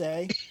per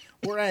se,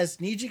 whereas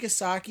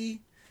Nijigasaki,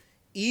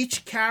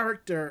 each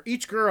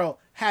girl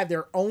had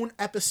their own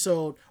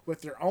episode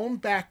with their own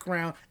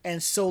background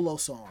and solo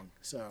song.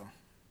 So,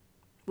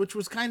 which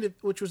was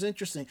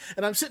interesting.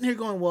 And I'm sitting here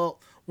going, well,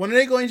 when are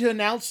they going to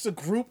announce the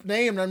group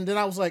name? And then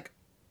I was like,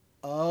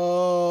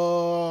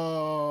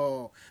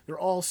 oh, they're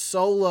all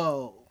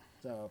solo.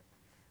 So,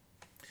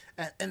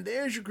 and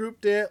there's your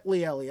group there,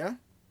 Leelia.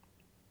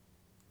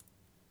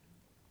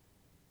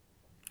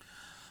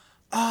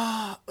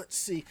 Let's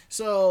see.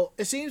 So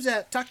it seems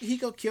that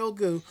Takahiko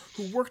Kyogo,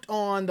 who worked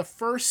on the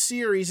first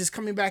series, is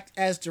coming back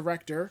as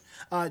director.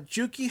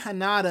 Juki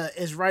Hanada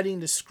is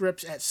writing the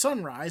scripts at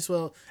Sunrise.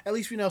 Well, at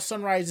least we know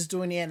Sunrise is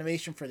doing the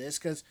animation for this,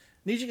 because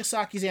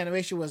Nijigasaki's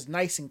animation was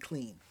nice and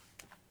clean.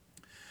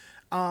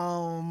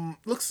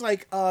 Looks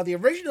like the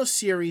original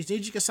series,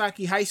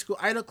 Nijigasaki High School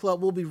Idol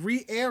Club, will be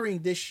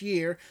re-airing this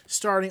year,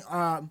 starting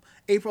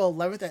April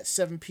 11th at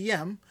 7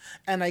 p.m.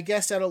 And I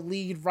guess that'll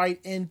lead right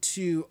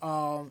into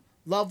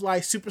Love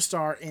Live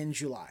Superstar in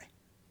July.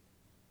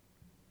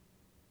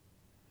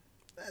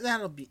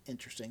 That'll be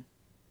interesting.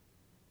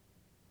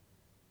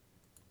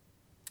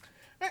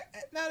 Right,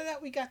 now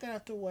that we got that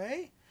out the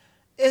way,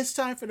 it's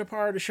time for the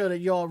part of the show that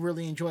y'all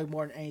really enjoy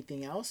more than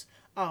anything else.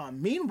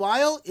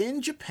 Meanwhile,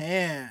 in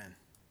Japan.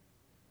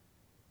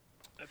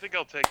 I think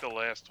I'll take the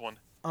last one.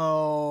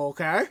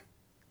 Okay.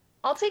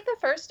 I'll take the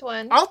first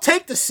one. I'll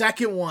take the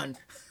second one.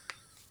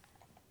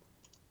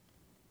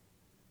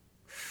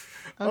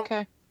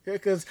 Okay.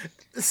 Because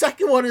the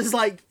second one is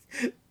like,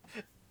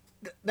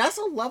 that's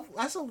a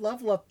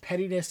level of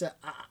pettiness that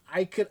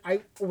I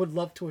would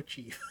love to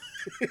achieve.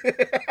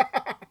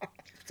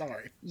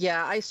 Sorry.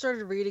 Yeah, I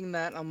started reading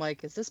that and I'm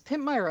like, is this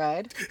Pimp My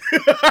Ride?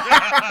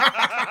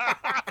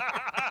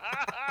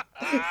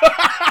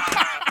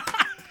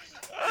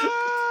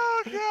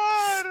 Oh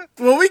God!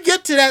 When we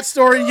get to that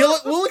story,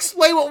 we'll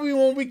explain what we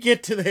when we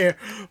get to there.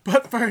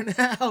 But for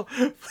now,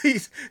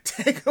 please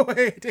take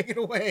it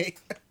away.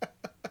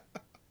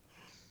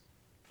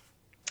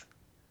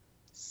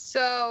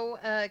 So,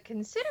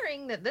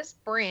 considering that this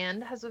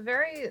brand has a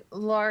very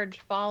large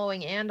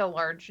following and a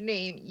large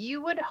name,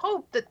 you would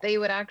hope that they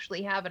would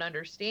actually have an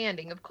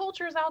understanding of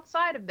cultures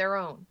outside of their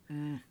own.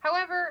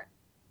 However,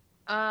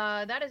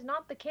 that is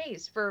not the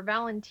case for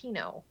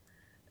Valentino,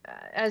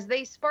 as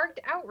they sparked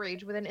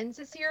outrage with an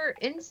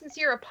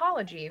insincere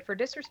apology for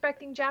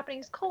disrespecting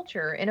Japanese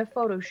culture in a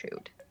photo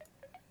shoot.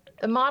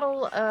 The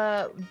model,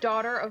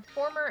 daughter of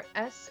former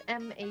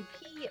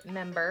SMAP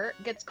member,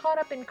 gets caught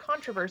up in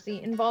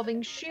controversy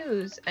involving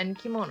shoes and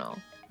kimono.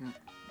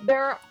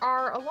 There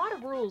are a lot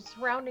of rules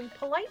surrounding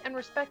polite and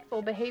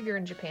respectful behavior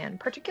in Japan,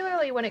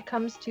 particularly when it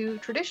comes to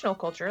traditional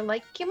culture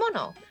like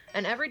kimono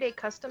and everyday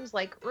customs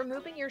like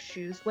removing your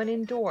shoes when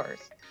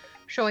indoors.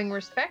 Showing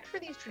respect for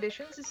these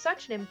traditions is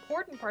such an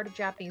important part of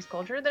Japanese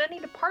culture that any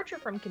departure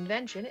from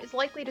convention is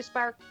likely to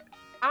spark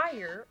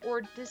ire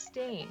or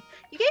disdain.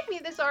 You gave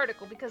me this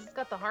article because it's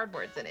got the hard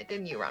words in it,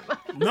 didn't you, Ranma?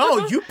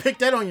 No, you picked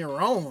that on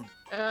your own.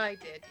 I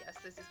did, yes,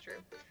 this is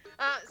true.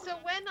 So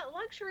when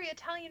luxury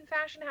Italian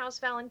fashion house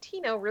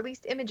Valentino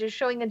released images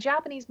showing a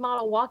Japanese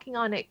model walking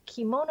on a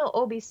kimono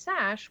obi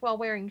sash while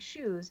wearing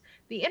shoes,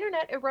 the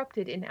internet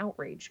erupted in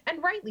outrage,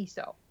 and rightly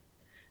so.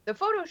 The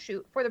photo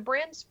shoot for the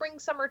brand's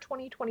Spring-Summer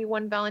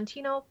 2021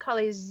 Valentino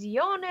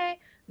Collezione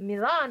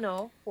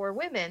Milano for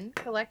Women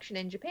collection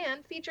in Japan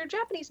featured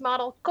Japanese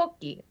model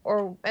Koki,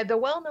 or the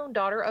well-known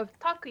daughter of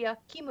Takuya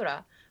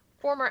Kimura,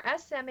 former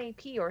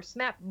SMAP or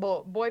SMAP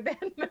boy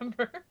band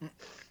member,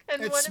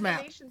 and It's one SMAP. of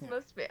the nation's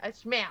most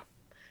SMAP.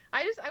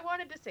 I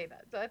wanted to say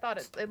that, so I thought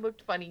it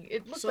looked funny.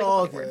 It looked It's like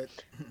all a funny good.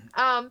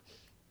 word.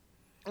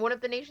 One of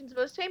the nation's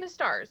most famous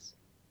stars.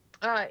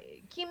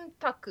 Kim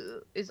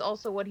Taku is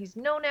also what he's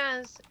known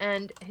as,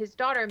 and his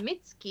daughter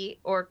Mitsuki,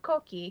 or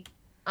Koki,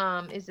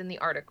 is in the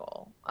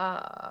article.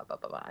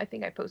 I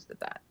think I posted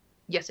that.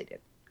 Yes, I did.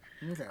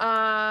 Okay.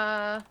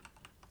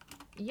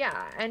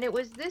 Yeah, and it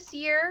was this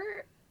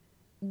year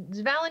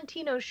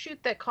Valentino's shoot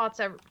that caught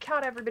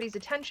everybody's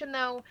attention,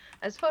 though,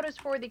 as photos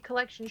for the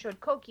collection showed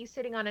Koki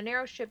sitting on a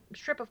narrow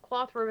strip of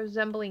cloth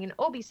resembling an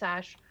obi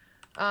sash,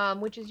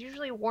 which is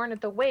usually worn at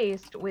the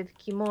waist with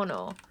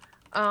kimono.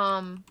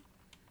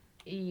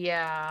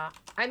 Yeah,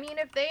 I mean,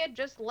 if they had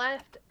just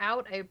left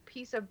out a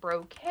piece of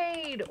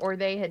brocade, or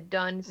they had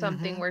done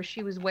something where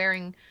she was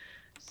wearing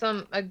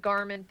a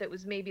garment that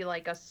was maybe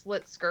like a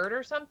slit skirt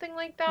or something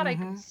like that, I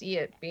could see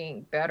it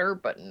being better.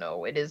 But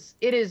no, it is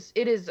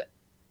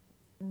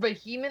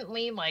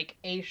vehemently like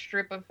a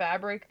strip of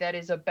fabric that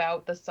is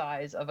about the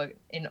size of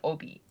an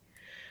obi.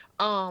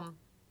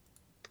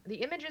 The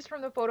images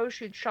from the photo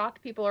shoot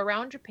shocked people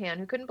around Japan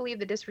who couldn't believe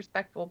the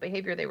disrespectful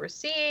behavior they were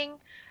seeing.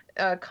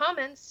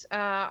 Comments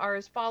are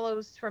as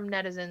follows from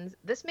netizens.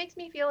 This makes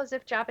me feel as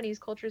if Japanese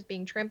culture is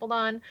being trampled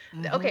on.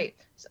 Okay,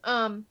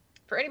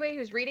 for anybody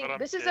who's reading,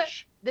 this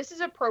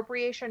is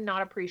appropriation,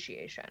 not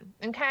appreciation.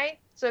 Okay,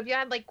 so if you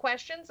had like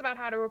questions about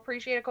how to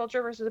appreciate a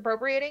culture versus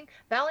appropriating,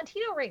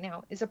 Valentino right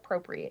now is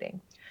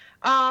appropriating.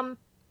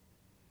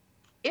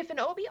 If an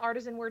obi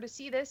artisan were to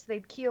see this,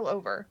 they'd keel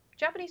over.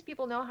 Japanese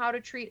people know how to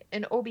treat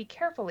an obi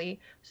carefully,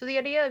 so the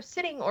idea of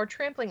sitting or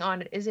trampling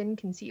on it is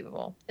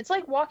inconceivable. It's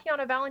like walking on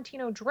a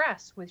Valentino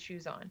dress with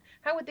shoes on.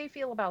 How would they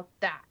feel about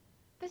that?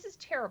 This is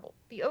terrible.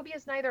 The obi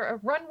is neither a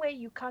runway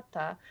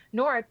yukata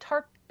nor a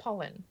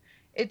tarpaulin.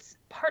 It's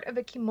part of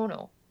a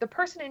kimono. The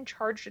person in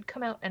charge should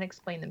come out and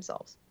explain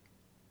themselves.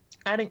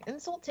 Adding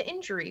insult to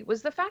injury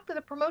was the fact that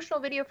the promotional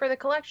video for the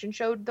collection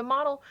showed the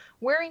model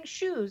wearing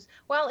shoes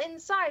while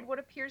inside what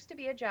appears to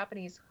be a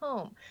Japanese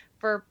home.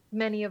 For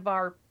many of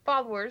our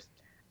followers,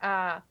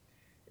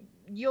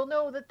 you'll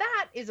know that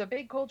that is a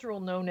big cultural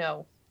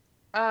no-no.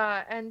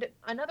 And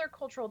another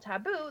cultural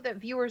taboo that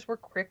viewers were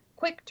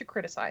quick to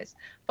criticize.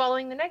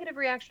 Following the negative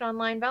reaction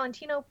online,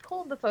 Valentino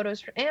pulled the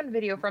photos and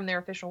video from their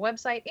official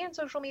website and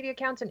social media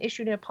accounts and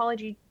issued an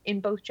apology in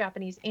both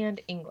Japanese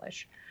and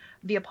English.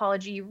 The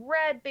apology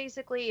read,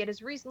 basically, it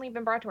has recently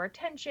been brought to our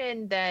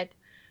attention that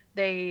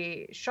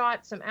they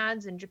shot some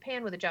ads in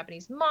Japan with a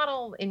Japanese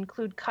model,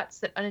 include cuts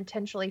that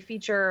unintentionally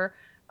feature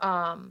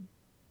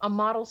a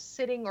model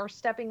sitting or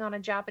stepping on a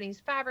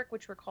Japanese fabric,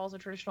 which recalls a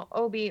traditional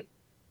obi.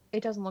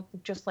 It doesn't look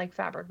just like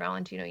fabric,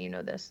 Valentino, you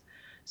know this.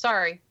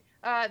 Sorry.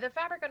 The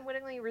fabric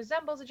unwittingly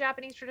resembles a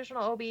Japanese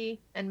traditional obi,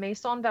 and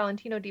Maison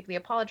Valentino deeply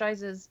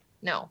apologizes.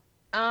 No.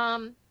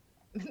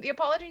 The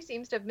apology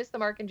seems to have missed the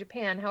mark in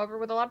Japan. However,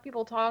 with a lot of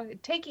people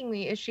taking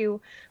the issue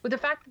with the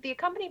fact that the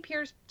company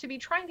appears to be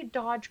trying to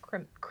dodge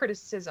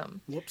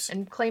criticism. Whoops.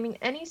 And claiming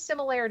any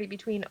similarity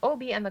between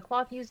obi and the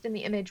cloth used in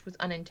the image was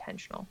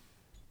unintentional.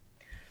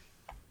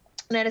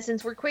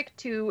 Netizens were quick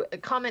to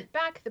comment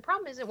back. The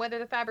problem isn't whether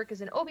the fabric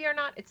is an obi or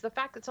not. It's the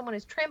fact that someone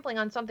is trampling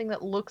on something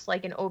that looks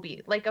like an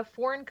obi, like a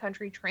foreign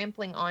country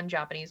trampling on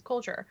Japanese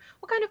culture.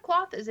 What kind of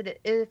cloth is it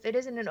if it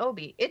isn't an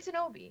obi? It's an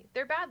obi.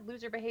 Their bad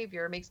loser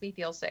behavior makes me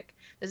feel sick.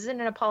 This isn't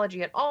an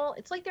apology at all.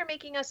 It's like they're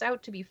making us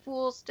out to be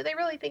fools. Do they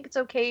really think it's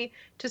okay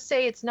to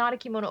say it's not a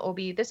kimono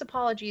obi? This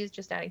apology is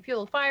just adding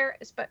fuel to the fire,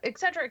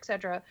 etc.,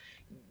 etc.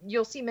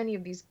 You'll see many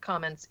of these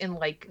comments in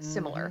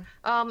similar.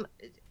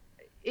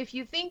 If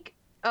you think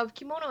of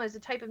kimono as a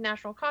type of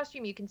national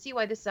costume, you can see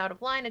why this is out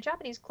of line. A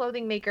Japanese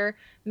clothing maker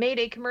made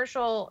a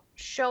commercial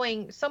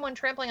showing someone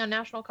trampling on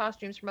national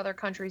costumes from other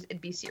countries.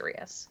 It'd be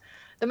serious.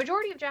 The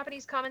majority of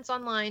Japanese comments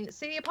online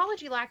say the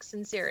apology lacks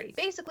sincerity.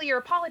 Basically, your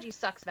apology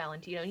sucks,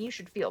 Valentino, and you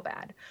should feel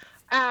bad.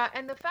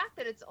 And the fact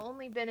that it's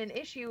only been an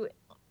issue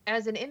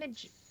as an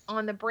image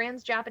on the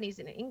brand's Japanese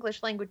and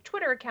English language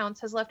Twitter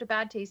accounts has left a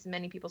bad taste in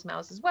many people's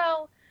mouths as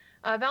well.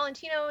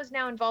 Valentino is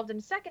now involved in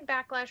a second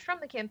backlash from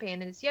the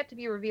campaign, and it's yet to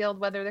be revealed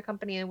whether the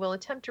company will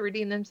attempt to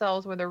redeem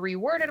themselves with a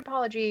reworded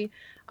apology.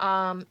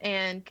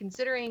 And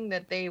considering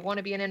that they want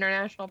to be an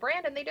international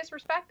brand and they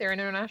disrespect their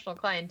international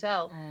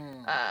clientele,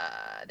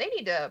 they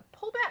need to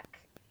pull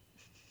back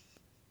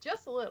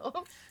just a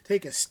little.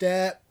 Take a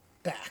step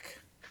back.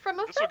 From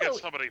a This will photo,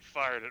 get somebody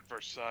fired at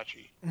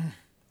Versace.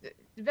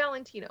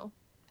 Valentino,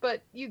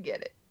 but you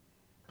get it.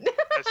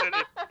 I said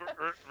if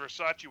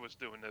Versace was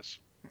doing this.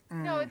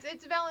 No,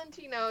 it's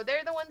Valentino.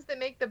 They're the ones that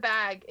make the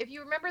bag. If you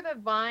remember the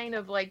vine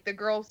of the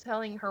girl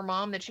telling her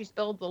mom that she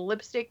spilled the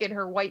lipstick in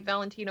her white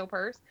Valentino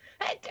purse,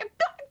 that's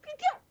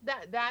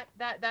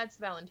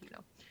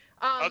Valentino.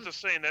 I was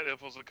just saying that if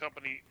it was a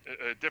company,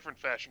 a different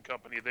fashion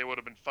company, they would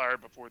have been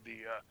fired before the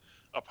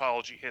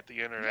apology hit the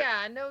internet.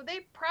 Yeah, no,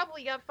 they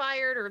probably got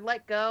fired or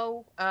let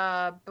go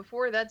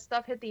before that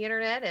stuff hit the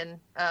internet and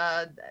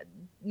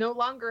no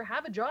longer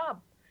have a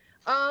job.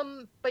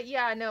 But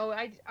yeah, no,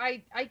 I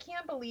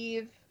can't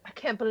believe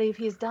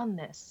he's done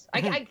this.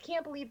 I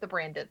can't believe the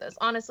brand did this.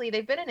 Honestly,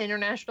 they've been an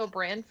international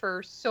brand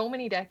for so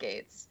many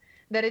decades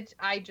that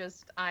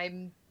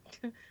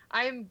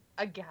I'm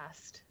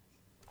aghast.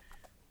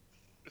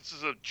 This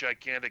is a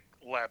gigantic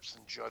lapse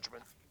in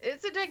judgment.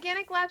 It's a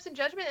gigantic lapse in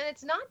judgment, and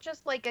it's not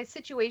just like a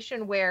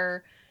situation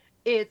where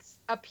it's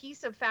a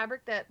piece of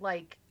fabric that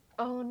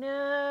oh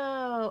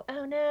no,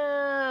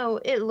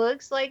 it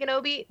looks like an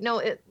obi. No,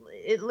 it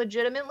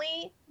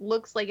legitimately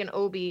looks like an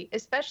obi,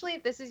 especially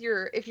if this is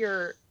if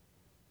your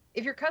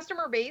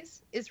customer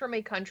base is from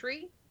a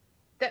country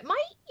that might,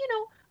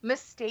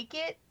 mistake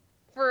it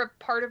for a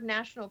part of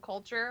national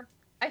culture.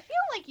 I feel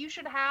like you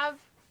should have,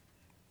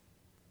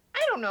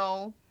 I don't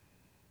know,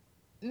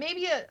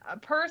 maybe a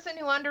person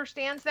who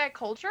understands that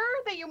culture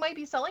that you might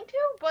be selling to,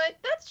 but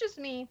that's just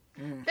me.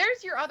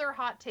 There's your other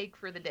hot take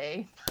for the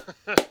day.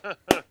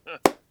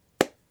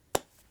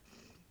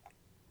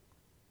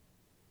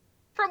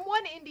 From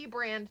one indie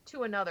brand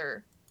to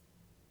another.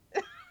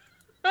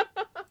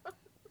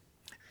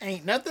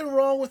 Ain't nothing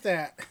wrong with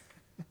that.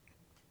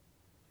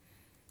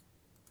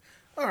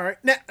 All right.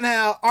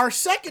 Now, our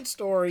second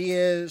story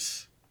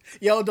is,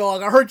 yo,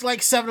 dog, I heard you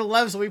like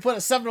 7-Eleven, so we put a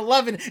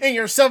 7-Eleven in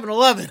your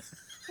 7-Eleven.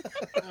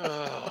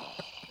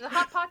 The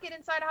Hot Pocket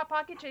inside a Hot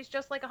Pocket tastes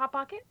just like a Hot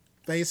Pocket?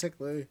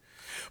 Basically.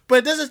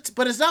 But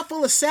it's not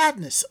full of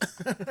sadness.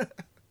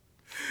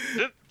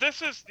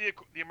 This is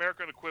the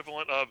American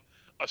equivalent of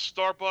a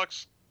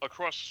Starbucks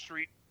across the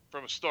street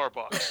from a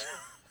Starbucks.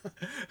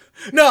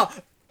 No.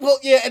 Well,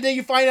 yeah, and then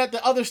you find out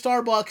the other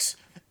Starbucks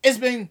is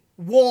being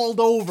walled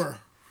over.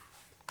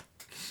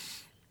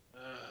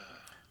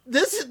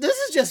 this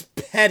is just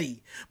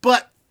petty,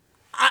 but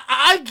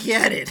I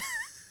get it.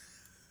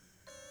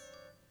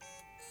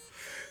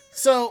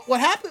 So what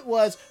happened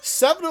was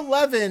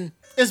 7-Eleven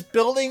is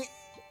building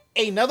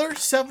another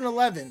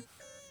 7-Eleven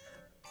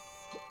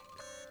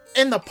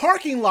in the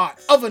parking lot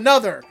of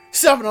another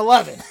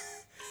 7-Eleven.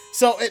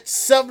 So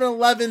it's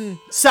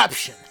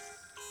 7-Eleven-ception.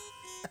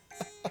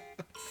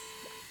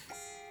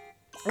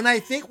 And I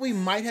think we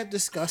might have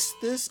discussed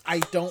this. I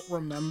don't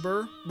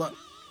remember, but...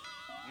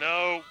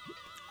 No.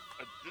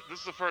 This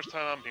is the first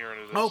time I'm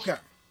hearing of this. Okay.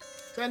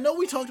 So I know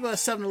we talked about a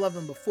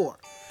 7-Eleven before.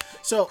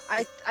 So...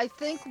 I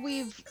think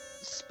we've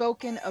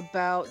spoken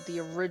about the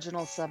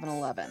original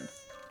 7-Eleven.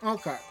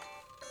 Okay.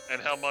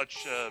 And how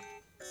much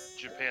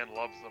Japan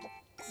loves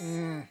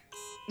them.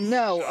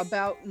 No,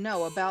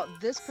 about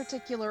this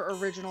particular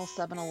original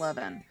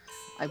 7-Eleven.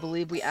 I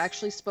believe we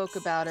actually spoke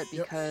about it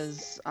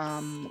because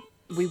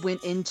we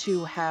went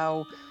into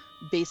how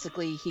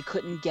basically he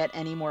couldn't get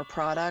any more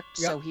product,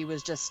 so he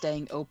was just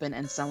staying open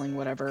and selling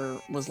whatever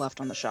was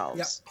left on the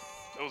shelves.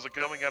 It was a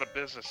going out of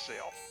business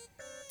sale.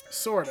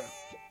 Sorta.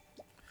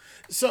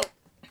 So,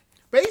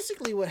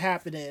 basically what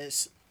happened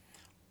is,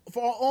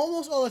 for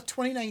almost all of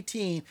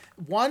 2019,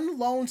 one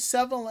lone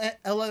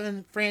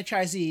 7-Eleven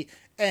franchisee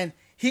and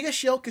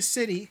Higashioka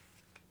City,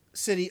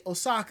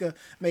 Osaka,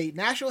 made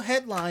national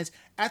headlines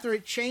after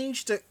it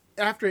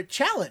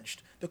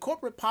challenged the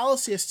corporate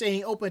policy of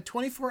staying open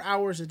 24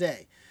 hours a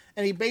day.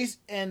 And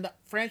the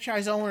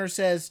franchise owner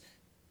says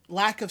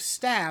lack of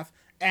staff,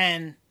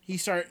 and he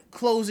started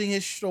closing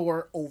his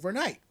store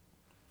overnight.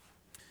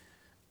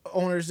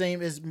 Owner's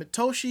name is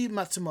Mitoshi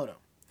Matsumoto.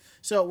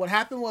 So what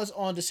happened was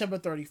on December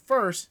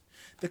 31st,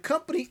 the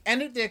company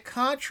ended their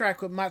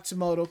contract with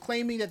Matsumoto,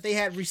 claiming that they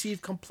had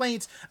received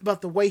complaints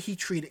about the way he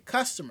treated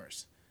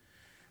customers.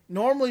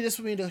 Normally this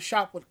would mean the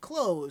shop would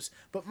close,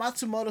 but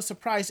Matsumoto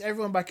surprised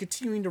everyone by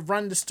continuing to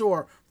run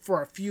the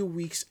for a few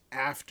weeks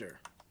after.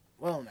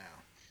 Well now.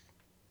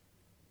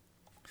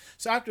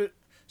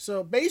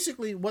 So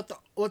basically what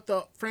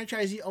the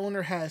franchisee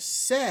owner has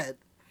said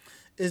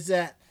is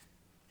that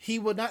he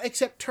would not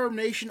accept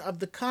termination of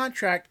the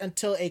contract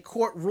until a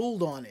court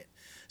ruled on it.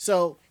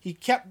 So he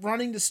kept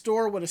running the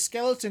store with a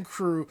skeleton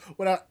crew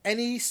without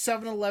any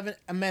 7-Eleven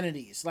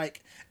amenities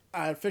like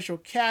an official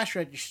cash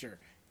register,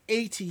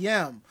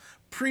 ATM,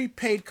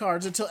 prepaid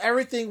cards until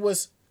everything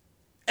was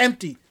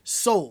empty,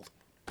 sold.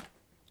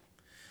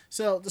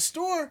 So the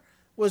store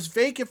was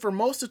vacant for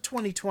most of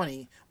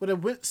 2020 with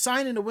a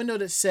sign in the window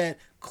that said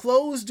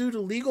closed due to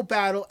legal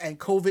battle and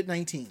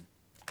COVID-19.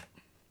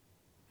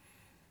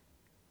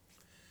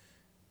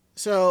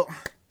 So,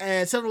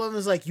 and 7-Eleven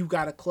is like, you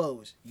gotta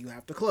close. You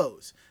have to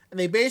close. And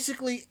they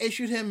basically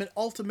issued him an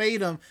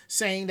ultimatum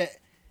saying that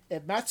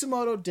if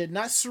Matsumoto did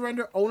not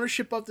surrender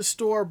ownership of the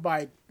store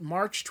by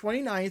March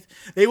 29th,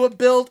 they would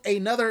build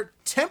another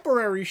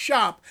temporary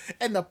shop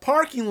in the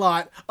parking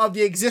lot of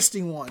the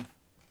existing one.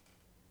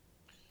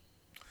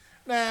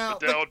 Now,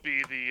 but that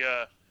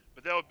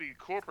would be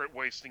corporate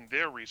wasting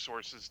their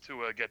resources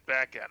to get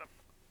back at him.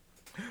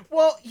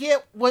 Well, yeah,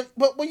 but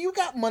when you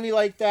got money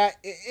like that,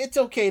 it's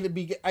okay to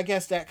be, I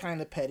guess, that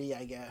kind of petty,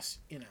 I guess,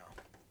 you know.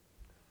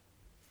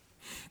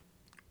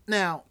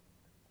 Now,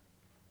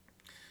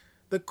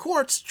 the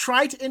courts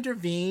tried to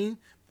intervene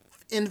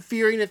in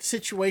fearing that the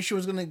situation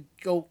was going to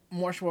go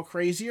much more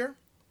crazier,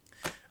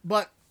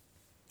 but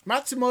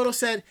Matsumoto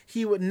said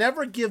he would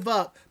never give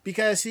up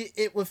because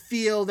it would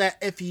feel that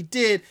if he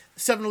did,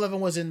 7-Eleven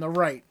was in the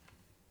right.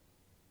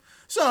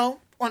 So,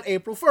 on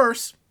April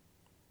 1st,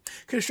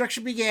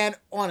 construction began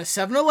on a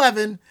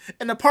 7-Eleven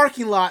in the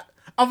parking lot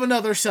of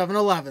another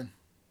 7-Eleven.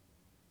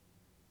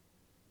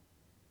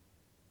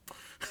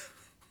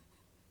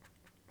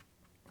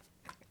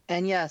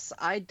 And yes,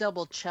 I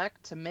double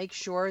checked to make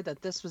sure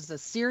that this was a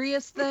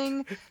serious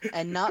thing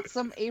and not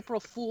some April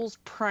Fool's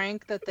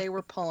prank that they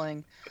were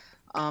pulling.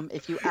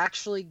 If you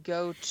actually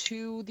go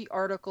to the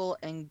article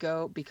and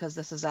go, because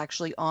this is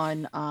actually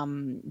on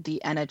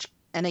the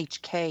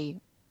NHK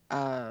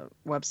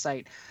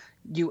website,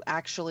 you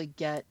actually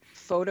get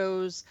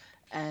photos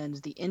and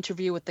the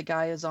interview with the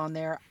guy is on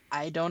there.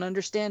 I don't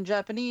understand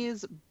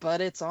Japanese,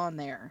 but it's on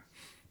there.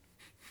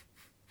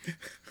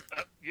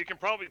 You can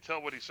probably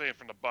tell what he's saying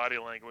from the body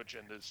language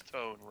and his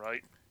tone,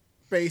 right?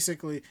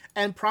 Basically.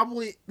 And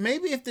probably,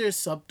 maybe if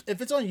it's on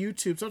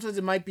YouTube, sometimes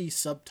it might be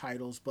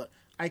subtitles, but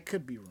I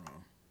could be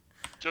wrong.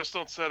 Just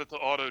don't set it to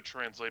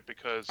auto-translate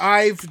because...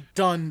 I've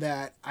done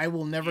that. I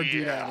will never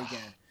do that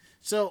again.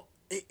 So,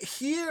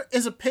 here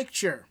is a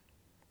picture.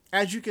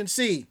 As you can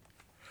see,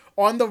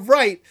 on the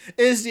right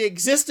is the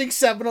existing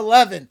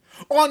 7-Eleven.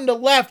 On the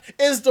left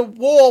is the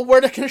wall where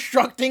they're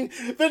constructing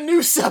the new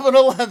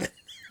 7-Eleven.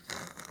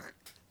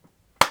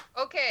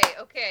 Okay.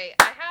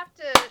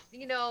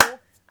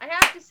 I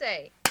have to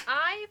say,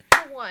 I,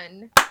 for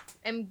one,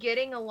 am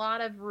getting a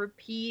lot of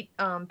repeat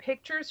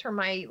pictures from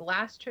my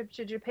last trip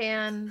to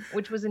Japan,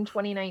 which was in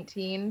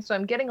 2019. So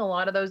I'm getting a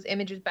lot of those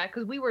images back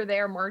because we were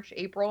there March,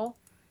 April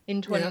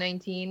in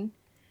 2019.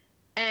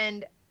 Yeah.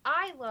 And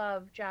I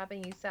love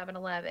Japanese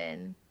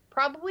 7-Eleven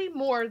probably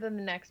more than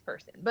the next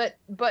person. But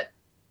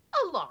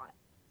A lot.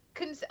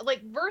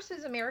 Like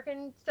versus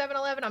American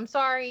 7-Eleven. I'm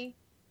sorry,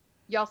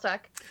 y'all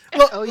suck.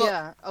 Look, Oh look,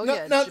 yeah. Oh no,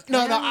 yeah. no,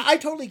 Japan I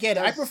totally get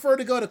it. I does- prefer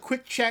to go to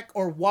Quick Check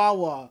or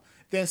Wawa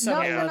than No,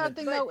 7-Eleven. for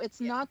nothing though. It's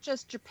not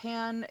just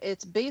Japan.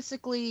 It's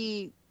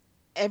basically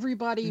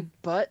everybody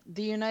but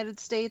the United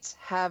States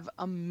have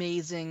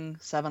amazing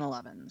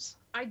 7-Elevens.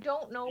 I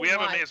don't know We have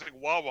why. amazing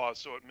Wawa,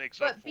 so it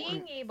makes up But for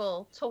being it.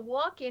 able to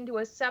walk into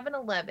a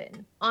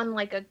 7-Eleven on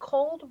like a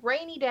cold,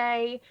 rainy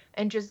day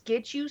and just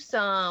get you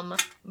some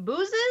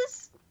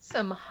boozes,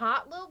 some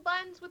hot little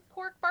buns with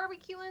pork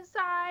barbecue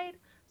inside,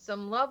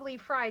 some lovely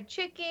fried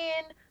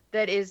chicken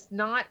that is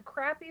not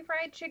crappy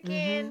fried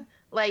chicken.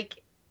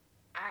 Like,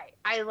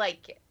 I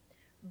like it.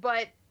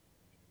 But,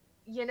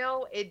 you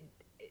know,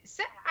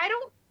 I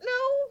don't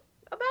know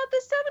about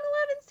the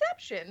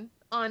 7-Eleven-ception,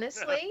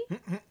 honestly.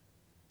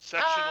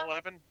 Section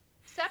 11.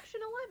 Section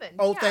 11.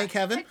 Oh, yeah. thank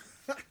heaven.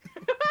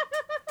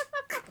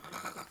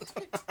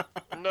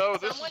 No,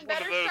 this Someone is one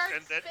better of those, start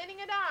and then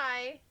spinning a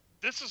die.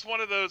 this is one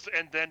of those,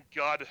 and then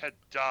God had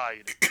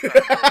died.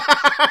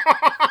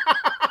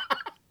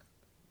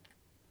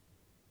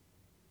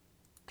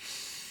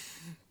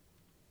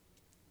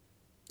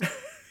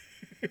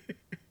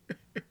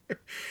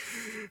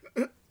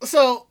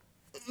 So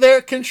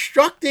they're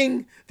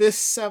constructing this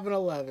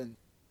 7-Eleven.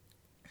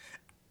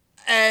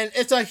 And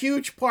it's a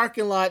huge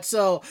parking lot,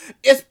 so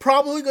it's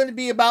probably going to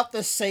be about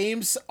the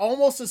same,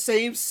 almost the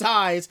same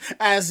size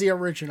as the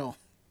original.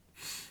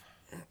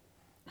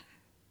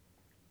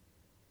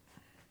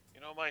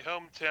 You know, my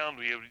hometown,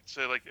 we would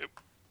say, like,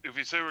 if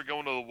we say we're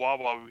going to the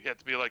Wawa, we have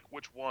to be like,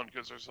 which one?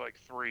 Because there's like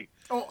 3.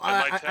 Oh,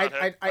 And my I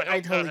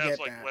hometown totally has get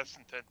like that. less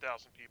than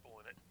 10,000 people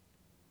in it.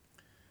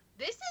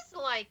 This is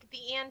like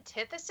the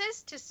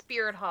antithesis to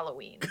Spirit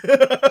Halloween.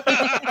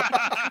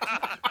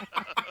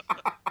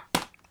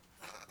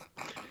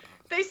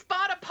 They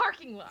spot a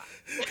parking lot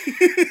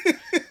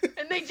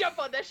and they jump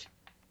on this.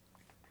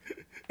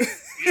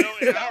 You know,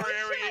 in our Don't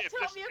area,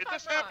 tell me if I'm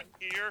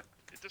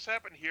if this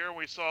happened here, and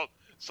we saw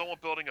someone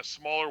building a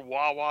smaller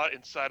Wawa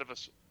inside of a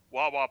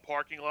Wawa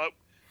parking lot,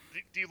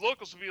 the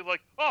locals would be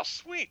like, "Oh,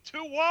 sweet,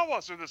 2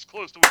 Wawas are this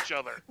close to each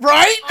other."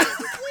 Right?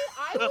 Honestly,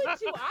 I would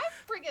too. I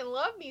freaking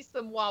love me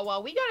some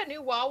Wawa. We got a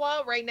new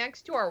Wawa right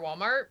next to our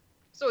Walmart.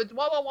 So it's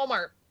Wawa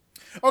Walmart.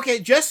 Okay,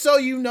 just so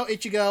you know,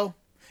 Ichigo,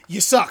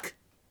 you suck.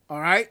 All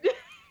right?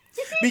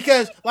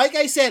 Because, like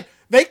I said,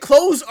 they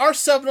closed our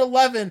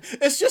 7-Eleven.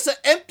 It's just an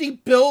empty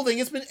building.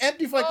 It's been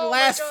empty for like the Oh my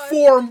last gosh.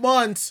 4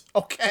 months.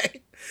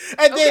 Okay?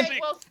 And then, Okay,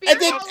 well, Spirit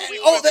and then,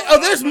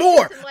 Halloween. there's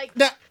more. Listen, like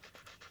Now,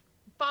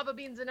 Baba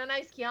Beans and a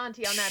nice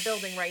Chianti on that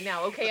building right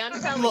now. Okay, I'm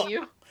telling Look.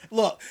 you.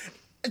 look,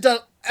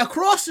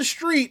 across the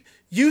street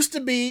used to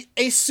be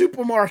a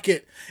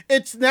supermarket.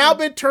 It's now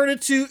been turned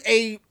into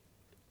an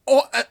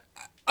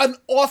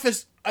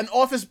office,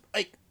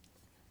 like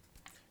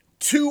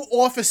 2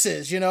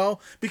 offices, you know,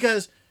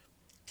 because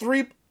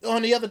 3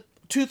 on the other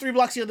 2-3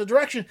 blocks the other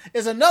direction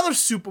is another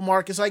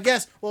supermarket. So I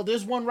guess, well,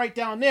 there's one right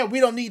down there. We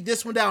don't need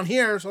this one down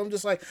here. So I'm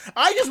just like,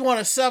 I just want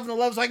a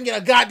 7-Eleven so I can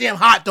get a goddamn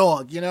hot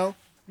dog, you know?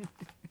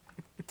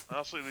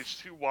 Honestly, these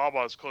 2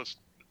 Wawas close.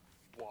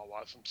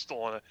 Wawas, I'm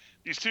still on it.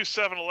 These 2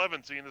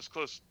 7-Elevens being this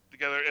close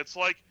together, it's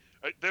like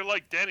they're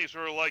like Denny's,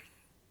 where like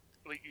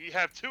you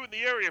have 2 in the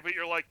area, but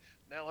you're like,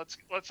 now let's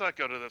not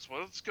go to this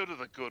one. Let's go to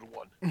the good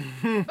one.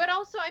 But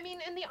also, I mean,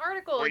 in the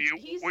article, Where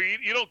he's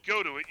you don't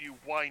go to it, you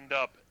wind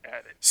up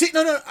at it. See,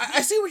 no,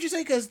 I see what you're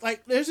saying, because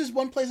like there's this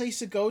one place I used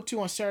to go to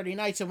on Saturday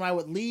nights, and when I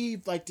would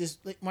leave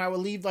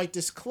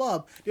this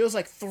club, there was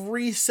like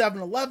 3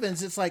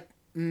 7-Elevens. It's like,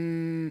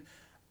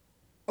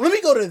 let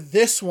me go to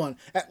this one.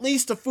 At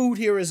least the food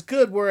here is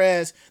good,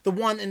 whereas the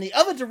one in the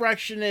other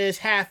direction is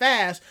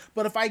half-assed.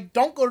 But if I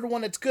don't go to the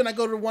one that's good, and I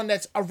go to the one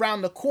that's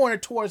around the corner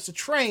towards the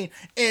train,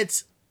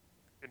 it's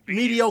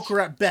mediocre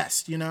at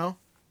best, you know?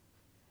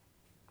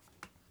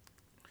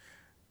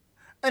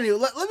 Anyway,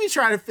 let me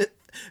try to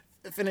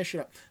finish it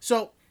up.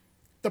 So,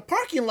 the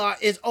parking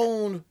lot is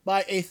owned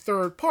by a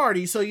third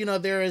party, so, you know,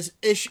 there's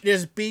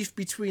beef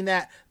between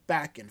that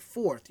back and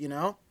forth, you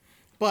know?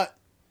 But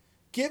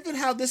given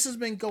how this has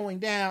been going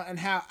down and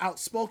how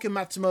outspoken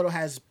Matsumoto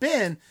has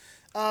been,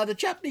 the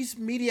Japanese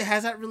media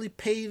hasn't really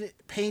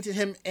painted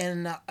him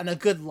in a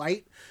good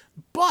light.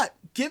 But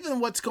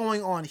given what's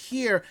going on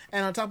here,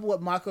 and on top of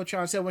what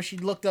Mako-chan said when she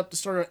looked up the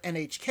start of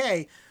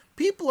NHK,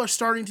 people are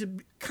starting to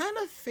kind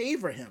of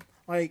favor him.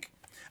 Like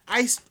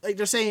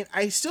they're saying,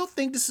 I still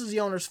think this is the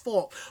owner's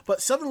fault, but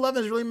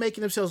 7-Eleven is really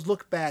making themselves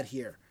look bad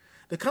here.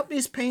 The company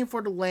is paying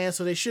for the land,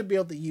 so they should be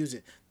able to use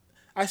it.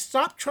 I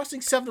stopped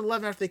trusting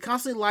 7-Eleven after they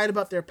constantly lied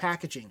about their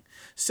packaging.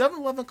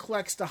 7-Eleven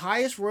collects the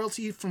highest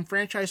royalty from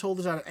franchise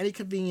holders out of any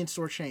convenience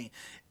store chain.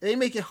 They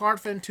make it hard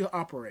for them to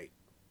operate.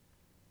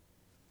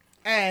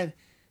 And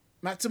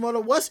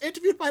Matsumoto was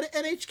interviewed by the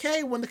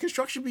NHK when the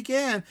construction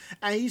began,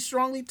 and he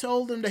strongly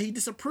told them that he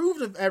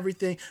disapproved of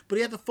everything, but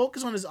he had to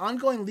focus on his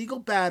ongoing legal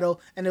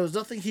battle, and there was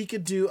nothing he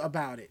could do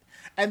about it.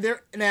 And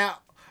now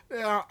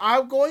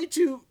I'm going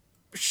to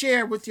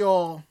share with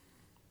y'all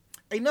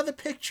another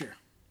picture.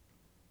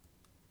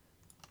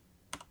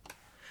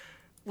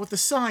 with a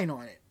sign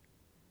on it.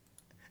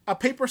 A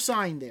paper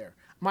sign there.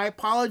 My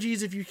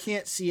apologies if you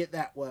can't see it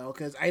that well,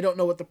 because I don't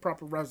know what the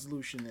proper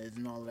resolution is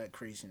and all of that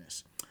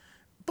craziness.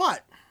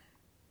 But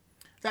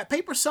that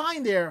paper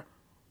sign there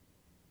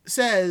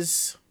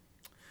says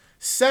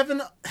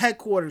 7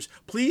 headquarters.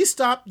 Please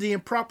stop the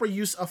improper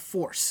use of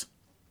force.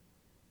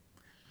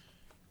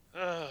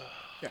 Yeah.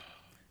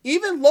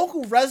 Even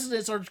local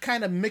residents are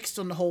kind of mixed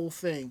on the whole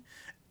thing.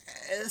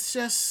 It's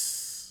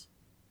just...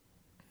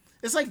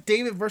 It's like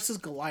David versus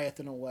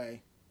Goliath in a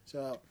way.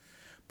 So,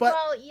 but...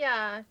 Well,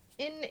 yeah.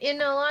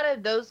 In a lot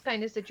of those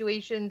kind of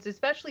situations,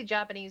 especially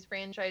Japanese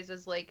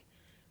franchises, like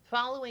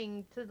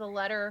following to the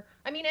letter.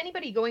 I mean,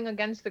 anybody going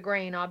against the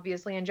grain,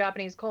 obviously, in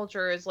Japanese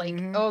culture is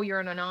like, oh, you're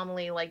an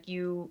anomaly. Like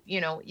you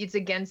know, it's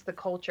against the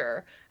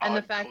culture. And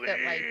unclean, the fact that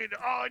like,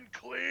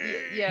 unclean.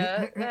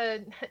 yeah,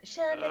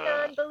 shun the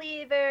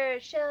non-believer,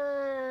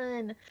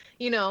 shun.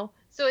 You know,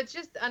 so it's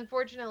just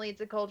unfortunately it's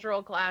a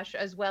cultural clash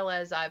as well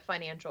as a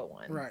financial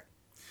one. Right.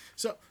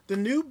 So the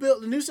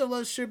new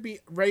settlers should be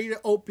ready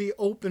to be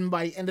open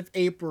by the end of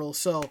April.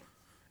 So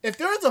if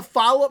there's a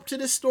follow up to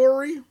this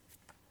story,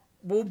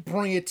 we'll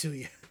bring it to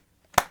you.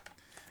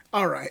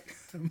 All right,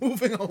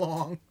 moving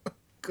along.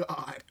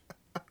 God.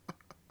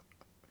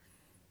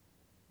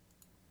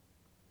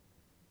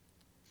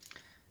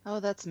 Oh,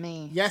 that's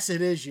me. Yes,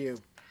 it is you.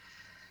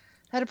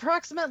 At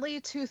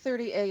approximately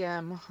 2:30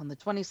 a.m. on the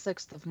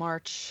 26th of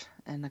March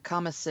in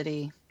Nakama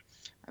City,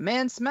 a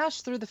man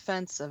smashed through the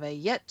fence of a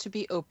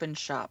yet-to-be-opened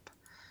shop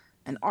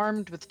and,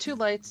 armed with 2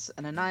 lights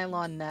and a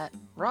nylon net,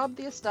 robbed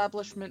the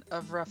establishment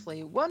of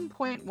roughly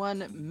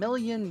 1.1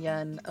 million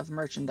yen of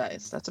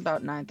merchandise. That's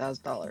about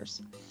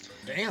 $9,000.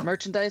 Damn.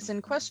 Merchandise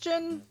in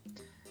question?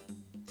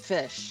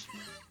 Fish.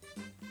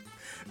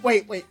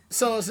 Wait.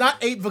 So it's not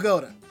 8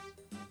 Vagoda.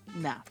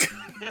 No.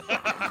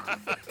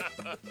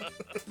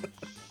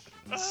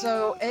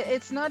 So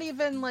it's not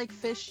even like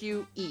fish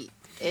you eat.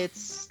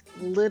 It's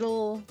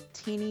little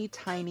teeny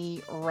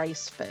tiny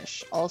rice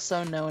fish,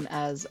 also known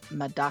as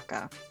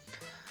madaka.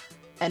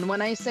 And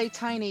when I say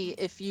tiny,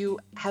 if you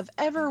have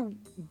ever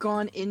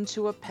gone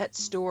into a pet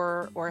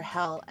store or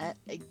hell,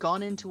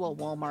 gone into a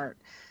Walmart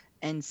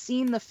and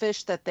seen the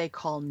fish that they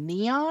call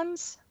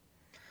neons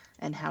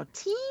and how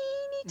teeny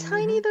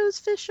tiny those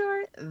fish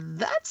are,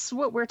 that's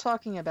what we're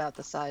talking about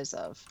the size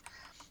of.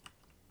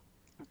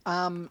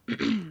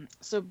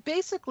 So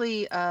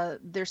basically,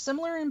 they're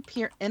similar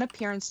in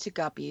appearance to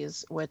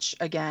guppies, which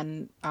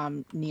again,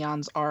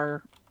 neons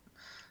are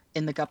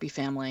in the guppy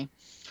family.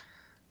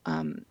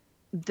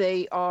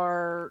 They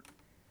are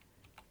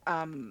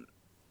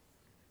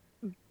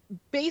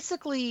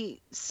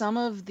basically, some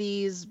of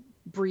these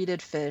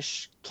breeded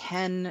fish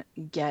can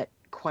get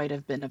quite a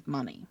bit of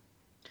money.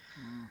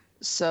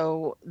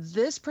 So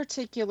this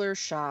particular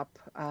shop,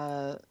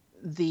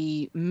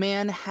 the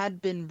man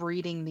had been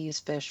breeding these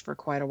fish for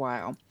quite a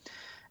while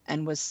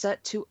and was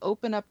set to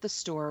open up the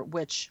store,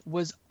 which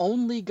was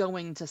only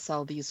going to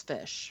sell these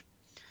fish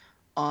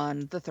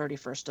on the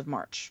 31st of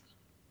March.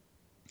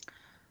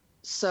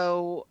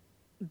 So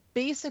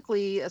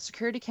basically, a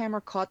security camera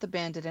caught the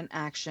bandit in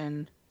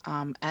action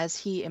as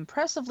he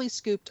impressively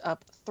scooped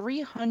up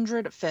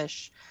 300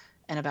 fish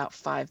in about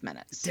 5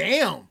 minutes.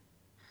 Damn!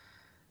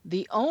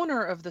 The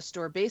owner of the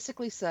store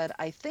basically said,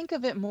 I think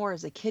of it more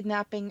as a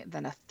kidnapping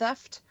than a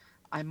theft.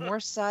 I'm more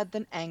sad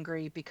than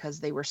angry because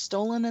they were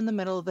stolen in the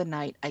middle of the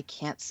night. I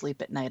can't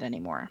sleep at night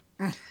anymore.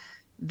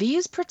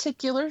 These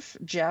particular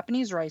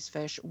Japanese rice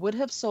fish would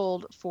have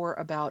sold for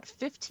about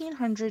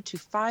 1,500 to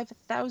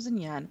 5,000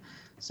 yen,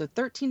 so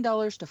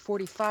 $13 to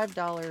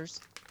 $45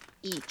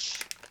 each.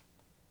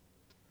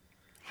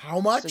 How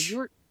much? So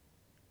you're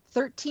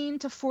 $13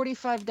 to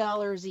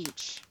 $45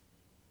 each.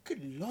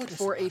 Good Lord,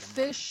 for a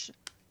fish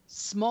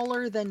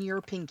smaller than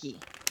your pinky.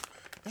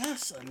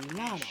 That's a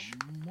lot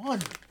of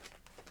money.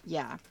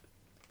 Yeah.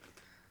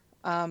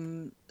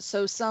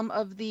 So some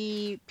of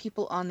the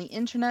people on the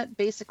internet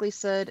basically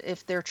said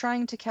if they're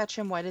trying to catch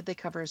him, why did they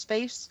cover his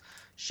face?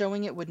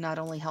 Showing it would not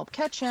only help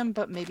catch him,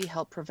 but maybe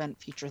help prevent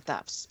future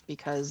thefts.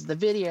 Because the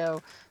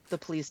video, the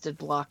police did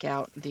block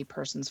out the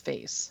person's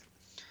face.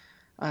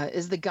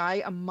 Is the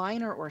guy a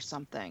minor or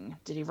something?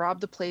 Did he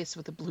rob the place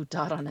with a blue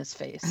dot on his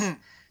face?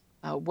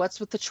 What's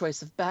with the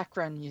choice of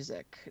background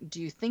music?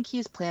 Do you think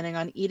he's planning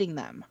on eating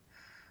them?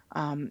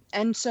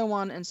 And so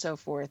on and so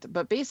forth.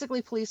 But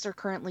basically, police are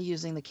currently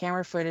using the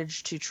camera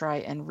footage to try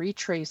and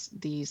retrace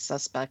the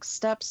suspect's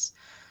steps.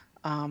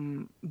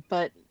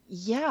 But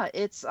yeah,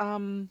 it's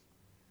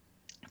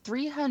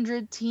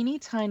 300 teeny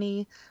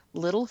tiny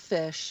little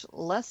fish,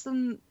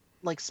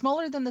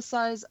 smaller than the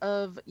size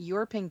of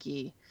your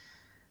pinky,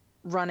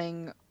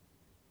 running,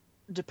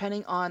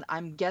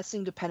 I'm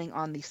guessing depending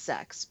on the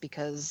sex,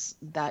 because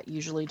that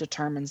usually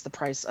determines the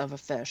price of a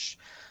fish.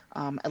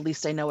 At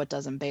least I know it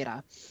does in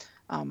beta.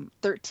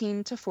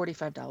 $13 to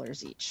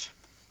 $45 each.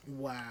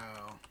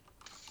 Wow.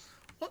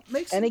 What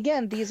makes And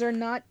again, these are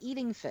not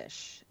eating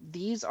fish.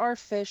 These are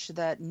fish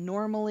that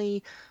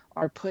normally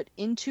are put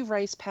into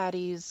rice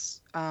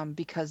paddies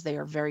because they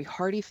are very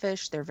hardy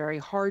fish. They're very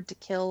hard to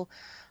kill.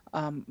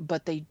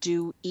 but they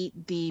do eat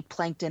the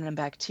plankton and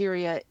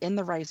bacteria in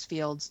the rice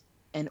fields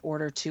in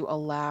order to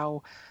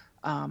allow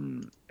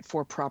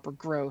for proper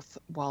growth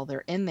while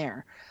they're in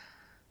there.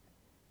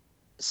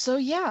 So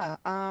yeah,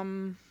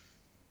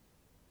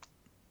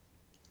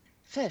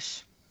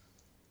 fish.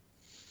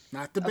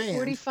 Not the A band.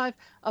 45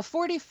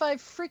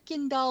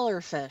 freaking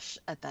dollar fish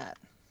at that.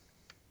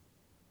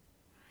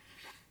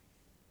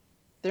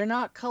 They're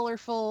not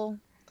colorful.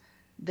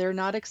 They're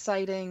not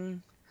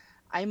exciting.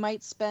 I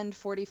might spend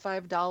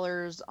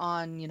 $45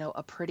 on,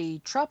 a pretty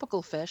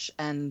tropical fish,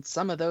 and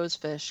some of those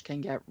fish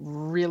can get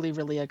really,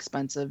 really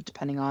expensive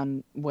depending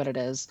on what it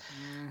is.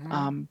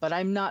 But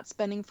I'm not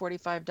spending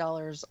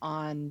 $45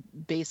 on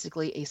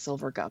basically a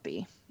silver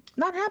guppy.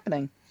 Not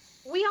happening.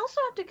 We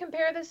also have to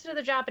compare this to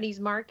the Japanese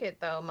market,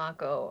 though,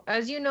 Mako.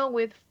 As you know,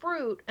 with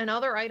fruit and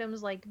other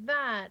items like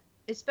that,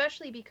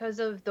 especially because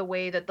of the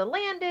way that the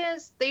land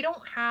is, they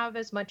don't have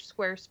as much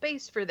square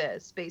space for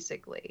this,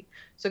 basically.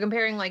 So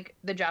comparing, like,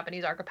 the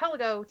Japanese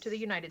archipelago to the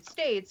United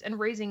States and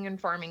raising and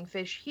farming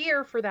fish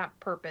here for that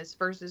purpose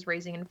versus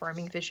raising and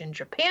farming fish in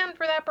Japan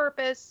for that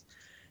purpose,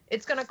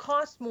 it's going to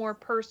cost more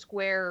per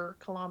square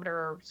kilometer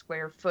or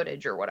square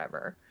footage or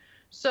whatever.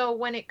 So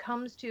when it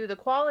comes to the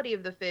quality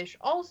of the fish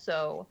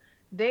also,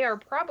 they are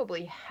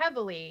probably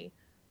heavily,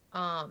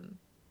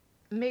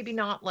 maybe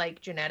not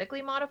like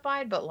genetically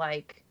modified, but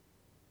like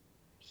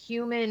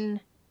human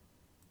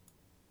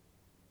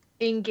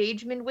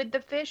engagement with the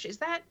fish. Is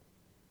that,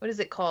 what is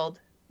it called?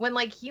 When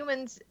like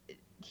humanity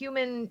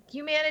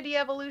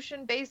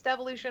evolution, based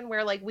evolution,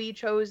 where like we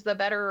chose the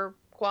better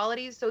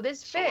qualities. So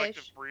this fish.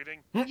 Selective breeding.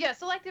 Yeah,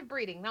 selective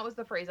breeding. That was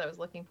the phrase I was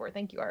looking for.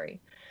 Thank you,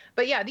 Ari.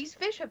 But yeah, these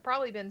fish have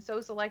probably been so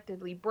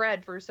selectively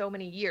bred for so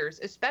many years,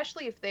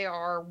 especially if they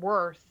are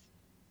worth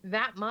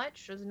that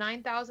much. Is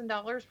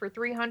 $9,000 for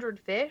 300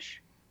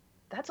 fish?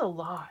 That's a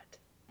lot.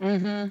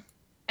 Mm-hmm.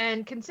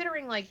 And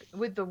considering like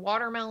with the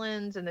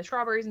watermelons and the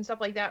strawberries and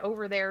stuff like that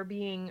over there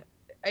being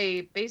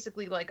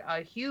basically like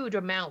a huge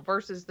amount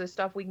versus the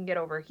stuff we can get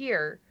over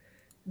here,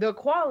 the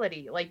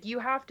quality, like you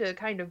have to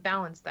kind of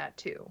balance that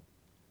too.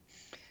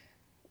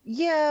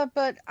 Yeah,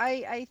 but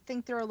I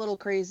think they're a little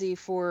crazy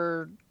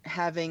for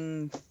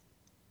having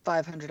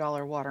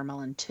 $500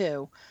 watermelon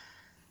too.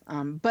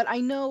 But I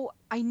know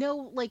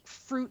like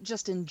fruit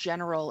just in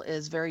general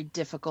is very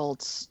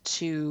difficult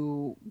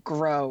to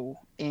grow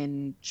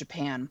in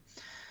Japan.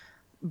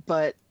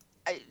 But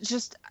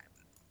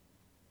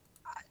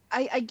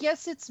I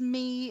guess it's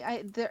me.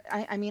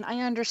 I mean,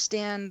 I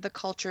understand the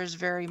culture is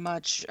very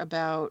much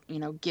about,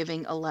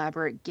 giving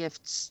elaborate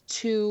gifts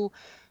to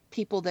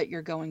people that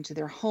you're going to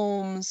their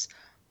homes,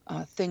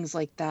 things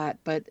like that.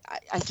 But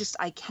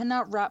I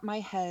cannot wrap my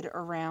head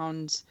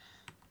around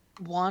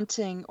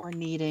wanting or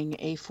needing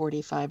a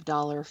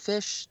 $45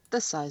 fish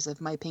the size of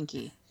my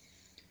pinky.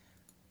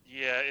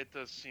 Yeah, it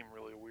does seem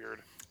really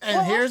weird. And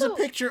Well, here's also- a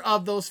picture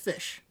of those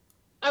fish.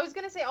 I was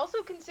going to say,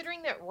 also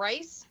considering that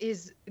rice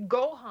is,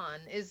 Gohan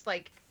is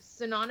like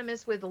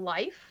synonymous with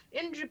life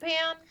in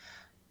Japan.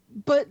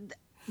 But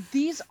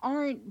these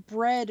aren't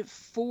bred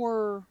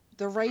for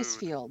the rice Food.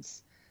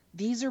 fields.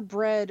 These are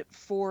bred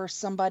for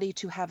somebody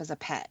to have as a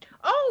pet.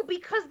 Oh,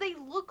 because they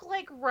look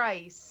like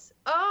rice.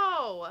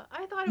 Oh,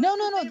 I thought it No, was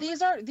no, 'cause no.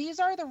 they These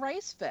are the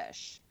rice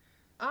fish.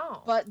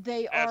 Oh. But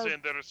they As are in,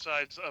 they're the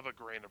size of a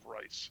grain of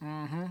rice.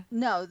 Mm-hmm.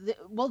 no.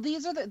 Well,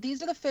 these are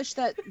the fish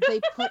that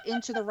they put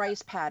into the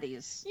rice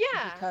patties.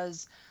 Yeah.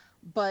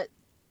 But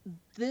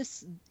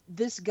this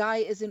guy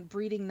isn't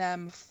breeding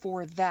them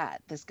for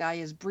that. This guy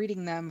is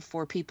breeding them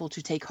for people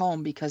to take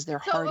home because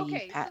they're So, hardy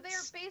okay, pets. so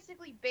they're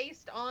basically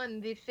based on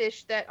the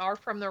fish that are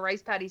from the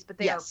rice patties, but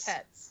they Yes. are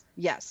pets.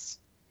 Yes.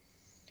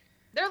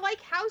 They're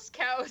like house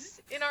cows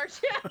in our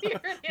chat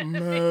here in the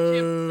Moo.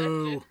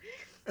 gym session.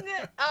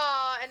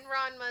 And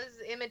Ranma's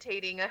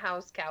imitating a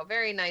house cow.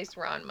 Very nice,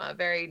 Ranma.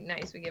 Very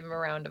nice. We give him a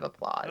round of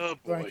applause. Oh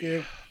boy. Thank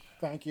you.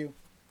 Thank you.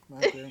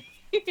 Thank you.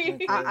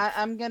 Thank you.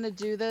 I'm gonna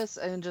do this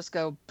and just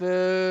go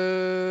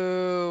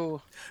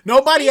boo.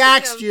 Nobody Speaking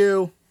asked of-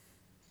 you.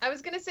 I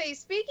was going to say,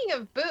 speaking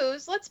of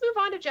booze, let's move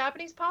on to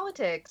Japanese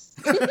politics.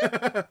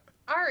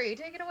 Ari,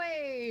 take it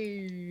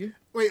away.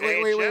 Wait.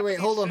 Japanese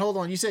Hold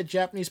on. You said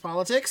Japanese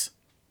politics?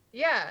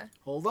 Yeah.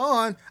 Hold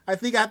on. I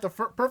think I have the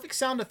perfect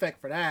sound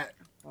effect for that.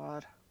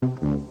 God.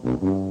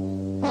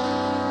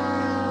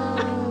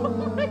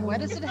 Why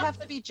does it have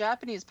to be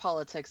Japanese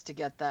politics to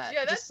get that?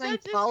 Yeah, just saying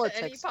that's just politics.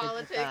 any could get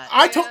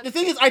politics. that. The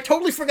thing is, I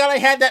totally forgot I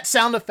had that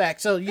sound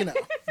effect. So you know.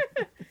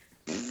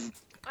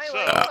 I So-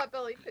 like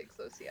Potbelly Pig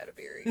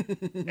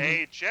Sociatiberi.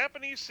 A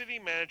Japanese city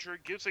manager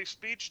gives a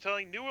speech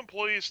telling new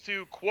employees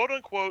to, quote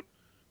unquote,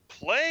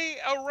 play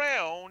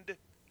around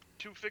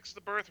to fix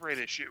the birth rate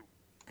issue.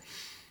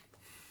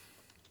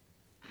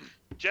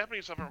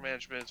 Japanese upper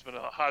management has been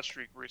on a hot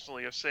streak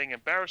recently of saying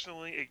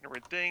embarrassingly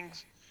ignorant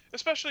things,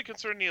 especially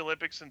concerning the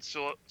Olympics and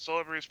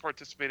celebrities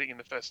participating in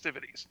the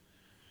festivities.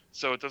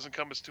 So it doesn't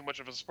come as too much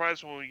of a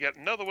surprise when we get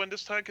another one,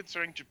 this time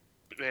concerning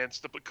Japan's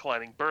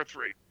declining birth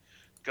rate.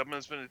 The government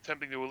has been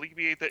attempting to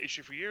alleviate that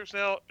issue for years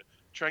now,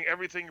 trying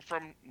everything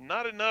from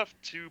not enough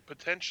to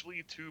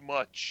potentially too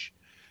much.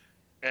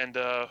 And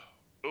oh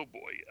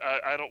boy,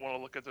 I don't want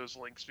to look at those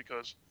links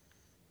because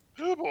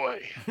oh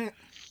boy.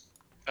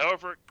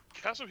 However,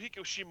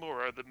 Kazuhiko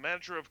Shimura, the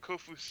manager of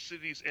Kofu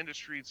City's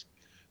Industries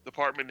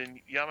Department in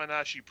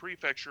Yamanashi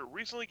Prefecture,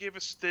 recently gave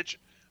a speech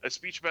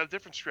about a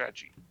different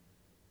strategy.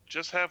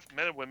 Just have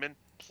men and women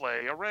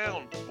play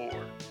around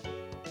more.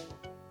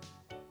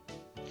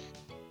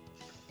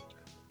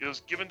 It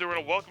was given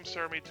during a welcome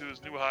ceremony to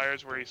his new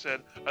hires where he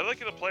said, I'd like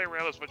you to play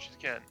around as much as you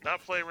can.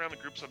 Not play around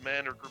with groups of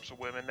men or groups of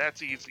women.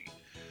 That's easy.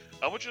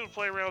 I want you to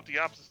play around with the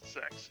opposite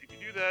sex. If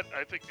you do that,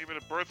 I think maybe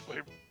the birth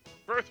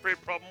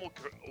rate problem will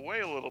go away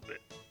a little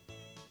bit.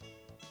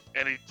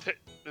 And I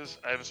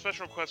have a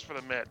special request for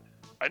the men.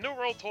 I know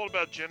we're all told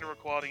about gender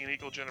equality and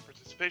equal gender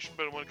participation,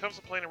 but when it comes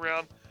to playing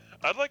around,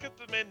 I'd like if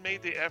the men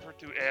made the effort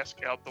to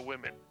ask out the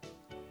women.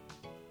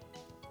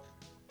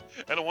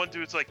 And the one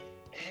dude's like,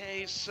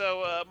 hey,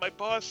 so my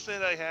boss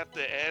said I have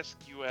to ask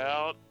you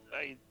out,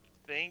 I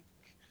think.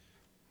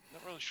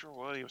 Not really sure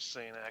what he was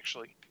saying,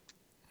 actually.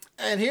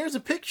 And here's a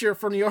picture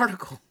from the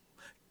article.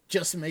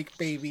 Just make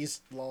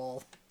babies,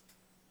 lol.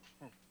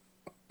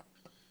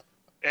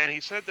 And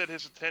he said that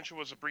his intention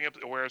was to bring up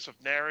the awareness of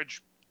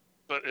marriage,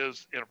 but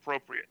is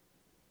inappropriate.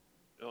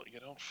 Well, you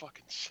don't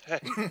fucking say.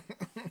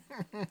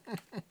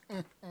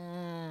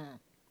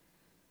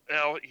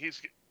 Now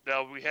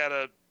we had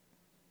a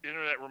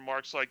internet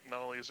remarks like,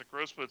 not only is it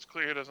gross, but it's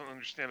clear he doesn't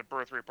understand the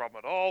birth rate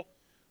problem at all.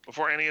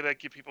 Before any of that,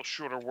 give people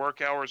shorter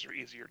work hours or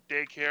easier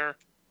daycare.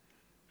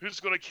 Who's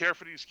going to care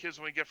for these kids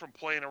when we get from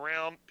playing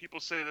around?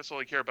 People say this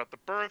only care about the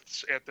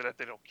births. After that,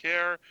 they don't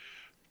care.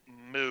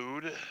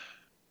 Mood.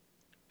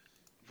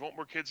 If we want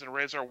more kids and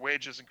raise our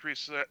wages,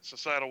 increase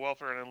societal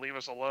welfare, and then leave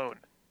us alone.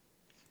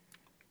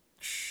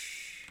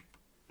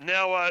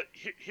 Now,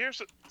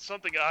 here's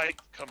something I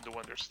come to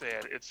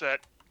understand. It's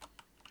that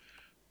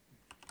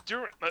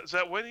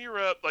when you're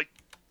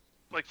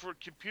like for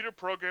computer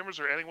programmers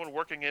or anyone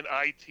working in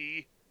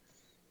IT,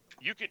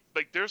 you can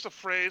there's a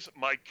phrase,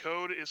 my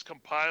code is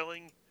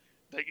compiling,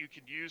 that you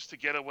can use to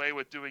get away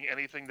with doing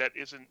anything that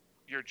isn't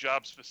your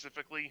job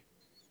specifically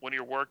when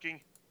you're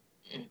working.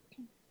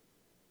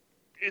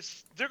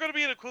 Is there going to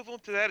be an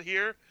equivalent to that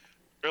here?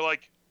 Or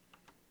like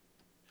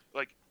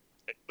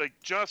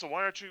Johnson,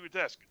 why aren't you at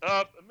your desk?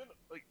 A minute,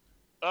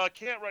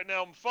 can't right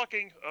now. I'm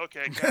fucking.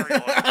 Okay, carry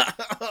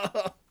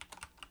on.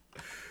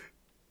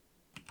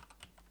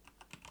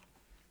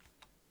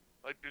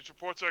 These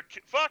reports are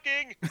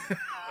fucking.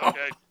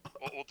 Okay,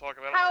 we'll talk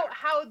about it later.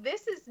 How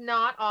this is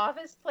not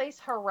office place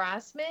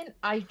harassment?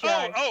 I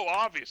just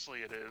obviously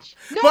it is.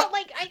 No, But-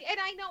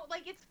 I know,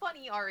 it's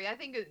funny, Ari. I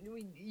think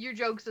your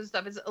jokes and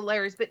stuff is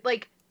hilarious, but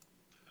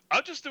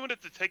I'm just doing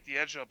it to take the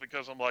edge off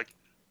because I'm like.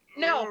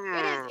 no,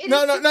 "Ugh." it is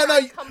No,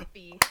 super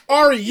comfy.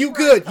 Ari, you Super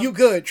good. uncomfortable. You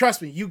good.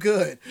 Trust me, you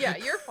good. Yeah,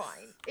 you're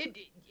fine. It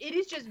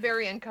is just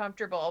very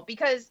uncomfortable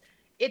because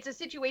it's a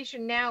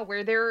situation now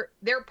where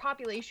their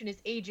population is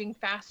aging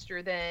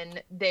faster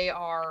than they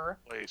are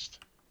Waste.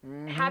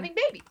 having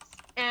babies,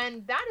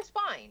 and that is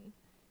fine.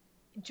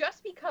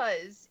 Just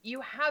because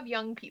you have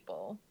young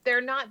people,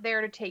 they're not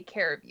there to take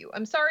care of you.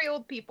 I'm sorry,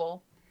 old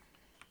people.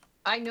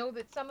 I know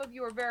that some of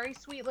you are very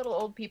sweet little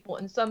old people,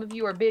 and some of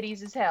you are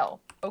biddies as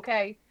hell.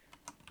 Okay,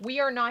 we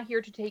are not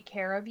here to take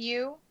care of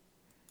you,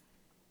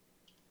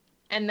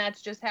 and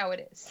that's just how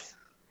it is.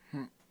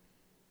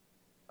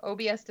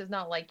 OBS does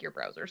not like your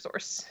browser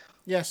source.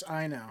 Yes,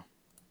 I know.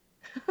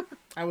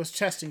 I was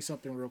testing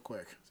something real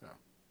quick, so.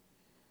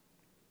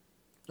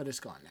 But it's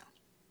gone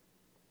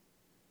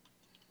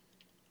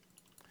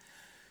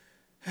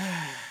now.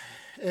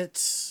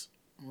 It's,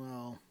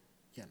 well,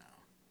 you know.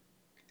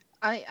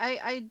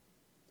 I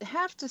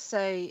have to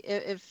say,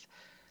 if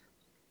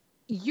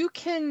you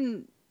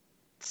can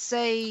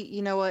say,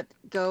 you know what,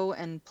 go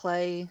and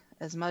play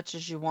as much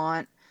as you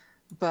want,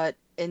 but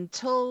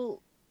until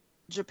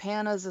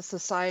Japan as a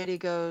society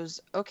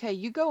goes, okay,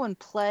 you go and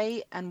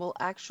play and we'll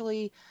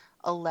actually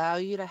allow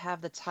you to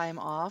have the time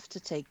off to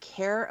take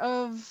care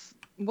of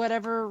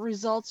whatever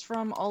results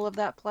from all of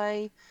that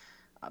play,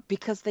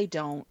 because they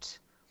don't.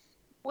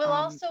 We'll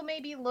also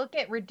maybe look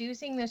at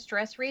reducing the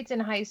stress rates in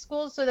high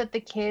school so that the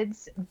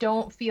kids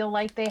don't feel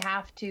like they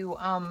have to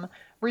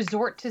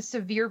resort to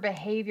severe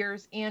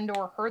behaviors and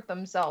or hurt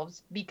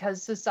themselves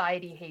because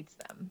society hates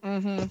them.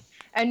 Mm-hmm.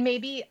 And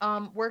maybe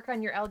work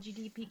on your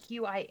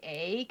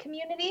LGBTQIA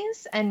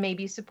communities and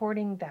maybe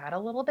supporting that a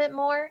little bit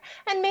more.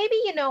 And maybe,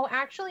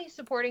 actually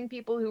supporting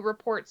people who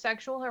report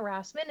sexual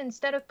harassment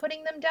instead of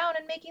putting them down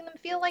and making them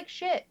feel like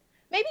shit.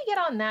 Maybe get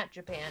on that,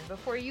 Japan,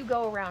 before you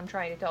go around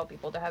trying to tell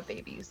people to have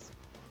babies.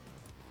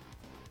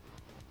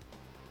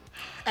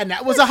 And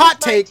that was a hot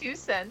My take. 2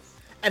 cents.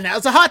 And that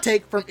was a hot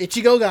take from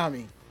Ichigo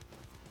Gami.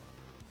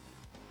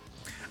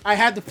 I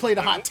had to play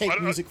the hot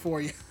take music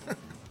for you.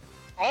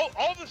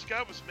 All this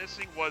guy was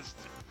missing was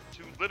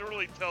to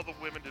literally tell the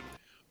women to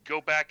go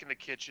back in the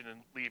kitchen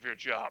and leave your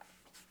job.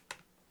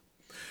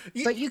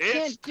 But you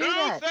can't It's do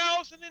that.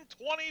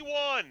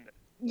 2021.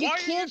 You Why are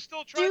you can't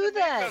still trying do to make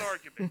that. that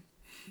argument?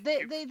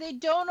 They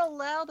don't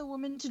allow the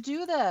women to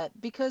do that,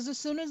 because as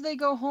soon as they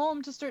go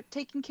home to start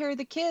taking care of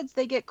the kids,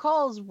 they get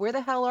calls. Where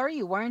the hell are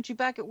you? Why aren't you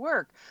back at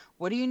work?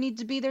 What do you need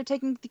to be there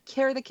taking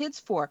care of the kids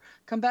for?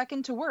 Come back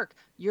into work.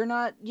 You're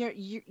not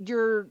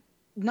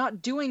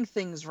doing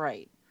things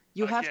right.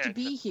 You have to Again,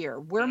 be here.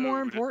 We're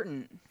more dude.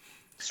 important.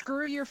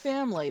 Screw your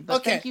family, but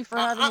Okay, thank you for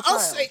having a I'll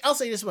child. I'll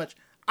say this much.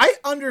 I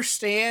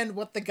understand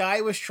what the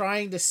guy was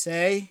trying to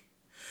say,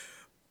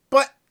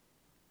 but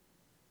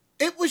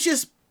it was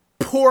just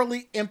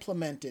poorly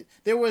implemented.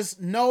 There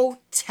was no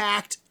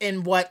tact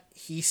in what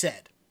he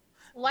said.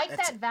 Like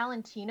That's that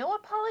Valentino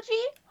apology?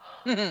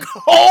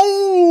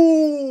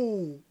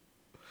 Oh!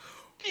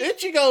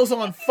 Ichigo's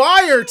on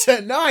fire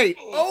tonight.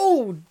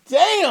 Oh,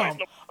 damn.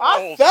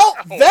 I felt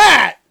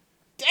that.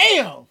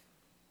 Damn.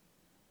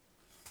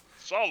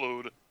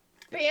 Salud.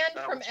 Banned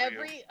That from was for you.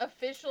 every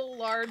official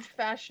large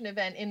fashion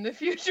event in the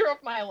future of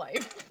my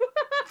life.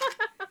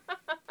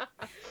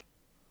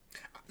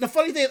 The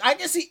funny thing is, I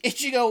can see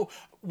Ichigo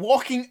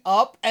walking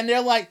up, and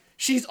they're like,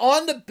 she's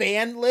on the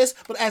banned list,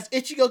 but as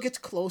Ichigo gets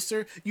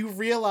closer, you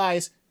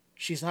realize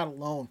she's not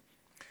alone.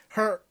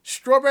 Her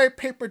strawberry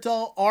paper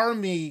doll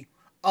army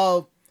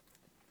of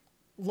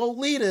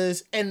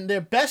Lolitas and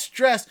their best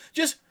dressed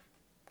just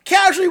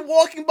casually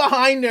walking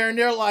behind her, and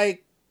they're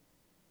like,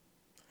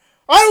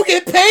 I don't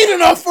get paid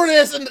enough for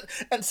this,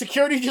 and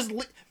security just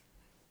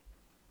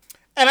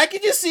and I can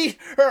just see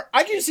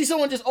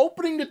someone just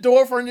opening the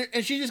door for her,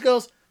 and she just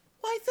goes,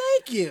 why,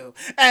 thank you.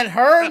 And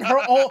her and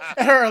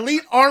her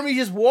elite army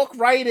just walk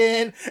right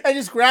in and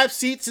just grab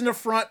seats in the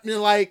front and they're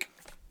like,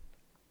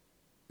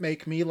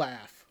 make me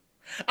laugh.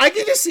 I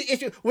can just see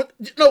it with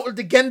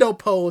the Gendo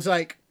pose,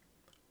 like,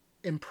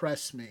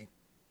 impress me.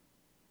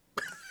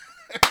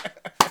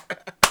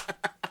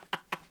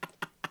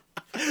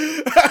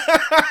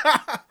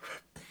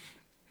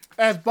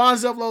 As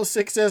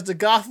Bonzo06 says, the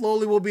Goth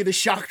Loli will be the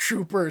shock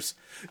troopers.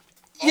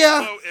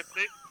 Yeah.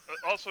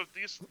 Also,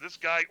 if this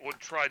guy would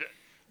try to,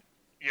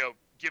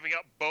 giving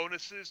out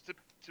bonuses to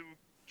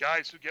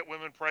guys who get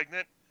women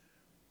pregnant.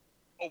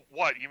 Oh,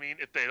 what? You mean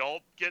if they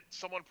don't get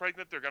someone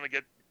pregnant, they're gonna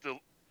get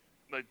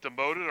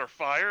demoted or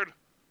fired?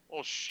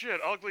 Well,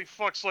 shit, ugly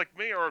fucks like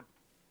me are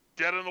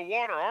dead in the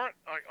water, aren't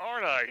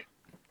I?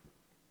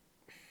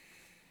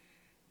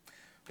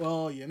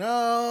 Well,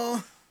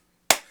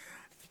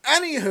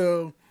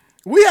 anywho,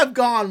 we have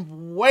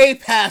gone way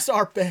past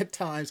our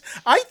bedtimes.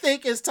 I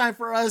think it's time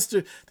for us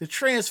to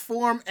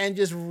transform and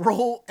just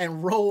roll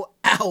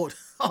out.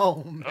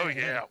 Oh, man. Oh,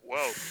 yeah.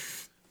 Whoa.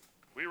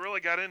 We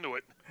really got into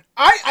it.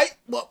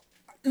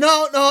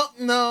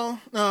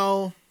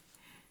 No.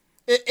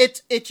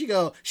 It's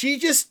Ichigo.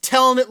 She's just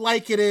telling it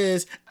like it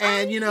is.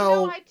 And,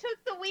 I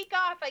took the week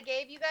off. I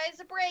gave you guys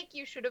a break.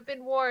 You should have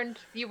been warned.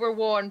 You were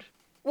warned.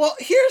 Well,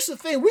 here's the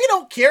thing. We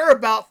don't care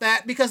about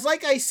that because,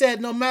 like I said,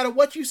 no matter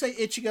what you say,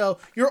 Ichigo,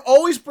 you're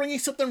always bringing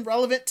something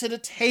relevant to the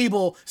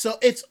table. So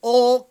it's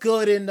all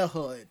good in the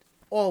hood.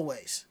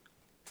 Always.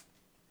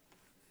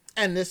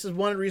 And this is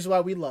one of the reasons why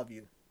we love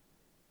you.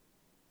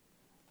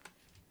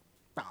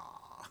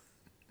 Aww.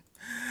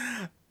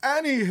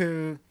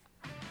 Anywho,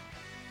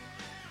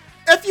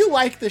 if you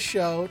like the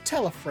show,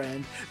 tell a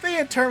friend. They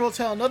in turn will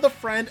tell another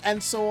friend,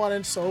 and so on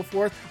and so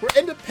forth. We're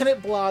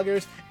independent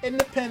bloggers,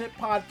 independent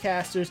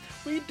podcasters.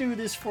 We do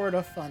this for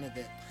the fun of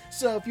it.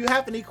 So if you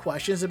have any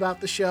questions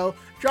about the show,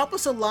 drop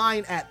us a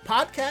line at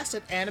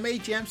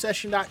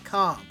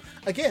podcast@animejamsession.com.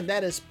 Again,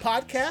 that is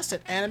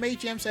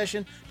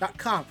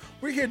podcast@animejamsession.com.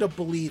 We're here to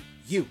believe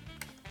you.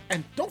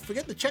 And don't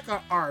forget to check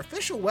out our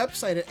official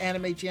website at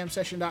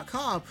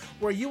animejamsession.com,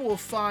 where you will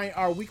find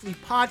our weekly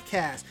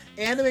podcast,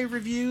 anime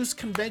reviews,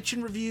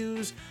 convention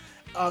reviews,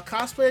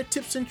 cosplayer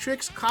tips and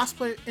tricks,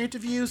 cosplayer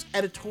interviews,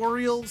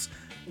 editorials,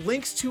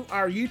 links to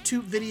our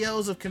YouTube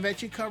videos of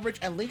convention coverage,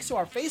 and links to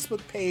our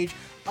Facebook page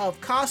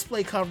of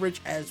cosplay coverage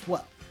as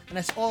well. And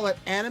that's all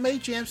at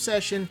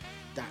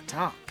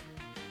animejamsession.com.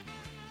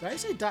 Did I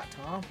say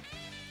 .com?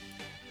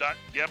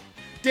 Yep.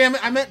 Damn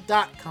it, I meant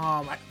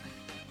 .com.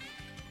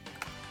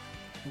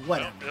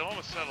 Whatever. It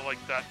almost sounded like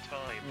that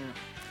time.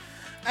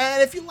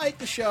 And if you like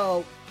the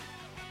show,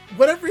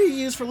 whatever you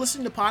use for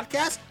listening to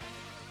podcasts,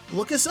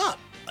 look us up.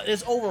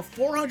 There's over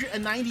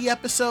 490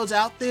 episodes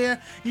out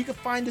there. You can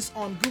find us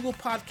on Google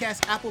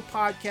Podcasts, Apple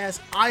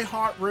Podcasts,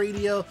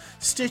 iHeartRadio,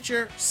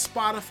 Stitcher,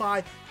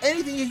 Spotify,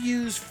 anything you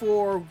use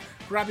for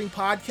grabbing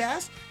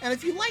podcasts. And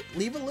if you like,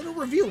 leave a little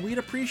review. We'd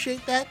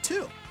appreciate that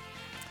too.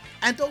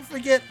 And don't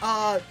forget,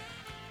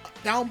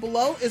 down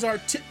below is our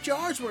tip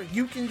jars where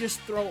you can just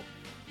throw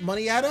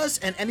money at us,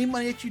 and any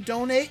money that you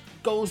donate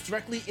goes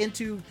directly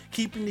into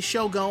keeping the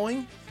show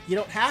going. You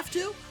don't have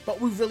to, but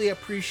we really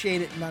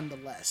appreciate it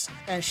nonetheless.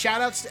 And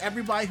shout outs to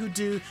everybody who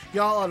do.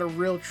 Y'all are the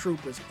real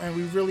troopers, and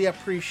we really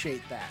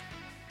appreciate that.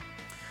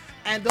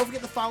 And don't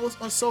forget to follow us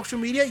on social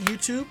media,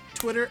 YouTube,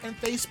 Twitter, and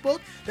Facebook.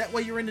 That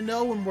way you're in the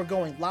know when we're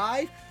going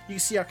live. You can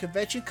see our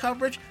convention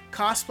coverage,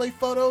 cosplay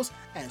photos,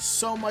 and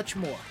so much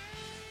more.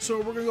 So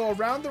we're going to go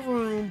around the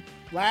room.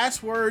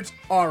 Last words,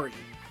 Ari.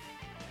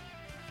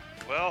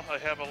 Well, I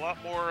have a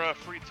lot more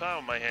free time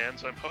on my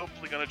hands. I'm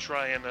hopefully going to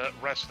try and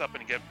rest up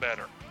and get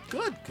better.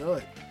 Good,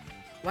 good.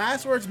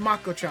 Last words,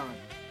 Mako-chan.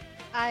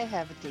 I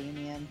have a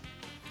Damien.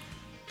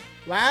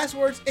 Last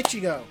words,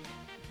 Ichigo.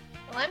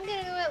 Well, I'm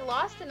gonna go get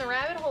lost in the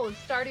rabbit hole of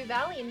Stardew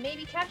Valley and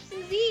maybe catch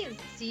some Z's.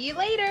 See you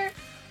later.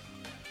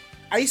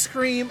 Ice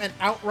Cream and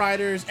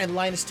Outriders and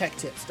Linus Tech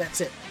Tips.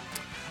 That's it.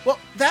 Well,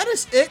 that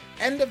is it.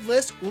 End of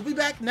list. We'll be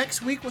back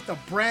next week with a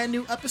brand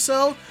new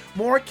episode.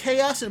 More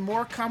chaos and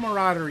more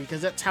camaraderie,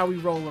 because that's how we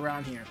roll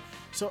around here.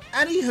 So,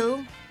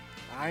 anywho,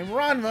 I'm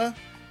Ranma.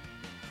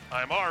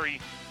 I'm Ari.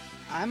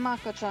 I'm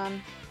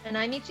Mako-chan. And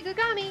I'm Ichigo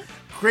Gami.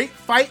 Great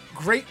fight,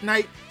 great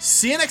night.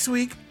 See you next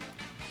week.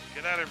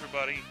 Good night,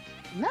 everybody.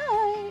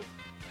 Night.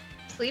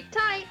 Sleep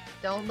tight.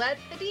 Don't let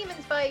the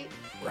demons bite.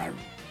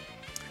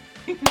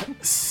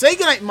 Say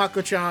goodnight,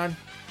 Mako-chan.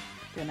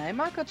 Good night,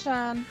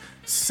 Mako-chan.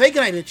 Say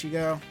goodnight,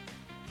 Ichigo.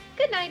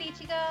 Good night,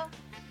 Ichigo.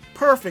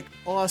 Perfect.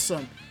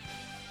 Awesome.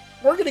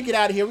 We're going to get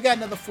out of here. We got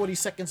another 40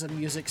 seconds of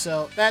music,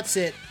 so that's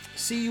it.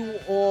 See you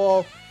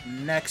all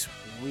next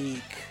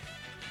week.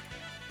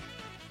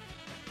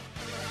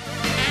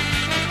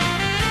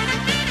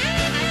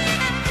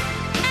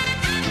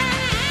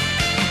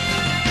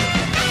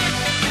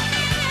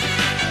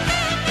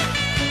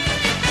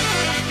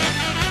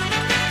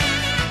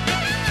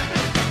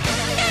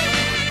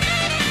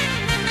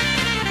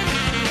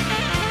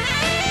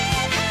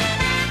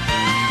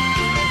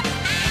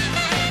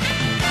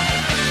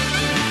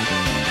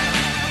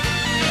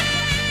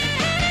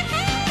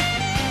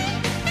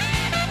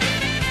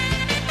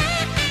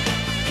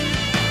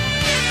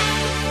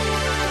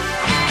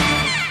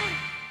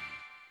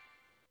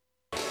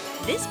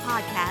 This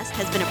podcast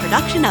has been a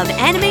production of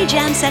Anime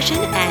Jam Session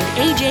and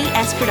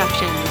AJS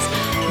Productions.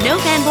 No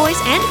fanboys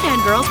and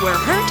fangirls were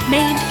hurt,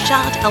 maimed,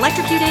 shot,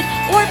 electrocuted,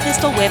 or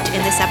pistol whipped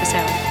in this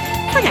episode.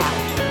 For now.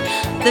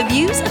 The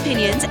views,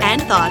 opinions,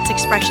 and thoughts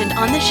expressed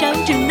on the show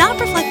do not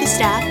reflect the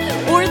staff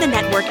or the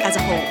network as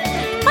a whole.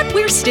 But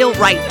we're still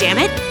right, damn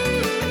it!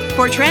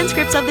 For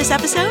transcripts of this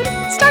episode,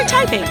 start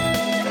typing.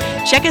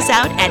 Check us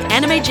out at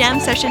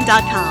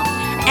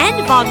animejamsession.com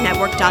and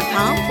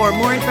vognetwork.com for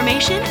more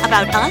information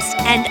about us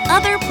and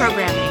other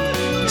programming.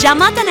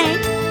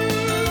 Jamatane!